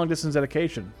like a long distance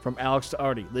dedication from Alex to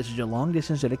Artie. This is your long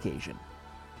distance dedication.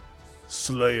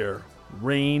 Slayer,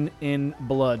 Rain in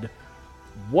Blood.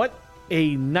 What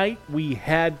a night we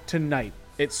had tonight.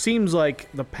 It seems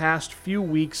like the past few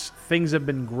weeks, things have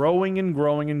been growing and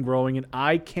growing and growing, and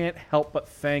I can't help but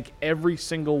thank every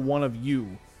single one of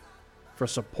you for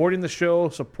supporting the show,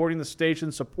 supporting the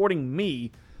station, supporting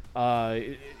me.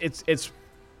 It's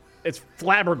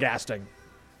flabbergasting.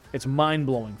 It's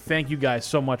mind-blowing. Thank you guys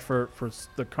so much for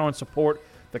the current support,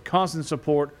 the constant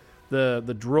support,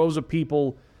 the droves of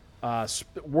people,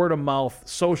 word of mouth,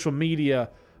 social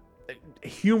media,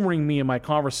 humoring me in my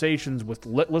conversations with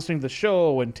listening to the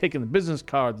show and taking the business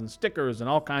cards and stickers and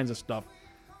all kinds of stuff.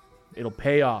 It'll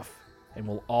pay off, and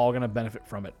we're all going to benefit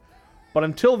from it. But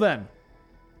until then,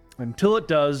 until it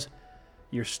does,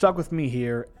 you're stuck with me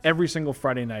here every single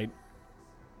Friday night,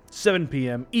 7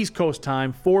 p.m. East Coast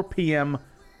time, 4 p.m.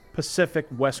 Pacific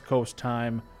West Coast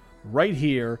time, right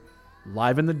here,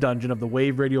 live in the dungeon of the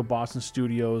Wave Radio Boston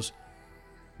Studios,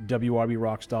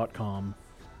 WRBRocks.com.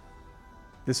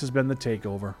 This has been The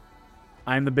Takeover.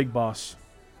 I'm the Big Boss,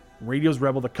 Radio's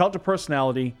Rebel, the cult of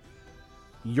personality,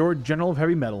 your general of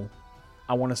heavy metal.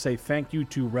 I want to say thank you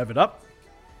to Rev It Up.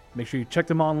 Make sure you check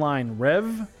them online,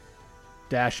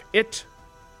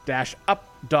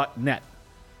 rev-it-up.net.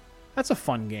 That's a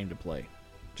fun game to play.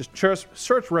 Just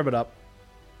search Rev It Up,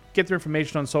 get their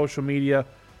information on social media,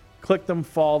 click them,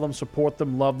 follow them, support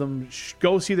them, love them,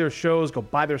 go see their shows, go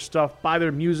buy their stuff, buy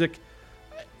their music.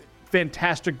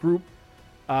 Fantastic group.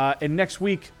 And next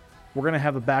week, we're going to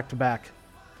have a back-to-back.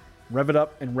 Rev It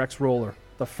Up and Rex Roller.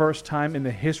 The first time in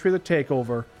the history of the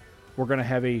Takeover, we're going to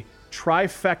have a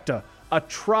trifecta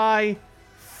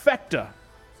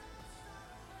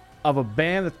of a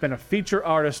band that's been a feature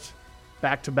artist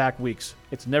back-to-back weeks.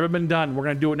 It's never been done. We're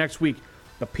going to do it next week.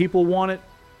 The people want it.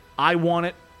 I want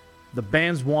it. The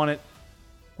bands want it.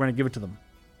 We're going to give it to them.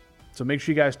 So make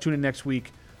sure you guys tune in next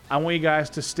week. I want you guys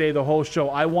to stay the whole show.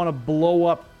 I want to blow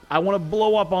up. I want to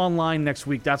blow up online next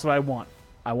week. That's what I want.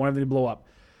 I want everything to blow up.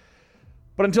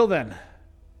 But until then,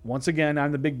 once again,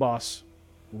 I'm the Big Boss.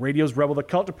 Radio's Rebel, the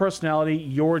cult of personality,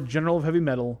 your general of heavy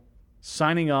metal,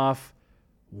 signing off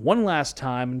one last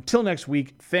time. Until next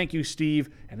week, thank you, Steve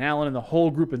and Alan and the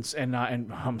whole group in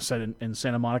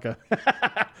Santa Monica.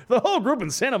 The whole group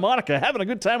in Santa Monica having a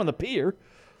good time on the pier.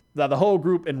 The whole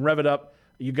group in Rev It Up.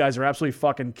 You guys are absolutely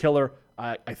fucking killer.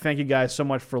 I thank you guys so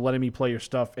much for letting me play your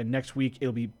stuff. And next week,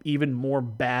 it'll be even more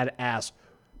badass.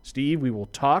 Steve, we will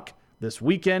talk this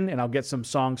weekend, and I'll get some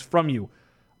songs from you.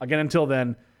 Again, until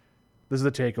then, this is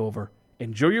The Takeover.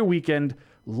 Enjoy your weekend.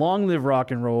 Long live rock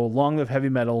and roll. Long live heavy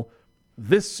metal.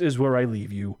 This is where I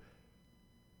leave you.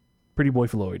 Pretty Boy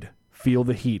Floyd, Feel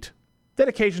the Heat.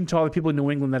 Dedication to all the people in New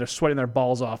England that are sweating their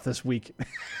balls off this week.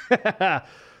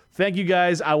 Thank you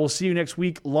guys. I will see you next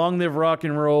week. Long live rock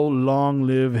and roll. Long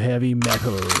live heavy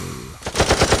metal.